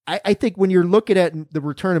I think when you're looking at the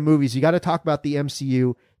return of movies, you got to talk about the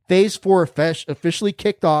MCU. Phase 4 officially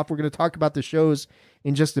kicked off. We're going to talk about the shows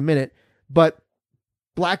in just a minute. But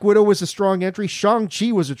Black Widow was a strong entry.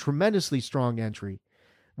 Shang-Chi was a tremendously strong entry.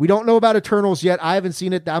 We don't know about Eternals yet. I haven't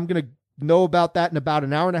seen it. I'm going to know about that in about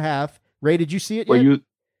an hour and a half. Ray, did you see it yet?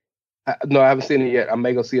 No, I haven't seen it yet. I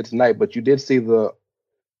may go see it tonight. But you did see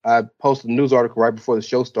I posted a news article right before the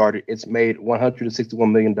show started. It's made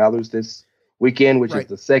 $161 million this weekend, which is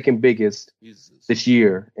the second biggest this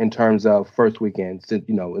year in terms of first weekend. Since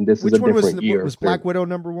and this is a different year. Was Black Widow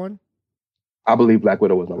number one? I believe Black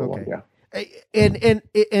Widow was number one. Yeah,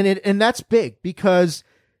 and that's big because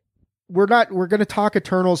we're going to talk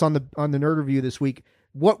Eternals on the Nerd Review this week.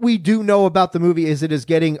 What we do know about the movie is it is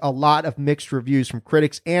getting a lot of mixed reviews from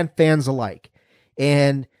critics and fans alike,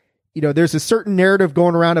 and there's a certain narrative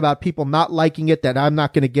going around about people not liking it that I'm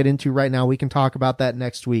not going to get into right now. We can talk about that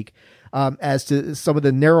next week. As to some of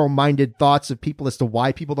the narrow-minded thoughts of people as to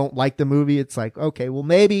why people don't like the movie. It's like, okay, well,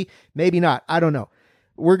 maybe not. I don't know.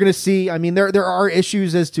 We're going to see. I mean, there are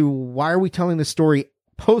issues as to why are we telling the story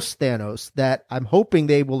post-Thanos that I'm hoping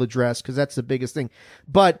they will address, because that's the biggest thing.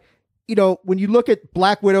 But, when you look at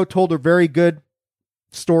Black Widow, told a very good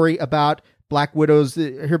story about Black Widow's,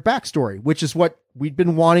 her backstory, which is what we'd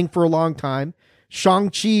been wanting for a long time.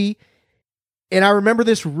 Shang-Chi, and I remember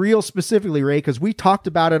this real specifically, Ray, because we talked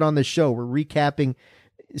about it on the show. We're recapping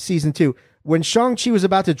season 2. When Shang-Chi was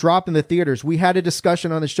about to drop in the theaters, we had a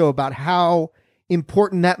discussion on the show about how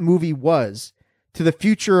important that movie was to the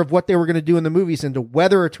future of what they were going to do in the movies and to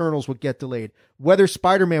whether Eternals would get delayed, whether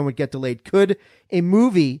Spider-Man would get delayed. Could a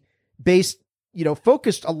movie based,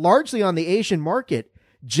 focused largely on the Asian market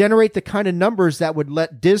generate the kind of numbers that would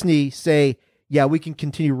let Disney say, yeah, we can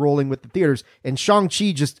continue rolling with the theaters? And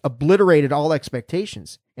Shang-Chi just obliterated all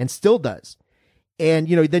expectations and still does. And,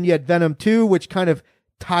 then you had Venom 2, which kind of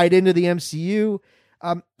tied into the MCU.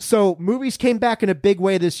 So movies came back in a big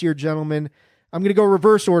way this year, gentlemen. I'm going to go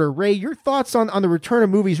reverse order. Ray, your thoughts on the return of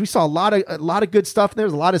movies? We saw a lot of good stuff.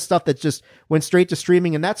 There's a lot of stuff that just went straight to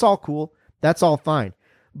streaming, and that's all cool. That's all fine.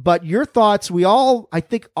 But your thoughts, I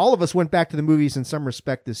think all of us went back to the movies in some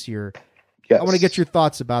respect this year. Yes. I want to get your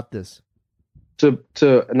thoughts about this.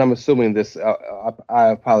 And I'm assuming this, I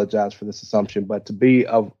apologize for this assumption, but to be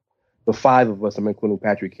of the 5 of us, I'm including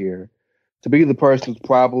Patrick here, to be the person who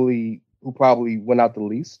probably went out the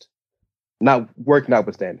least, not work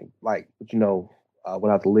notwithstanding, went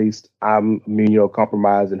out the least. I'm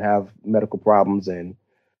immunocompromised and have medical problems, and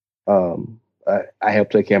I help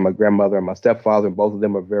take care of my grandmother and my stepfather, and both of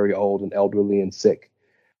them are very old and elderly and sick.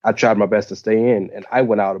 I tried my best to stay in, and I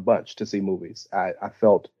went out a bunch to see movies. I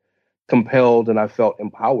felt compelled and I felt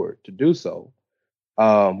empowered to do so.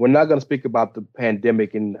 We're not going to speak about the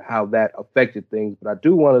pandemic and how that affected things, but I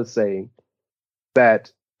do want to say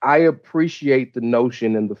that I appreciate the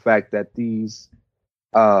notion and the fact that these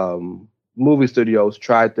movie studios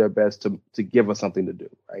tried their best to give us something to do,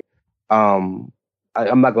 right?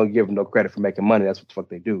 I'm not going to give them no credit for making money. That's what the fuck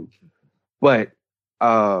they do. But,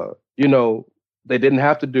 they didn't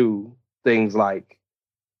have to do things like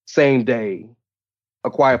same day, A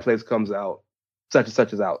Quiet Place comes out, such and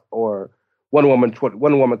such is out, or Wonder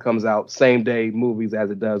Woman comes out, same day movies as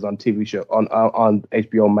it does on TV show on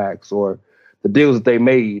HBO Max, or the deals that they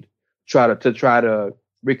made try to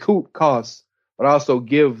recoup costs, but also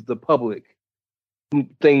give the public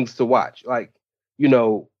things to watch. Like,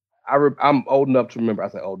 I'm old enough to remember. I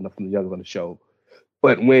say old enough, from the youngest on the show,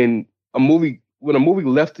 but when a movie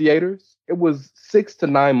left theaters, it was 6 to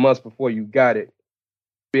 9 months before you got it.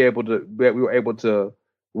 We were able to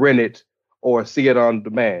rent it or see it on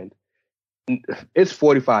demand. It's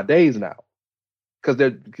 45 days now,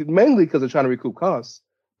 mainly because they're trying to recoup costs,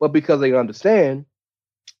 but because they understand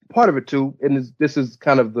part of it too. And this is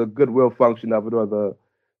kind of the goodwill function of it, or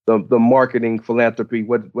the marketing philanthropy,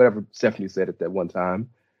 whatever Stephanie said at that one time.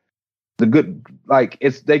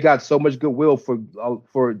 They got so much goodwill for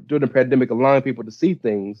during the pandemic, allowing people to see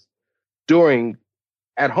things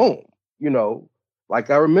at home.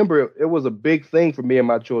 I remember it was a big thing for me and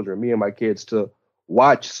my kids to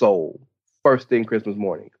watch Soul first thing Christmas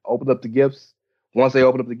morning. Open up the gifts. Once they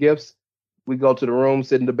open up the gifts, we go to the room,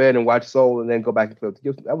 sit in the bed and watch Soul, and then go back and play with the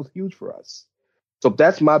gifts. That was huge for us. So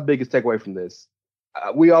that's my biggest takeaway from this.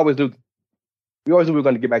 We always knew we were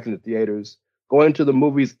going to get back into theaters. Going to the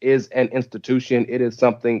movies is an institution. It is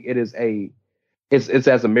something. It's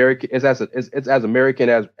as American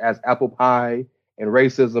as apple pie and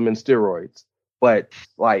racism and steroids. But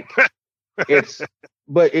it's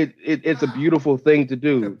a beautiful thing to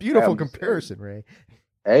do. A beautiful comparison, Ray.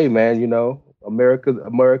 Hey man, America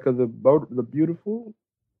the Beautiful,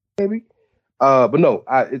 maybe. But no,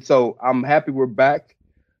 so I'm happy we're back.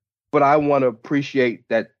 But I want to appreciate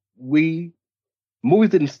that movies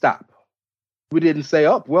didn't stop. We didn't say,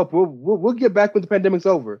 "Oh, well, we'll get back when the pandemic's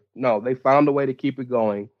over." No, they found a way to keep it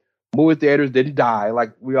going. Movie theaters didn't die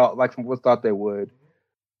like some of us thought they would.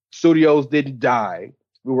 Studios didn't die.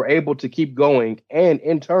 We were able to keep going, and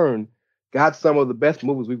in turn, got some of the best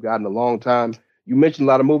movies we've gotten in a long time. You mentioned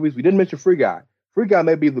a lot of movies. We didn't mention Free Guy. Free Guy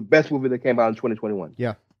may be the best movie that came out in 2021.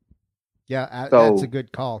 Yeah, that's a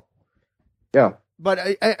good call. Yeah, but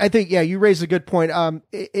I think you raised a good point.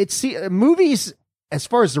 Movies, as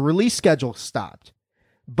far as the release schedule, stopped.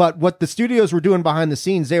 But what the studios were doing behind the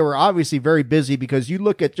scenes, they were obviously very busy, because you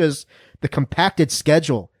look at just the compacted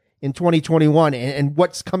schedule in 2021 and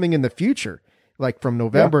what's coming in the future, like from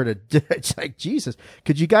November to, it's like, Jesus,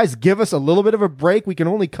 could you guys give us a little bit of a break? We can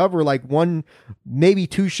only cover like one, maybe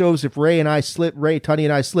two shows if Tunney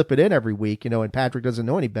and I slip it in every week, and Patrick doesn't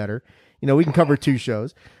know any better. We can cover two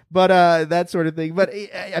shows, but that sort of thing. But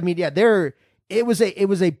I mean, it was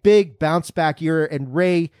a big bounce back year. And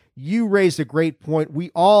Ray, you raised a great point.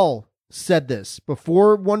 We all said this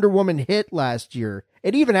before Wonder Woman hit last year,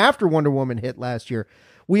 and even after Wonder Woman hit last year.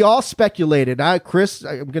 We all speculated. Chris,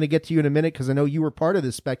 I'm going to get to you in a minute because I know you were part of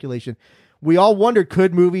this speculation. We all wondered,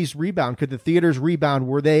 could movies rebound? Could the theaters rebound?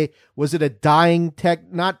 Was it a dying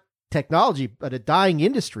not technology, but a dying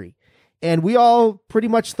industry? And we all pretty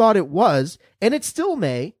much thought it was, and it still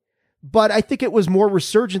may. But I think it was more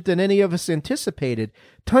resurgent than any of us anticipated.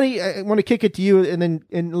 Tunney, I want to kick it to you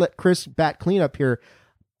and let Chris bat clean up here.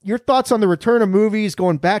 Your thoughts on the return of movies,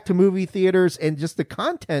 going back to movie theaters, and just the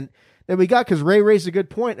content that we got, because Ray raised a good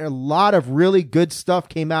point. A lot of really good stuff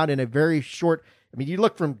came out in a very short. I mean, you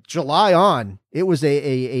look from July on, it was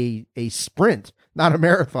a sprint, not a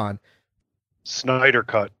marathon. Snyder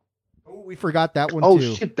Cut. Oh, we forgot that one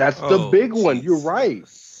too. Oh shit, that's the big one. You're right.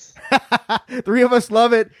 Three of us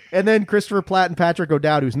love it, and then Christopher Platt and Patrick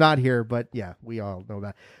O'Dowd, who's not here, but yeah, we all know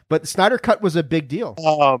that. But Snyder Cut was a big deal.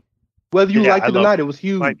 Whether you liked it or not, it was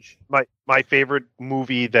huge. My favorite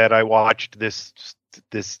movie that I watched this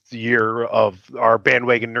year of our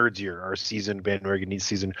Bandwagon Nerds year, our Bandwagon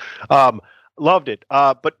season. Loved it.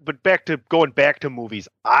 But going back to movies,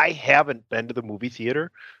 I haven't been to the movie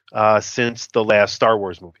theater since the last Star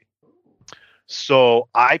Wars movie. So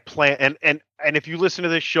I plan, and if you listen to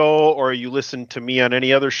this show, or you listen to me on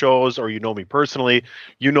any other shows, or you know me personally,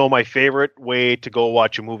 my favorite way to go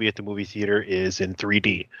watch a movie at the movie theater is in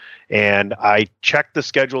 3D. And I checked the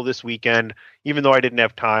schedule this weekend, even though I didn't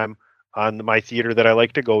have time, on my theater that I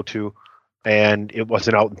like to go to, and it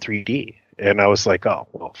wasn't out in 3D. And I was like, oh,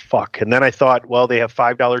 well, fuck. And then I thought, well, they have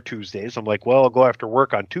 $5 Tuesdays. I'm like, well, I'll go after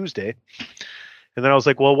work on Tuesday. And then I was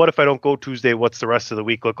like, well, what if I don't go Tuesday? What's the rest of the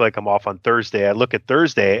week look like? I'm off on Thursday. I look at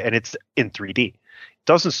Thursday, and it's in 3D. It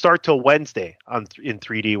doesn't start till Wednesday in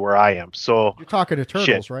 3D where I am. So you're talking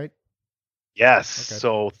Eternals, right? Yes. Okay.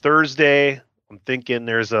 So Thursday, I'm thinking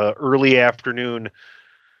there's a early afternoon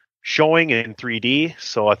showing in 3D.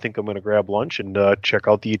 So I think I'm going to grab lunch and check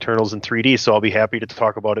out the Eternals in 3D. So I'll be happy to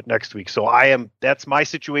talk about it next week. So that's my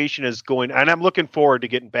situation is going, and I'm looking forward to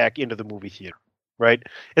getting back into the movie theater. Right.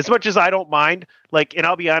 As much as I don't mind, and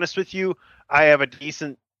I'll be honest with you, I have a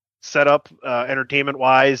decent setup, entertainment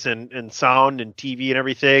wise and sound and TV and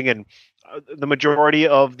everything. And the majority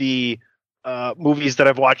of the movies that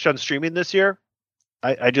I've watched on streaming this year,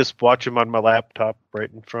 I just watch them on my laptop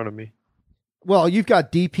right in front of me. Well, you've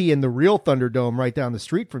got DP in the real Thunderdome right down the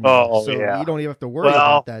street from you. So you don't even have to worry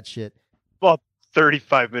about that shit. Well,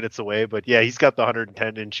 35 minutes away, but yeah, he's got the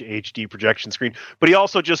 110-inch HD projection screen. But he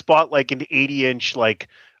also just bought an 80-inch XYZ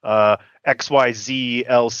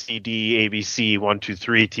LCD ABC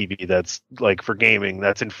 123 TV that's for gaming.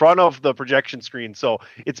 That's in front of the projection screen, so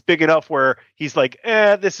it's big enough where he's like,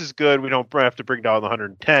 this is good. We don't have to bring down the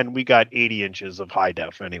 110. We got 80 inches of high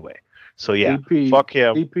def anyway. So yeah, fuck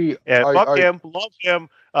him. Fuck him. Love him.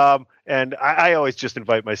 And I always just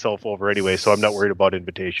invite myself over anyway, so I'm not worried about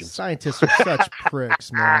invitations. Scientists are such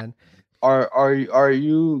pricks, man. Are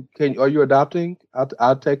you adopting?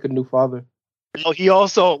 I'll take a new father. Well, he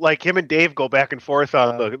also him and Dave go back and forth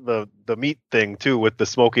on the meat thing too, with the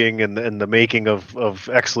smoking and the making of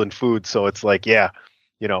excellent food. So it's God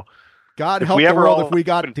help the world if we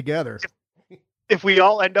got it together. If we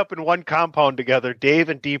all end up in one compound together, Dave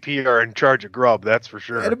and DP are in charge of grub. That's for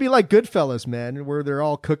sure. It'll be like Goodfellas, man, where they're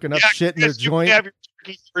all cooking up shit in their joint. Have your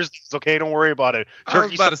turkey Thursdays, okay? Don't worry about it. I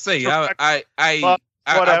was about to say,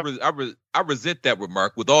 I resent that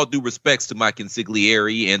remark. With all due respects to my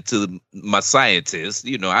consigliere and to my scientists,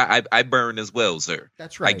 I burn as well, sir.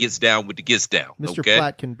 That's right. I gets down with the gets down. Mr. Okay?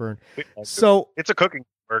 Platt can burn. So it's a cooking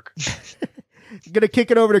work. Gonna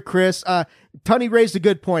kick it over to Chris. Tunney raised a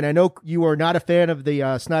good point. I know you are not a fan of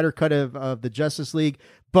the Snyder cut of the Justice League,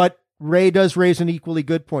 but Ray does raise an equally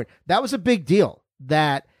good point. That was a big deal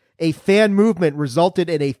that a fan movement resulted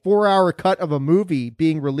in a 4-hour cut of a movie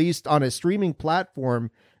being released on a streaming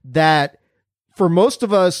platform that for most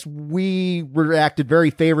of us, we reacted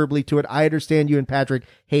very favorably to it. I understand you and Patrick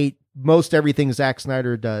hate most everything Zack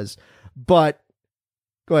Snyder does, but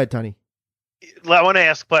go ahead, Tunney. I want to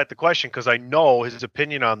ask Platt the question because I know his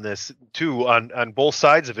opinion on this too, on both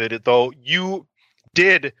sides of it, though you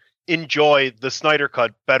did enjoy the Snyder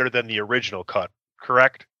cut better than the original cut,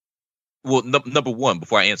 correct? Well, number one,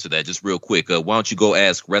 before I answer that, just real quick, why don't you go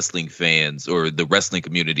ask wrestling fans or the wrestling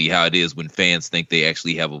community how it is when fans think they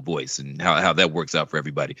actually have a voice and how that works out for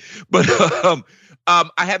everybody. But I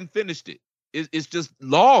haven't finished it. It's just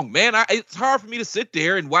long, man. It's hard for me to sit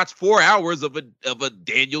there and watch 4 hours of a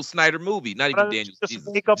Daniel Snyder movie. Not even Daniel. Just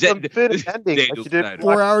make up some ending. Daniel Snyder.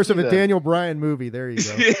 4 hours of a Daniel Bryan movie. There you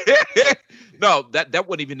go. No, that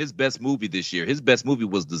wasn't even his best movie this year. His best movie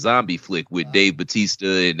was the zombie flick with Dave Bautista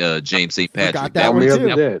and James St. Patrick. Forgot that one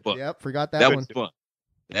too. Fun. Yep, forgot that one. Was fun.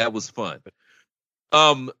 That was fun.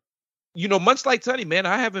 Much like Tunney, man,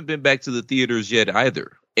 I haven't been back to the theaters yet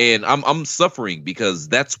either. And I'm suffering because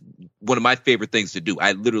that's one of my favorite things to do.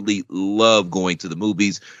 I literally love going to the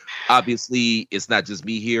movies. Obviously, it's not just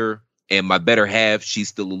me here. And my better half, she's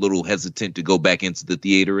still a little hesitant to go back into the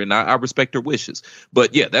theater. And I respect her wishes.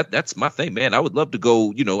 But yeah, that's my thing, man. I would love to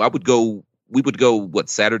go. We would go,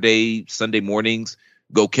 Saturday, Sunday mornings,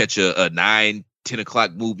 go catch a 9, 10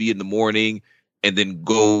 o'clock movie in the morning and then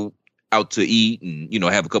go out to eat and,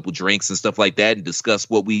 have a couple drinks and stuff like that and discuss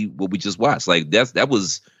what we just watched. Like that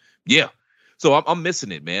was, yeah. So I'm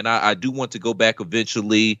missing it, man. I do want to go back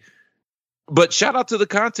eventually, but shout out to the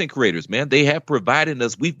content creators, man. They have provided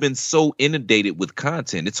us. We've been so inundated with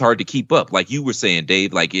content. It's hard to keep up. Like you were saying,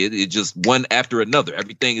 Dave, like it just one after another.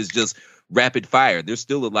 Everything is just rapid fire. There's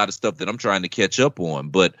still a lot of stuff that I'm trying to catch up on,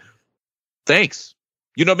 but thanks.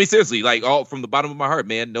 You know what I mean? Seriously, like all from the bottom of my heart,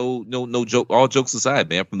 man. No joke. All jokes aside,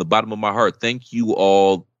 man, from the bottom of my heart, thank you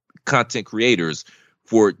all content creators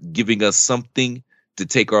for giving us something to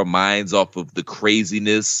take our minds off of the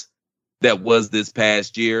craziness that was this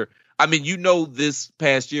past year. I mean, this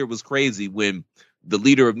past year was crazy when the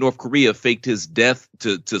leader of North Korea faked his death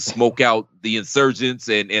to smoke out the insurgents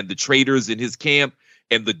and the traitors in his camp.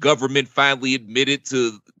 And the government finally admitted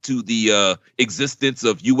to the existence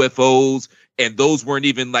of UFOs. And those weren't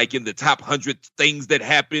even like in the top 100 things that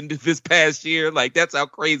happened this past year. Like that's how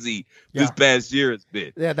crazy this past year has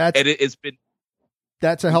been. Yeah, it's been.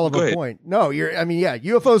 That's a hell of a point. No,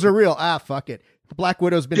 UFOs are real. Fuck it. Black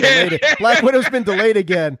Widow's been delayed. Black Widow's been delayed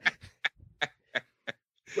again.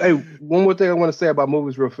 Hey, one more thing I want to say about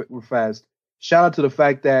movies real fast. Shout out to the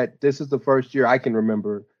fact that this is the first year I can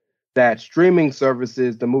remember that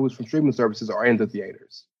the movies from streaming services are in the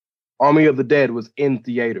theaters. Army of the Dead was in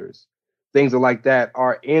theaters. Things like that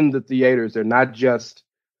are in the theaters. They're not just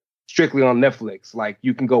strictly on Netflix. Like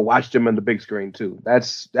you can go watch them on the big screen too.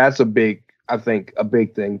 That's a big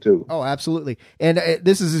thing too. Oh, absolutely. And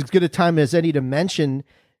this is as good a time as any to mention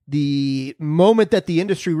the moment that the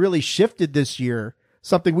industry really shifted this year.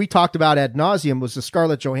 Something we talked about ad nauseum was the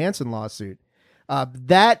Scarlett Johansson lawsuit.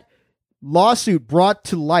 That lawsuit brought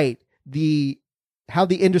to light how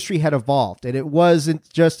the industry had evolved. And it wasn't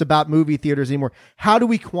just about movie theaters anymore. How do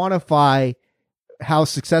we quantify how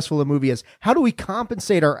successful a movie is? How do we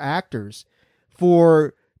compensate our actors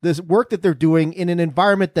for this work that they're doing in an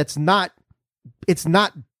environment it's not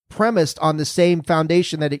premised on the same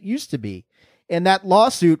foundation that it used to be? And that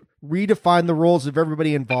lawsuit redefined the roles of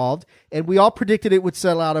everybody involved. And we all predicted it would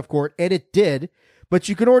settle out of court, and it did. But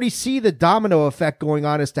you can already see the domino effect going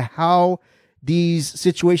on as to how these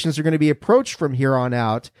situations are going to be approached from here on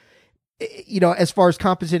out, as far as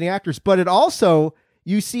compensating actors. But it also,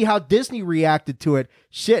 you see how Disney reacted to it.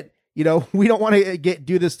 Shit, we don't want to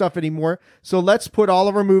do this stuff anymore. So let's put all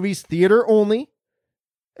of our movies theater only,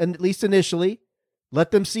 and at least initially.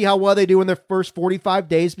 Let them see how well they do in their first 45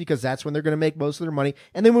 days, because that's when they're going to make most of their money.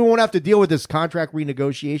 And then we won't have to deal with this contract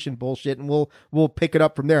renegotiation bullshit, and we'll pick it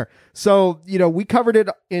up from there. So, we covered it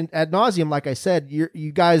ad nauseum. Like I said, you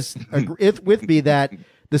guys agree with me that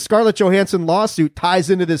the Scarlett Johansson lawsuit ties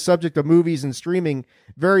into this subject of movies and streaming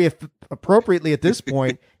very appropriately at this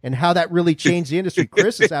point, and how that really changed the industry.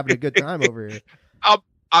 Chris is having a good time over here.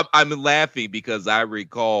 I'm laughing because I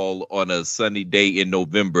recall on a sunny day in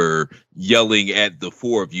November yelling at the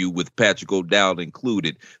four of you, with Patrick O'Dowd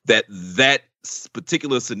included, that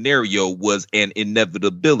particular scenario was an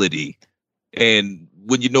inevitability. And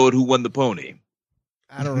when you know it, who won the pony?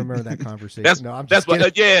 I don't remember that conversation. That's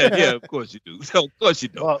why. Yeah, of course you do. Of course you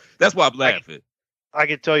know. Well, that's why I'm laughing. I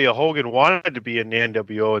can tell you, Hogan wanted to be in the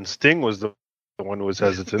NWO, and Sting was the one who was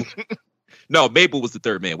hesitant. No, Mabel was the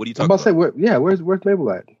third man. What are you I'm talking about about? to say, where's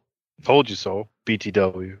Mabel at? Told you so.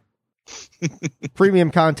 BTW.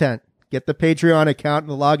 Premium content. Get the Patreon account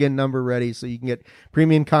and the login number ready so you can get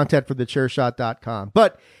premium content for thechairshot.com.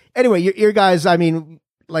 But anyway, your guys, I mean,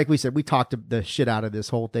 like we said, we talked the shit out of this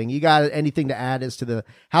whole thing. You got anything to add as to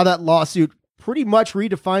how that lawsuit pretty much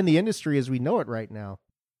redefined the industry as we know it right now?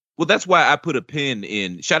 Well, that's why I put a pin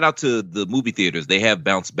in. Shout out to the movie theaters. They have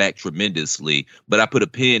bounced back tremendously, but I put a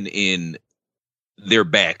pin in their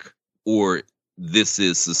back, or this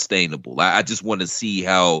is sustainable. I just want to see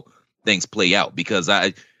how things play out, because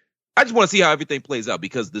I just want to see how everything plays out,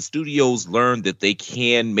 because the studios learned that they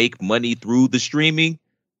can make money through the streaming,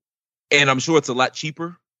 and I'm sure it's a lot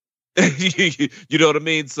cheaper. You know what I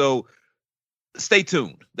mean? So stay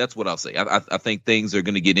tuned. That's what I'll say. I think things are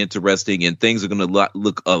going to get interesting, and things are going to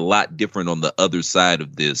look a lot different on the other side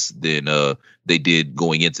of this than they did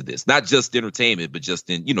going into this. Not just entertainment, but just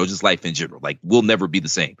in, just life in general. Like, we'll never be the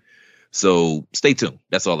same. So stay tuned.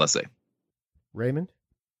 That's all I say. Raymond?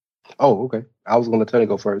 Oh, okay. I was going to Tony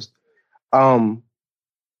go first.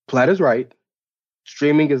 Platt is right.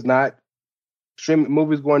 Streaming,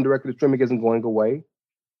 movies going directly to streaming isn't going away,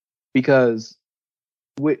 because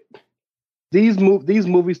with these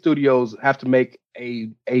movie studios have to make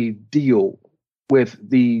a deal with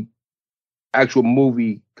the actual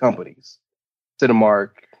movie companies,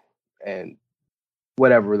 Cinemark and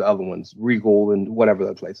whatever the other ones, Regal and whatever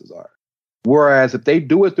the places are. Whereas if they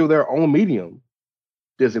do it through their own medium,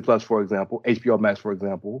 Disney Plus, for example, HBO Max, for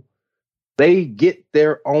example, they get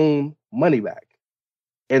their own money back.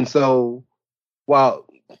 And so while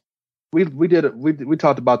we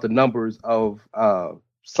talked about the numbers of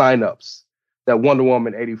signups that Wonder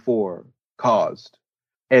Woman 84 caused,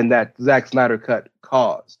 and that Zack Snyder cut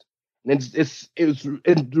caused, and it's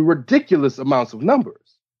ridiculous amounts of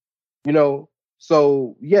numbers,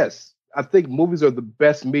 So yes, I think movies are the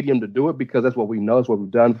best medium to do it, because that's what we know. It's what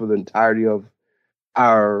we've done for the entirety of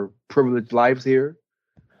our privileged lives here.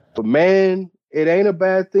 But man, it ain't a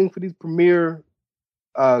bad thing for these premiere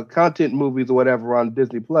content movies or whatever on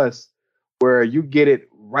Disney Plus, where you get it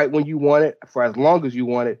right when you want it, for as long as you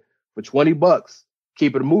want it, for $20,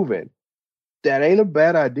 keep it moving. That ain't a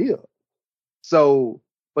bad idea. So,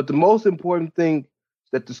 but the most important thing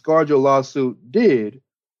that the ScarJo lawsuit did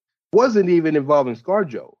wasn't even involving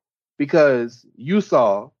ScarJo, because you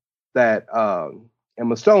saw that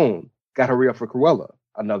Emma Stone got her re-up for Cruella,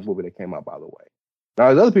 another movie that came out, by the way. Now,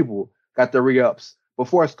 there's other people got their re-ups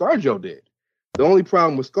before ScarJo did. The only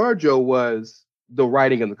problem with ScarJo was the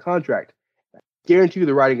writing in the contract. I guarantee you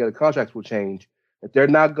the writing of the contracts will change. That they're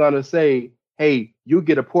not going to say, hey, you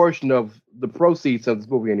get a portion of the proceeds of this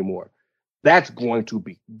movie anymore. That's going to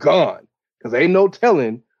be gone, because ain't no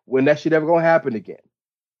telling when that shit ever going to happen again.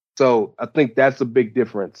 So I think that's a big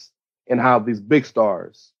difference in how these big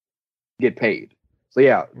stars get paid. So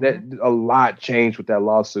yeah, that a lot changed with that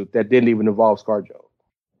lawsuit that didn't even involve ScarJo.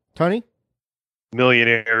 Tony?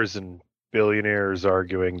 Millionaires and billionaires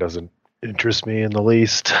arguing doesn't interest me in the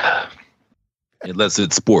least. Unless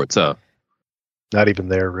it's sports, huh? Not even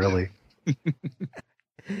there, really.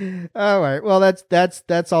 All right. Well,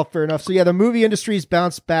 that's all fair enough. So yeah, the movie industry's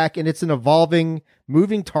bounced back, and it's an evolving,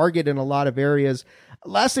 moving target in a lot of areas.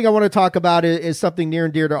 Last thing I want to talk about is something near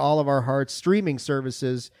and dear to all of our hearts: streaming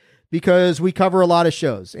services, because we cover a lot of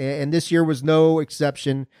shows, and this year was no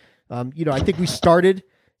exception. I think we started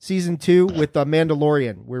season 2 with The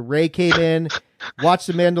Mandalorian, where Ray came in, watched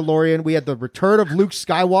The Mandalorian. We had the return of Luke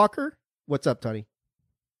Skywalker. What's up, Tony?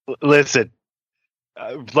 Listen,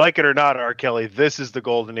 like it or not, R. Kelly, this is the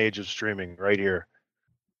golden age of streaming right here.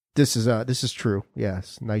 This is true.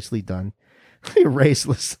 Yes, nicely done.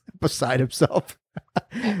 Ray's beside himself.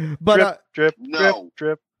 But drip.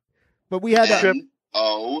 But we had drip.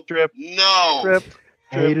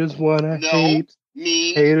 Haters wanna hate.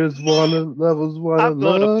 Me. Haters wanna, lovers wanna I'm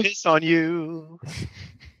gonna love. piss on you.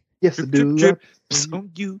 Yes, I do. Piss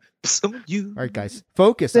on you. Piss on you. All right, guys,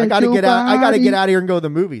 focus. I gotta get out. I gotta get out of here and go to the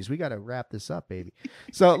movies. We gotta wrap this up, baby.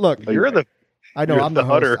 So look, I know I'm the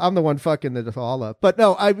host. I'm the one fucking it all up. But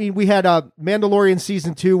no, I mean, we had Mandalorian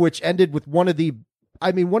season 2, which ended with one of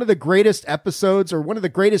the greatest episodes, or one of the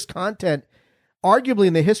greatest content, arguably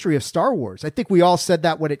in the history of Star Wars. I think we all said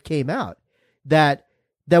that when it came out, that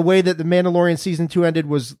the way that the Mandalorian season 2 ended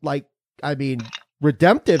was like, I mean,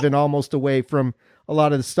 redemptive and almost away from a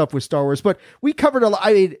lot of the stuff with Star Wars. But we covered a lot.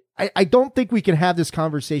 I mean, I don't think we can have this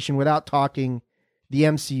conversation without talking the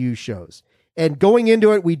MCU shows. And going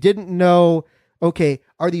into it, we didn't know, okay,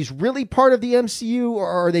 are these really part of the MCU or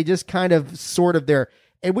are they just kind of sort of there?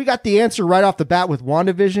 And we got the answer right off the bat with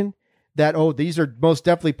WandaVision that, oh, these are most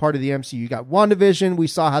definitely part of the MCU. You got WandaVision. We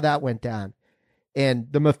saw how that went down.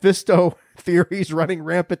 And the Mephisto theories running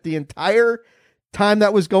rampant the entire time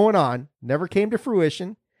that was going on, never came to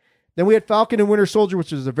fruition. Then we had Falcon and Winter Soldier,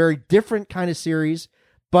 which was a very different kind of series,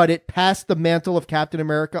 but it passed the mantle of Captain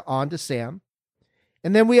America on to Sam.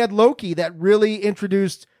 And then we had Loki that really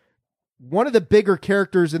introduced one of the bigger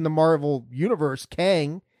characters in the Marvel universe,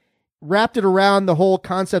 Kang, wrapped it around the whole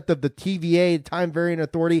concept of the TVA, Time Variant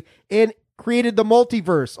Authority, and created the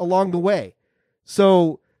multiverse along the way.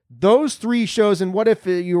 So those three shows, and what if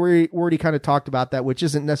you already kind of talked about that, which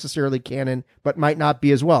isn't necessarily canon, but might not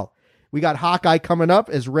be as well. We got Hawkeye coming up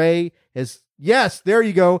as Ray, yes, there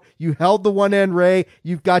you go. You held the one end, Ray.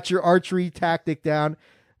 You've got your archery tactic down.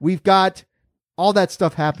 We've got all that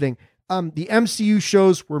stuff happening. The MCU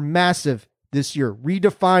shows were massive this year,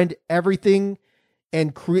 redefined everything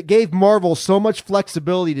and gave Marvel so much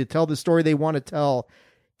flexibility to tell the story they want to tell.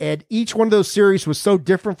 And each one of those series was so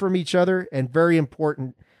different from each other and very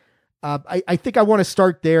important. I think I want to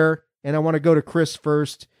start there, and I want to go to Chris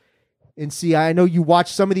first and see. I know you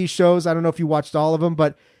watched some of these shows. I don't know if you watched all of them,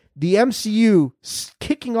 but the MCU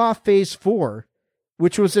kicking off Phase 4,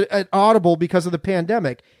 which was an audible because of the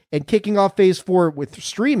pandemic, and kicking off Phase 4 with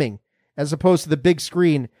streaming as opposed to the big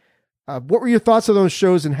screen. What were your thoughts on those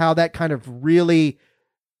shows and how that kind of really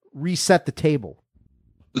reset the table?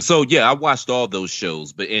 So, yeah, I watched all those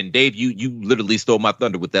shows, and Dave, you literally stole my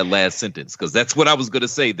thunder with that last sentence, because that's what I was going to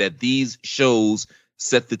say, that these shows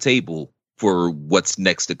set the table for what's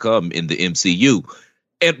next to come in the MCU.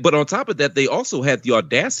 But on top of that, they also had the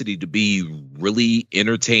audacity to be really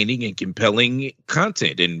entertaining and compelling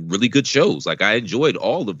content and really good shows. Like, I enjoyed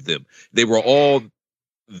all of them. They were all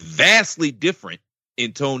vastly different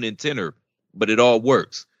in tone and tenor, but it all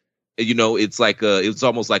works. You know, it's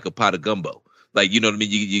almost like a pot of gumbo. Like, you know what I mean?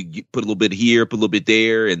 You put a little bit here, put a little bit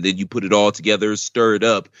there, and then you put it all together, stir it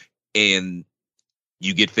up, and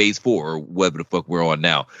you get Phase 4 or whatever the fuck we're on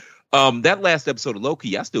now. That last episode of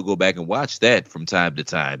Loki, I still go back and watch that from time to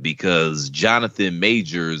time because Jonathan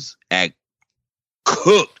Majors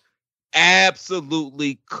cooked,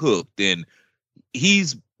 absolutely cooked, and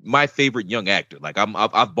he's my favorite young actor. Like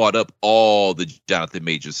I've bought up all the Jonathan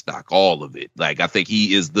Majors stock, all of it. Like I think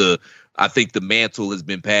I think the mantle has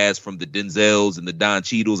been passed from the Denzels and the Don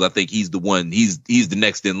Cheadles. I think he's the one. He's the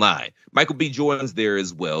next in line. Michael B. Jordan's there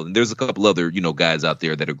as well, and there's a couple other guys out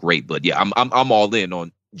there that are great. But yeah, I'm all in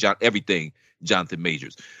on everything Jonathan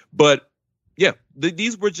Majors. But yeah,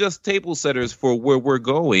 these were just table setters for where we're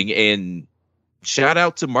going. And shout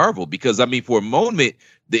out to Marvel, because I mean, for a moment,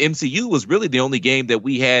 the MCU was really the only game that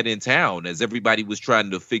we had in town as everybody was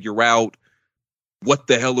trying to figure out what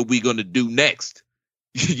the hell are we going to do next.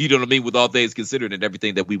 You know what I mean? With all things considered and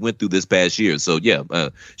everything that we went through this past year. So yeah,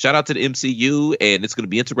 shout out to the MCU, and it's going to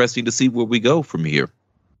be interesting to see where we go from here.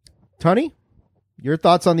 Tony, your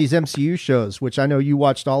thoughts on these MCU shows, which I know you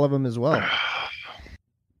watched all of them as well.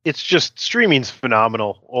 It's just, streaming's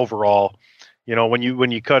phenomenal overall. You know, when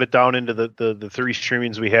you cut it down into the three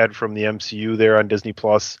streamings we had from the MCU there on Disney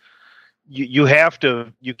Plus, you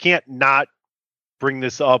can't not bring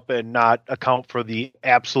this up and not account for the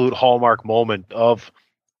absolute hallmark moment of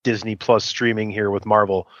Disney Plus streaming here with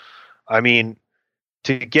Marvel. I mean,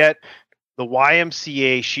 to get the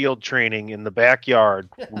YMCA shield training in the backyard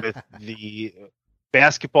with the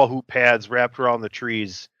basketball hoop pads wrapped around the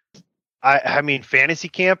trees. I mean, fantasy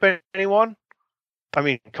camp, anyone? I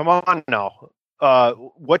mean, come on now.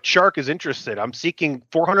 What shark is interested? I'm seeking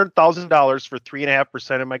 $400,000 for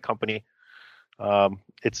 3.5% of my company.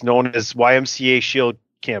 It's known as YMCA Shield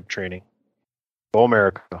Camp Training. Go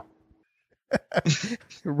America.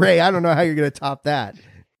 Ray, I don't know how you're going to top that.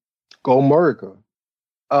 Go America.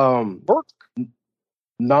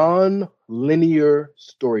 Non-linear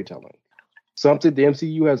storytelling. Something the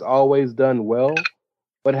MCU has always done well,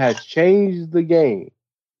 but has changed the game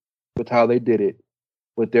with how they did it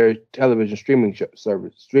with their television streaming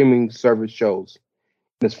service shows.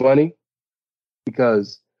 And it's funny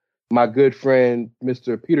because my good friend,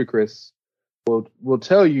 Mr. Peter Chris, will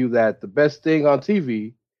tell you that the best thing on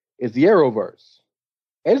TV is the Arrowverse.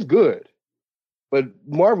 And it's good. But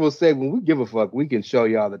Marvel said, when we give a fuck, we can show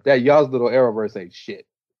y'all that y'all's little Arrowverse ain't shit.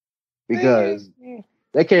 Because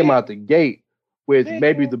they came out the gate with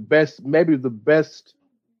maybe the best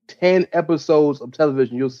 10 episodes of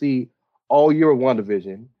television you'll see all year of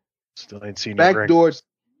WandaVision. Still ain't seen no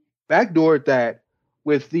backdoored that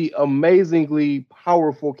with the amazingly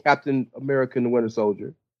powerful Captain America and the Winter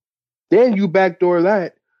Soldier. Then you backdoor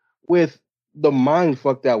that with the mind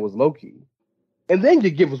fuck that was Loki. And then you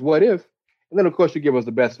give us What If. And then, of course, you give us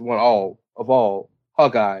the best one of all,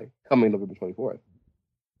 Hawkeye, coming November 24th.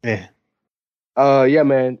 Yeah. Yeah,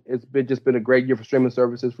 man. It's been a great year for streaming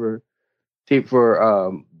services for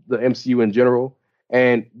the MCU in general.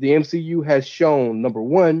 And the MCU has shown, number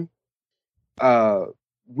one,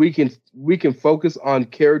 we can focus on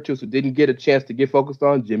characters who didn't get a chance to get focused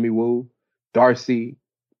on, Jimmy Woo, Darcy,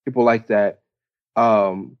 people like that.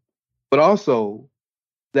 But also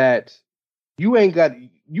that you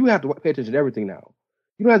have to pay attention to everything now.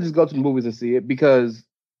 You don't have to just go to the movies and see it, because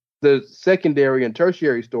the secondary and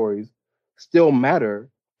tertiary stories still matter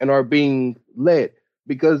and are being led,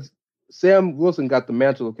 because Sam Wilson got the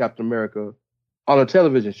mantle of Captain America on a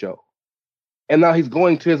television show. And now he's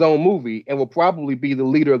going to his own movie and will probably be the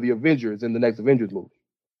leader of the Avengers in the next Avengers movie.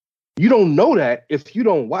 You don't know that if you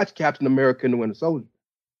don't watch Captain America and the Winter Soldier.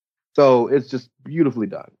 So it's just beautifully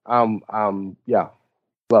done. Yeah,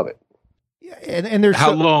 love it. Yeah, and there's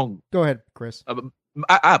how long? Go ahead, Chris.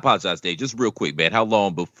 I apologize, Dave. Just real quick, man. How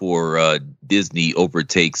long before Disney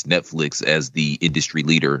overtakes Netflix as the industry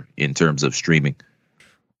leader in terms of streaming?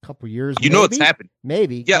 A couple years. You know it's happening.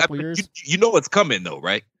 Maybe. Yeah, couple years. You know it's coming though,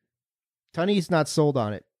 right? Tunney's not sold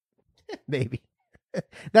on it. Maybe.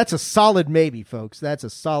 That's a solid maybe, folks. That's a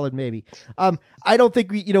solid maybe. I don't think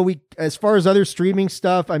we as far as other streaming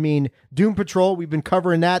stuff, I mean, Doom Patrol, we've been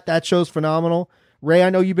covering that. That show's phenomenal. Ray, I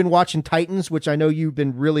know you've been watching Titans, which I know you've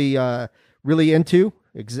been really into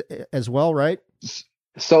as well, right?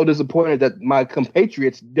 So disappointed that my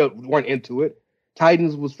compatriots weren't into it.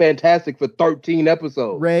 Titans was fantastic for 13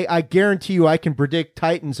 episodes. Ray, I guarantee you I can predict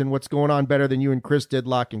Titans and what's going on better than you and Chris did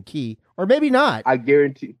Lock and Key. Or maybe not. I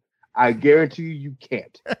guarantee you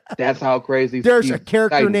can't. That's how crazy. There's a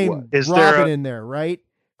character Titans named Robin in there, right?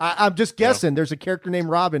 I'm just guessing. There's a character named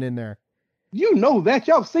Robin in there. You know that.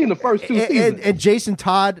 Y'all seen the first two seasons. And Jason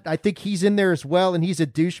Todd, I think he's in there as well, and he's a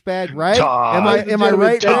douchebag, right? Todd. Am I right,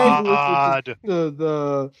 Ray? Todd.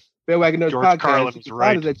 The Bandwagon Nerds George podcast. Carlin was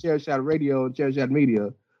right. At Chair Shot Radio and Chair Shot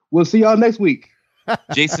Media. We'll see y'all next week.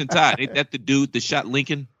 Jason Todd, ain't that the dude that shot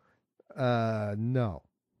Lincoln? No.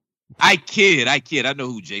 I kid. I know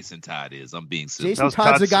who Jason Todd is. I'm being silly. Jason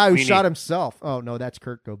Todd's the guy who shot himself. Oh no, that's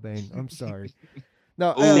Kurt Cobain. I'm sorry.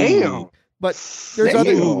 No, damn. But there's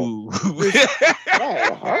other.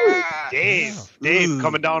 Dave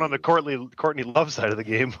coming down on the Courtney Love side of the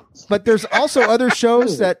game. But there's also other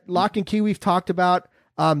shows that Lock and Key we've talked about.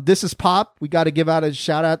 This is Pop. We got to give out a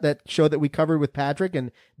shout out, that show that we covered with Patrick,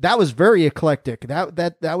 and that was very eclectic.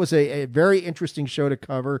 That was a very interesting show to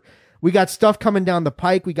cover. We got stuff coming down the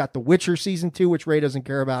pike. We got The Witcher season 2, which Ray doesn't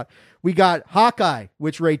care about. We got Hawkeye,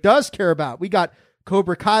 which Ray does care about. We got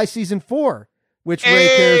Cobra Kai season 4, which Ray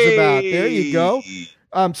cares about. There you go.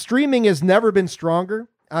 Streaming has never been stronger.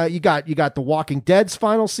 You got The Walking Dead's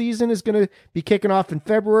final season is going to be kicking off in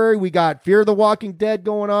February. We got Fear the Walking Dead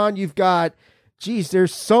going on. You've got,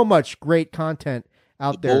 there's so much great content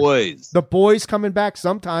out there. The Boys coming back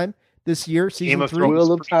sometime this year. Season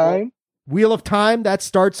 3. Wheel of Time, that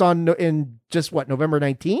starts in just November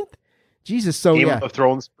 19th? Jesus, so Game of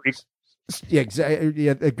Thrones prequel. Yeah, exactly.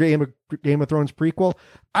 Yeah, Game of Thrones prequel.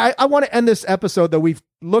 I want to end this episode, though. We've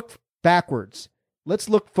looked backwards. Let's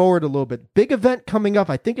look forward a little bit. Big event coming up.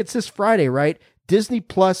 I think it's this Friday, right? Disney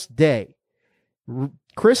Plus Day.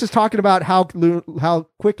 Chris is talking about how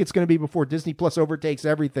quick it's going to be before Disney Plus overtakes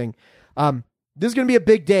everything. This is going to be a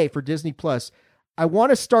big day for Disney Plus. I want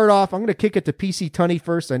to start off. I'm going to kick it to PC Tunney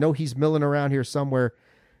first. I know he's milling around here somewhere.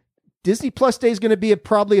 Disney Plus Day is going to be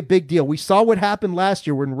probably a big deal. We saw what happened last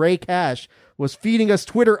year when Ray Cash was feeding us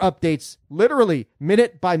Twitter updates, literally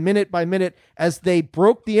minute by minute by minute, as they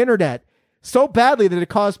broke the internet so badly that it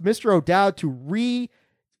caused Mr. O'Dowd to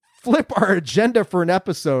re-flip our agenda for an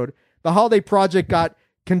episode. The Holiday Project got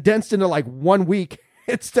condensed into like 1 week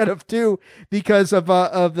instead of 2 because of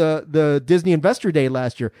the Disney Investor Day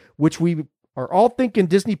last year, which we are all thinking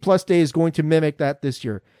Disney Plus Day is going to mimic that this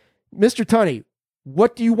year. Mr. Tunney,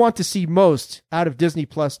 what do you want to see most out of Disney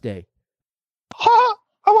Plus Day? I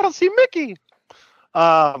want to see Mickey.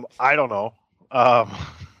 I don't know. I'm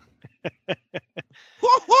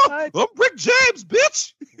Rick James,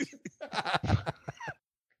 bitch.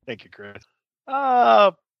 Thank you, Chris.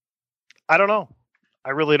 I don't know. I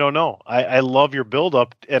really don't know. I love your build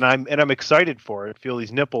up, and I'm excited for it. Feel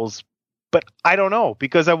these nipples. But I don't know,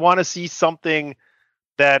 because I want to see something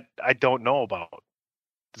that I don't know about.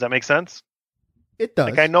 Does that make sense? It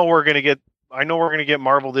does. Like I know we're gonna get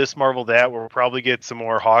Marvel this, Marvel that. We'll probably get some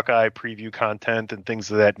more Hawkeye preview content and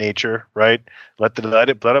things of that nature, right? Let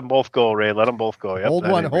them both go, Ray. Let them both go. Yep, hold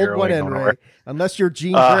one in, Ray. Unless you're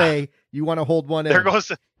Jean Grey, you want to hold one in. There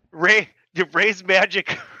goes Ray. Ray's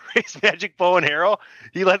magic bow and arrow.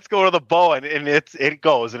 He lets go of the bow and it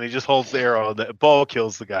goes, and he just holds the arrow. The bow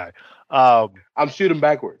kills the guy. I'm shooting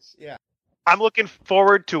backwards. Yeah. I'm looking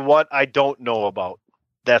forward to what I don't know about.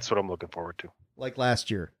 That's what I'm looking forward to. Like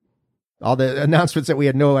last year. All the announcements that we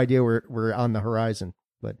had no idea were on the horizon.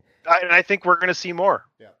 But I think we're going to see more.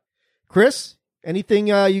 Yeah. Chris, anything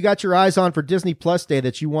you got your eyes on for Disney Plus Day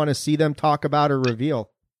that you want to see them talk about or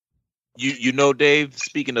reveal? You know, Dave,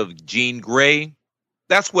 speaking of Jean Grey,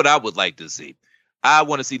 that's what I would like to see. I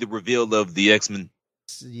want to see the reveal of the X-Men.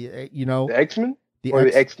 You know, the X-Men? The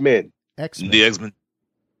X-Men? X-Men. The X-Men.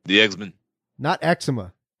 The X-Men. Not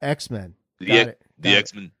eczema. X-Men. The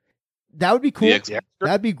X-Men. That would be cool.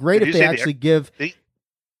 That'd be great if they actually give. Did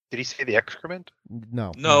he say the excrement?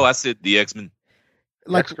 No. No, I said the X-Men.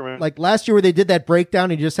 Like last year where they did that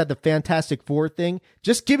breakdown and you just had the Fantastic Four thing.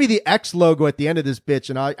 Just give me the X logo at the end of this bitch,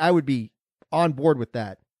 and I would be on board with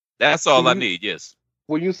that. That's all I need. Yes.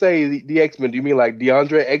 When you say the X-Men, do you mean like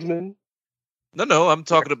DeAndre X-Men? No, I'm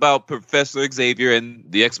talking about Professor Xavier and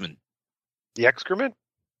the X-Men. The excrement?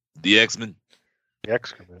 The X-Men. The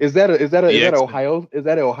excrement. Is that an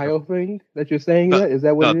Ohio thing that you're saying? Is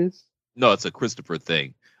that what it is? No, it's a Christopher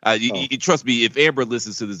thing. You trust me, if Amber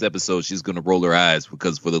listens to this episode, she's going to roll her eyes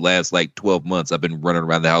because for the last 12 months, I've been running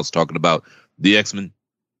around the house talking about the X-Men.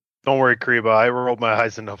 Don't worry, Kriba. I rolled my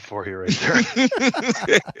eyes enough for you right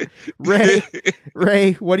there.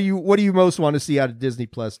 Ray, what do you most want to see out of Disney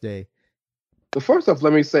Plus Day? The first off,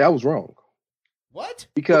 let me say I was wrong. What?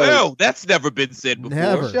 Because that's never been said before.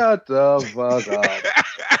 Never. Shut the fuck up.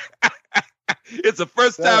 It's a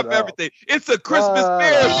first time for everything. It's a Christmas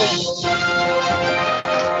miracle.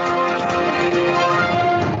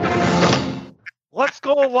 Let's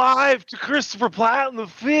go live to Christopher Platt in the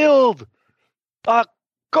field. Go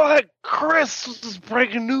ahead, Chris. This is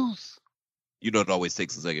breaking news. You know, it always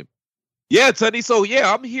takes a second. Yeah, Tony. So,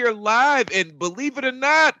 I'm here live. And believe it or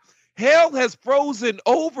not, hell has frozen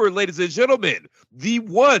over, ladies and gentlemen. The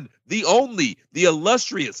one, the only, the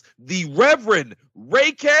illustrious, the Reverend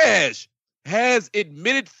Ray Cash has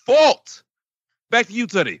admitted fault. Back to you,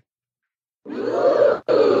 Tony.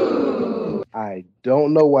 I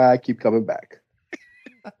don't know why I keep coming back.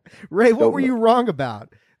 Ray, what were you wrong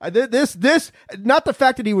about? This, not the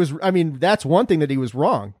fact that he was, that's one thing that he was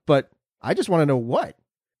wrong, but I just want to know what.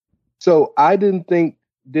 So I didn't think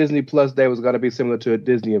Disney Plus Day was going to be similar to a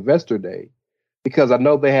Disney Investor Day because I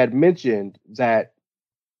know they had mentioned that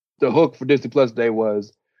the hook for Disney Plus Day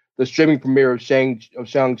was the streaming premiere of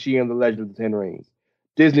Shang-Chi and the Legend of the Ten Rings.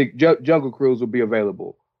 Disney Jungle Cruise will be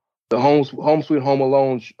available. The Home Sweet Home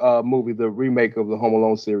Alone movie, the remake of the Home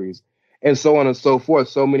Alone series, and so on and so forth.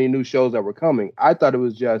 So many new shows that were coming. I thought it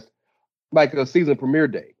was just like a season premiere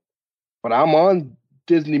day. But I'm on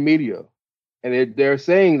Disney Media, and they're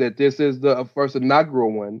saying that this is the first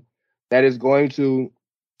inaugural one that is going to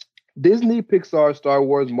Disney, Pixar, Star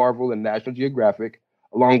Wars, Marvel, and National Geographic,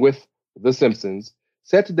 along with The Simpsons,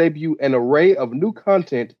 set to debut an array of new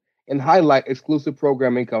content and highlight exclusive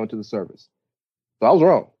programming coming to the service. So I was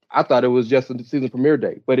wrong. I thought it was just a season premiere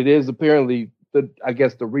day, but it is apparently the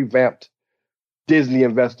revamped Disney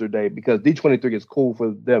Investor Day because D23 is cool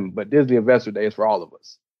for them, but Disney Investor Day is for all of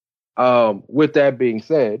us. With that being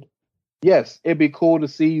said, yes, it'd be cool to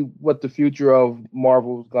see what the future of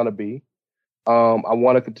Marvel is going to be. I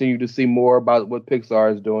want to continue to see more about what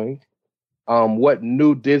Pixar is doing, what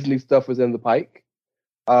new Disney stuff is in the pike.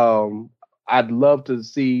 I'd love to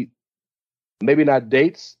see maybe not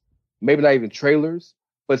dates, maybe not even trailers,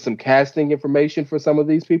 but some casting information for some of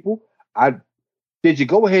these people. Did you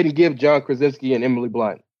go ahead and give John Krasinski and Emily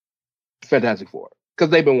Blunt Fantastic Four?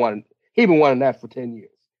 Because he's been wanting that for 10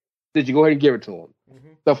 years. Did you go ahead and give it to him?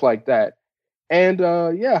 Mm-hmm. Stuff like that. And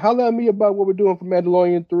holler at me about what we're doing for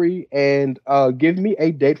Mandalorian 3 and give me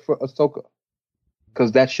a date for Ahsoka.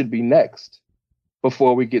 Because that should be next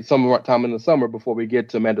before we get some time in the summer before we get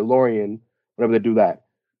to Mandalorian, whenever they do that.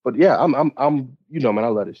 But yeah, I'm man, I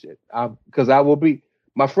love this shit. Because I will be.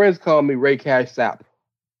 My friends call me Ray Cash Sap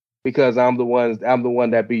because I'm the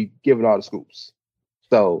one that be giving all the scoops.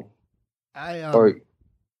 So, or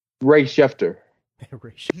Ray Schefter.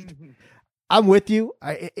 I'm with you.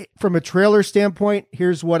 From a trailer standpoint,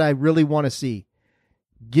 here's what I really want to see.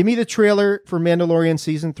 Give me the trailer for Mandalorian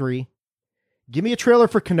Season 3. Give me a trailer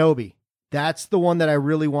for Kenobi. That's the one that I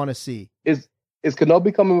really want to see. Is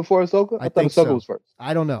Kenobi coming before Ahsoka? I thought Ahsoka was first.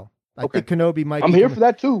 I don't know. I think Kenobi might I'm here for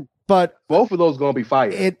that too. But both of those going to be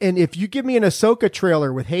fire. And if you give me an Ahsoka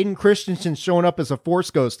trailer with Hayden Christensen showing up as a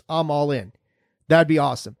Force ghost, I'm all in. That'd be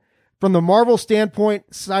awesome. From the Marvel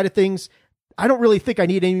standpoint side of things, I don't really think I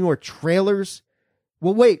need any more trailers.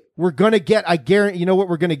 Well, wait, we're going to get, I guarantee, you know what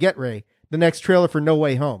we're going to get, Ray? The next trailer for No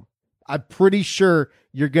Way Home. I'm pretty sure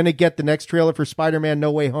you're going to get the next trailer for Spider-Man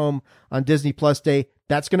No Way Home on Disney Plus Day.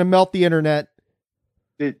 That's going to melt the internet.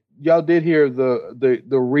 Y'all did hear the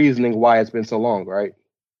reasoning why it's been so long, right?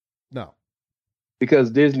 No.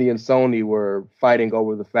 Because Disney and Sony were fighting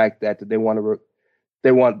over the fact that were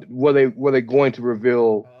they going to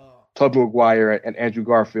reveal Tobey Maguire and Andrew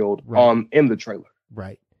Garfield in the trailer.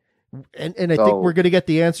 Right. And I think we're going to get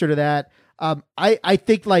the answer to that. I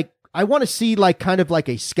think I want to see kind of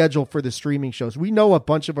a schedule for the streaming shows. We know a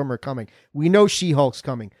bunch of them are coming. We know She-Hulk's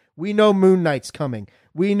coming. We know Moon Knight's coming.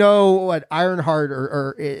 We know what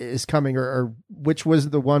Ironheart is coming, or which was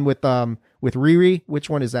the one with Riri. Which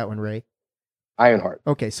one is that one, Ray? Ironheart.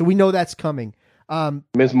 Okay, so we know that's coming.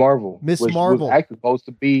 Miss Marvel. Miss Marvel was actually supposed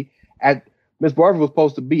to be Miss Marvel was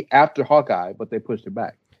supposed to be after Hawkeye, but they pushed it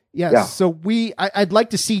back. Yes, yeah. So I'd like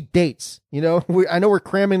to see dates. I know we're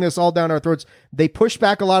cramming this all down our throats. They push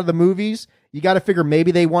back a lot of the movies. You got to figure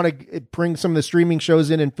maybe they want to bring some of the streaming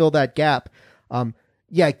shows in and fill that gap.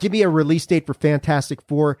 Give me a release date for Fantastic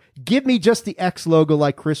Four. Give me just the X logo,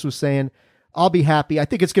 like Chris was saying. I'll be happy. I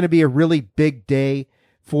think it's going to be a really big day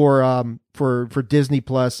for Disney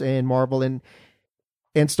Plus and Marvel and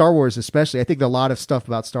Star Wars especially. I think a lot of stuff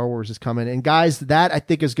about Star Wars is coming. And guys, that I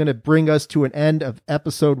think is going to bring us to an end of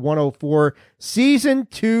episode 104, season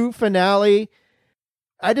 2 finale.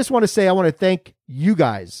 I just want to say I want to thank you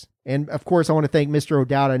guys. And of course, I want to thank Mr.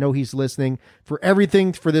 O'Dowd. I know he's listening for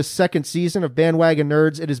everything for this second season of Bandwagon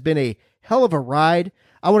Nerds. It has been a hell of a ride.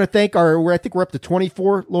 I want to thank I think we're up to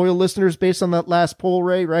 24 loyal listeners based on that last poll,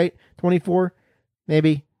 Ray, right? 24,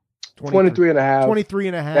 maybe 23 and a half. 23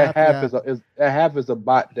 and a half. That half is a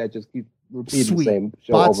bot that just keeps repeating the same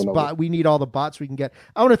show bots, over and over. We need all the bots we can get.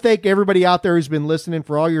 I want to thank everybody out there who's been listening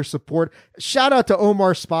for all your support. Shout out to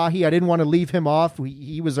Omar Spahi. I didn't want to leave him off.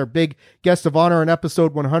 He was our big guest of honor on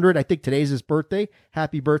episode 100. I think today's his birthday.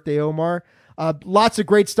 Happy birthday, Omar. Lots of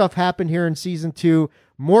great stuff happened here in season 2.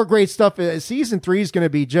 More great stuff. Season 3 is going to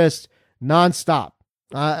be just nonstop.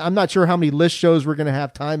 I'm not sure how many list shows we're going to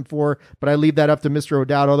have time for, but I leave that up to Mr.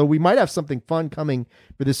 O'Dowd, although we might have something fun coming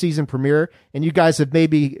for the season premiere, and you guys have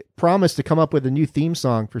maybe promised to come up with a new theme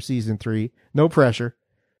song for season 3. No pressure.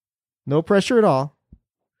 No pressure at all.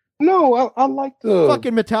 No, I like the...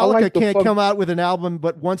 Fucking Metallica can't come out with an album,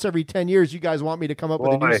 but once every 10 years, you guys want me to come up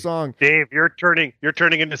with a new song. Dave, you're turning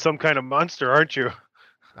into some kind of monster, aren't you?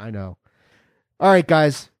 I know. All right,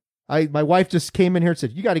 guys. My wife just came in here and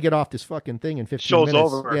said, you got to get off this fucking thing in 15 show's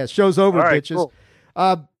minutes. Over. Yeah, show's over, right, bitches. Cool.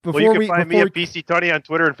 You can find me at BC Tony on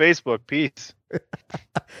Twitter and Facebook. Peace.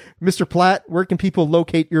 Mr. Platt, where can people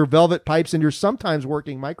locate your velvet pipes and your sometimes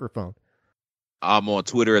working microphone? I'm on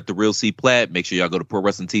Twitter at The Real C Platt. Make sure y'all go to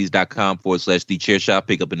ProWrestlingTees.com/TheChairShot.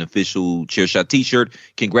 Pick up an official Chairshot t-shirt.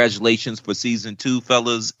 Congratulations for season 2,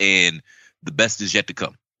 fellas, and the best is yet to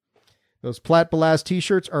come. Those Platt Balaz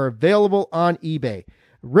t-shirts are available on eBay.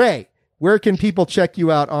 Ray, where can people check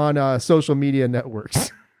you out on social media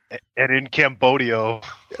networks? And in Cambodia.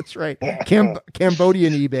 That's right.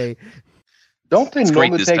 Cambodian eBay. Don't they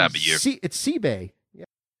normally this time of year. It's CBay. Yeah.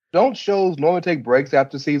 Don't shows normally take breaks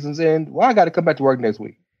after seasons end? Why I got to come back to work next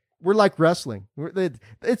week? We're like wrestling.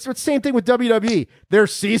 It's the same thing with WWE. Their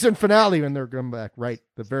season finale when they're coming back, right?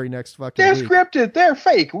 The very next fucking They're week. Scripted. They're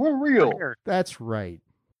fake. We're real. That's right.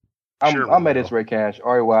 I'm at It's Ray Cash.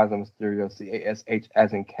 R-E-Y as in Mysterio. C-A-S-H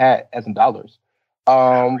as in cat, as in dollars.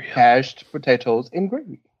 Cashed potatoes in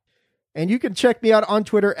gravy. And you can check me out on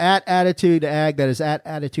Twitter at AttitudeAg. That is at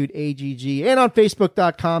AttitudeAGG. And on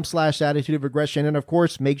Facebook.com/Attitude of Aggression. And of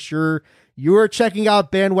course, make sure you are checking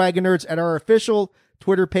out Bandwagon Nerds at our official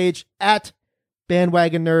Twitter page at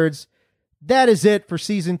Bandwagon Nerds. That is it for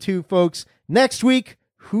season 2, folks. Next week,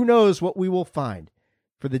 who knows what we will find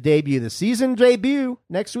for the debut, the season debut.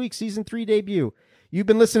 Next week, season 3 debut. You've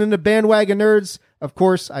been listening to Bandwagon Nerds. Of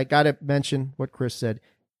course, I got to mention what Chris said.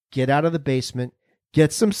 Get out of the basement.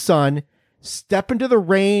 Get some sun. Step into the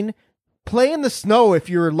rain. Play in the snow if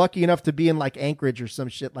you're lucky enough to be in like Anchorage or some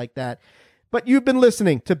shit like that. But you've been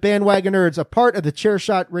listening to Bandwagon Nerds, a part of the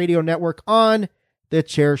Chairshot Radio Network on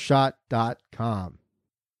thechairshot.com.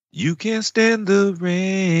 You can't stand the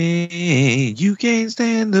rain. You can't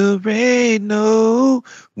stand the rain, no.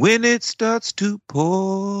 When it starts to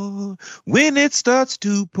pour. When it starts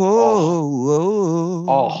to pour.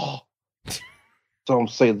 Oh. Some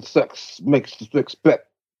say the sex makes the sex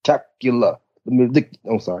spectacular.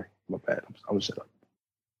 I'm sorry. My bad. I'm going to shut up.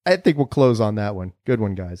 I think we'll close on that one. Good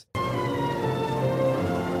one, guys.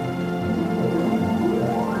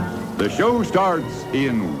 The show starts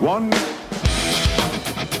in 1...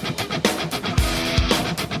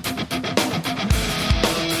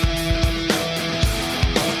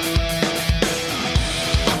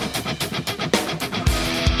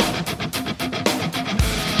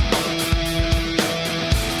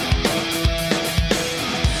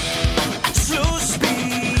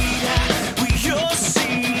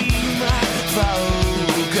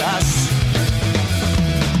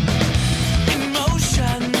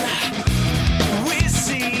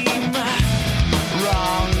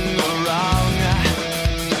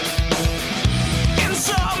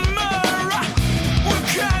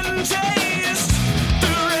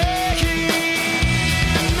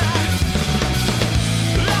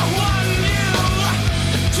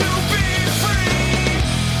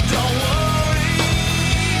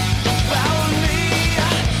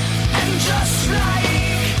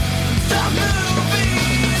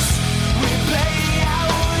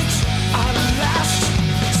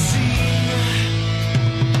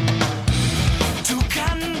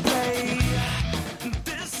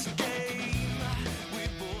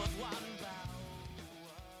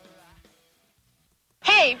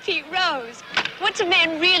 Pete Rose, what's a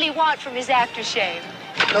man really want from his aftershave?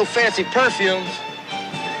 No fancy perfumes.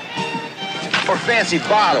 Or fancy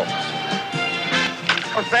bottles.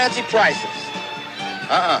 Or fancy prices.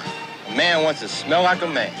 A man wants to smell like a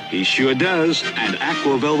man. He sure does, and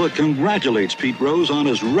Aqua Velva congratulates Pete Rose on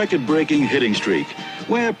his record-breaking hitting streak.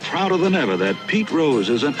 We're prouder than ever that Pete Rose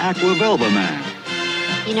is an Aqua Velva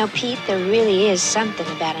man. You know, Pete, there really is something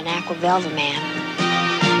about an Aqua Velva man.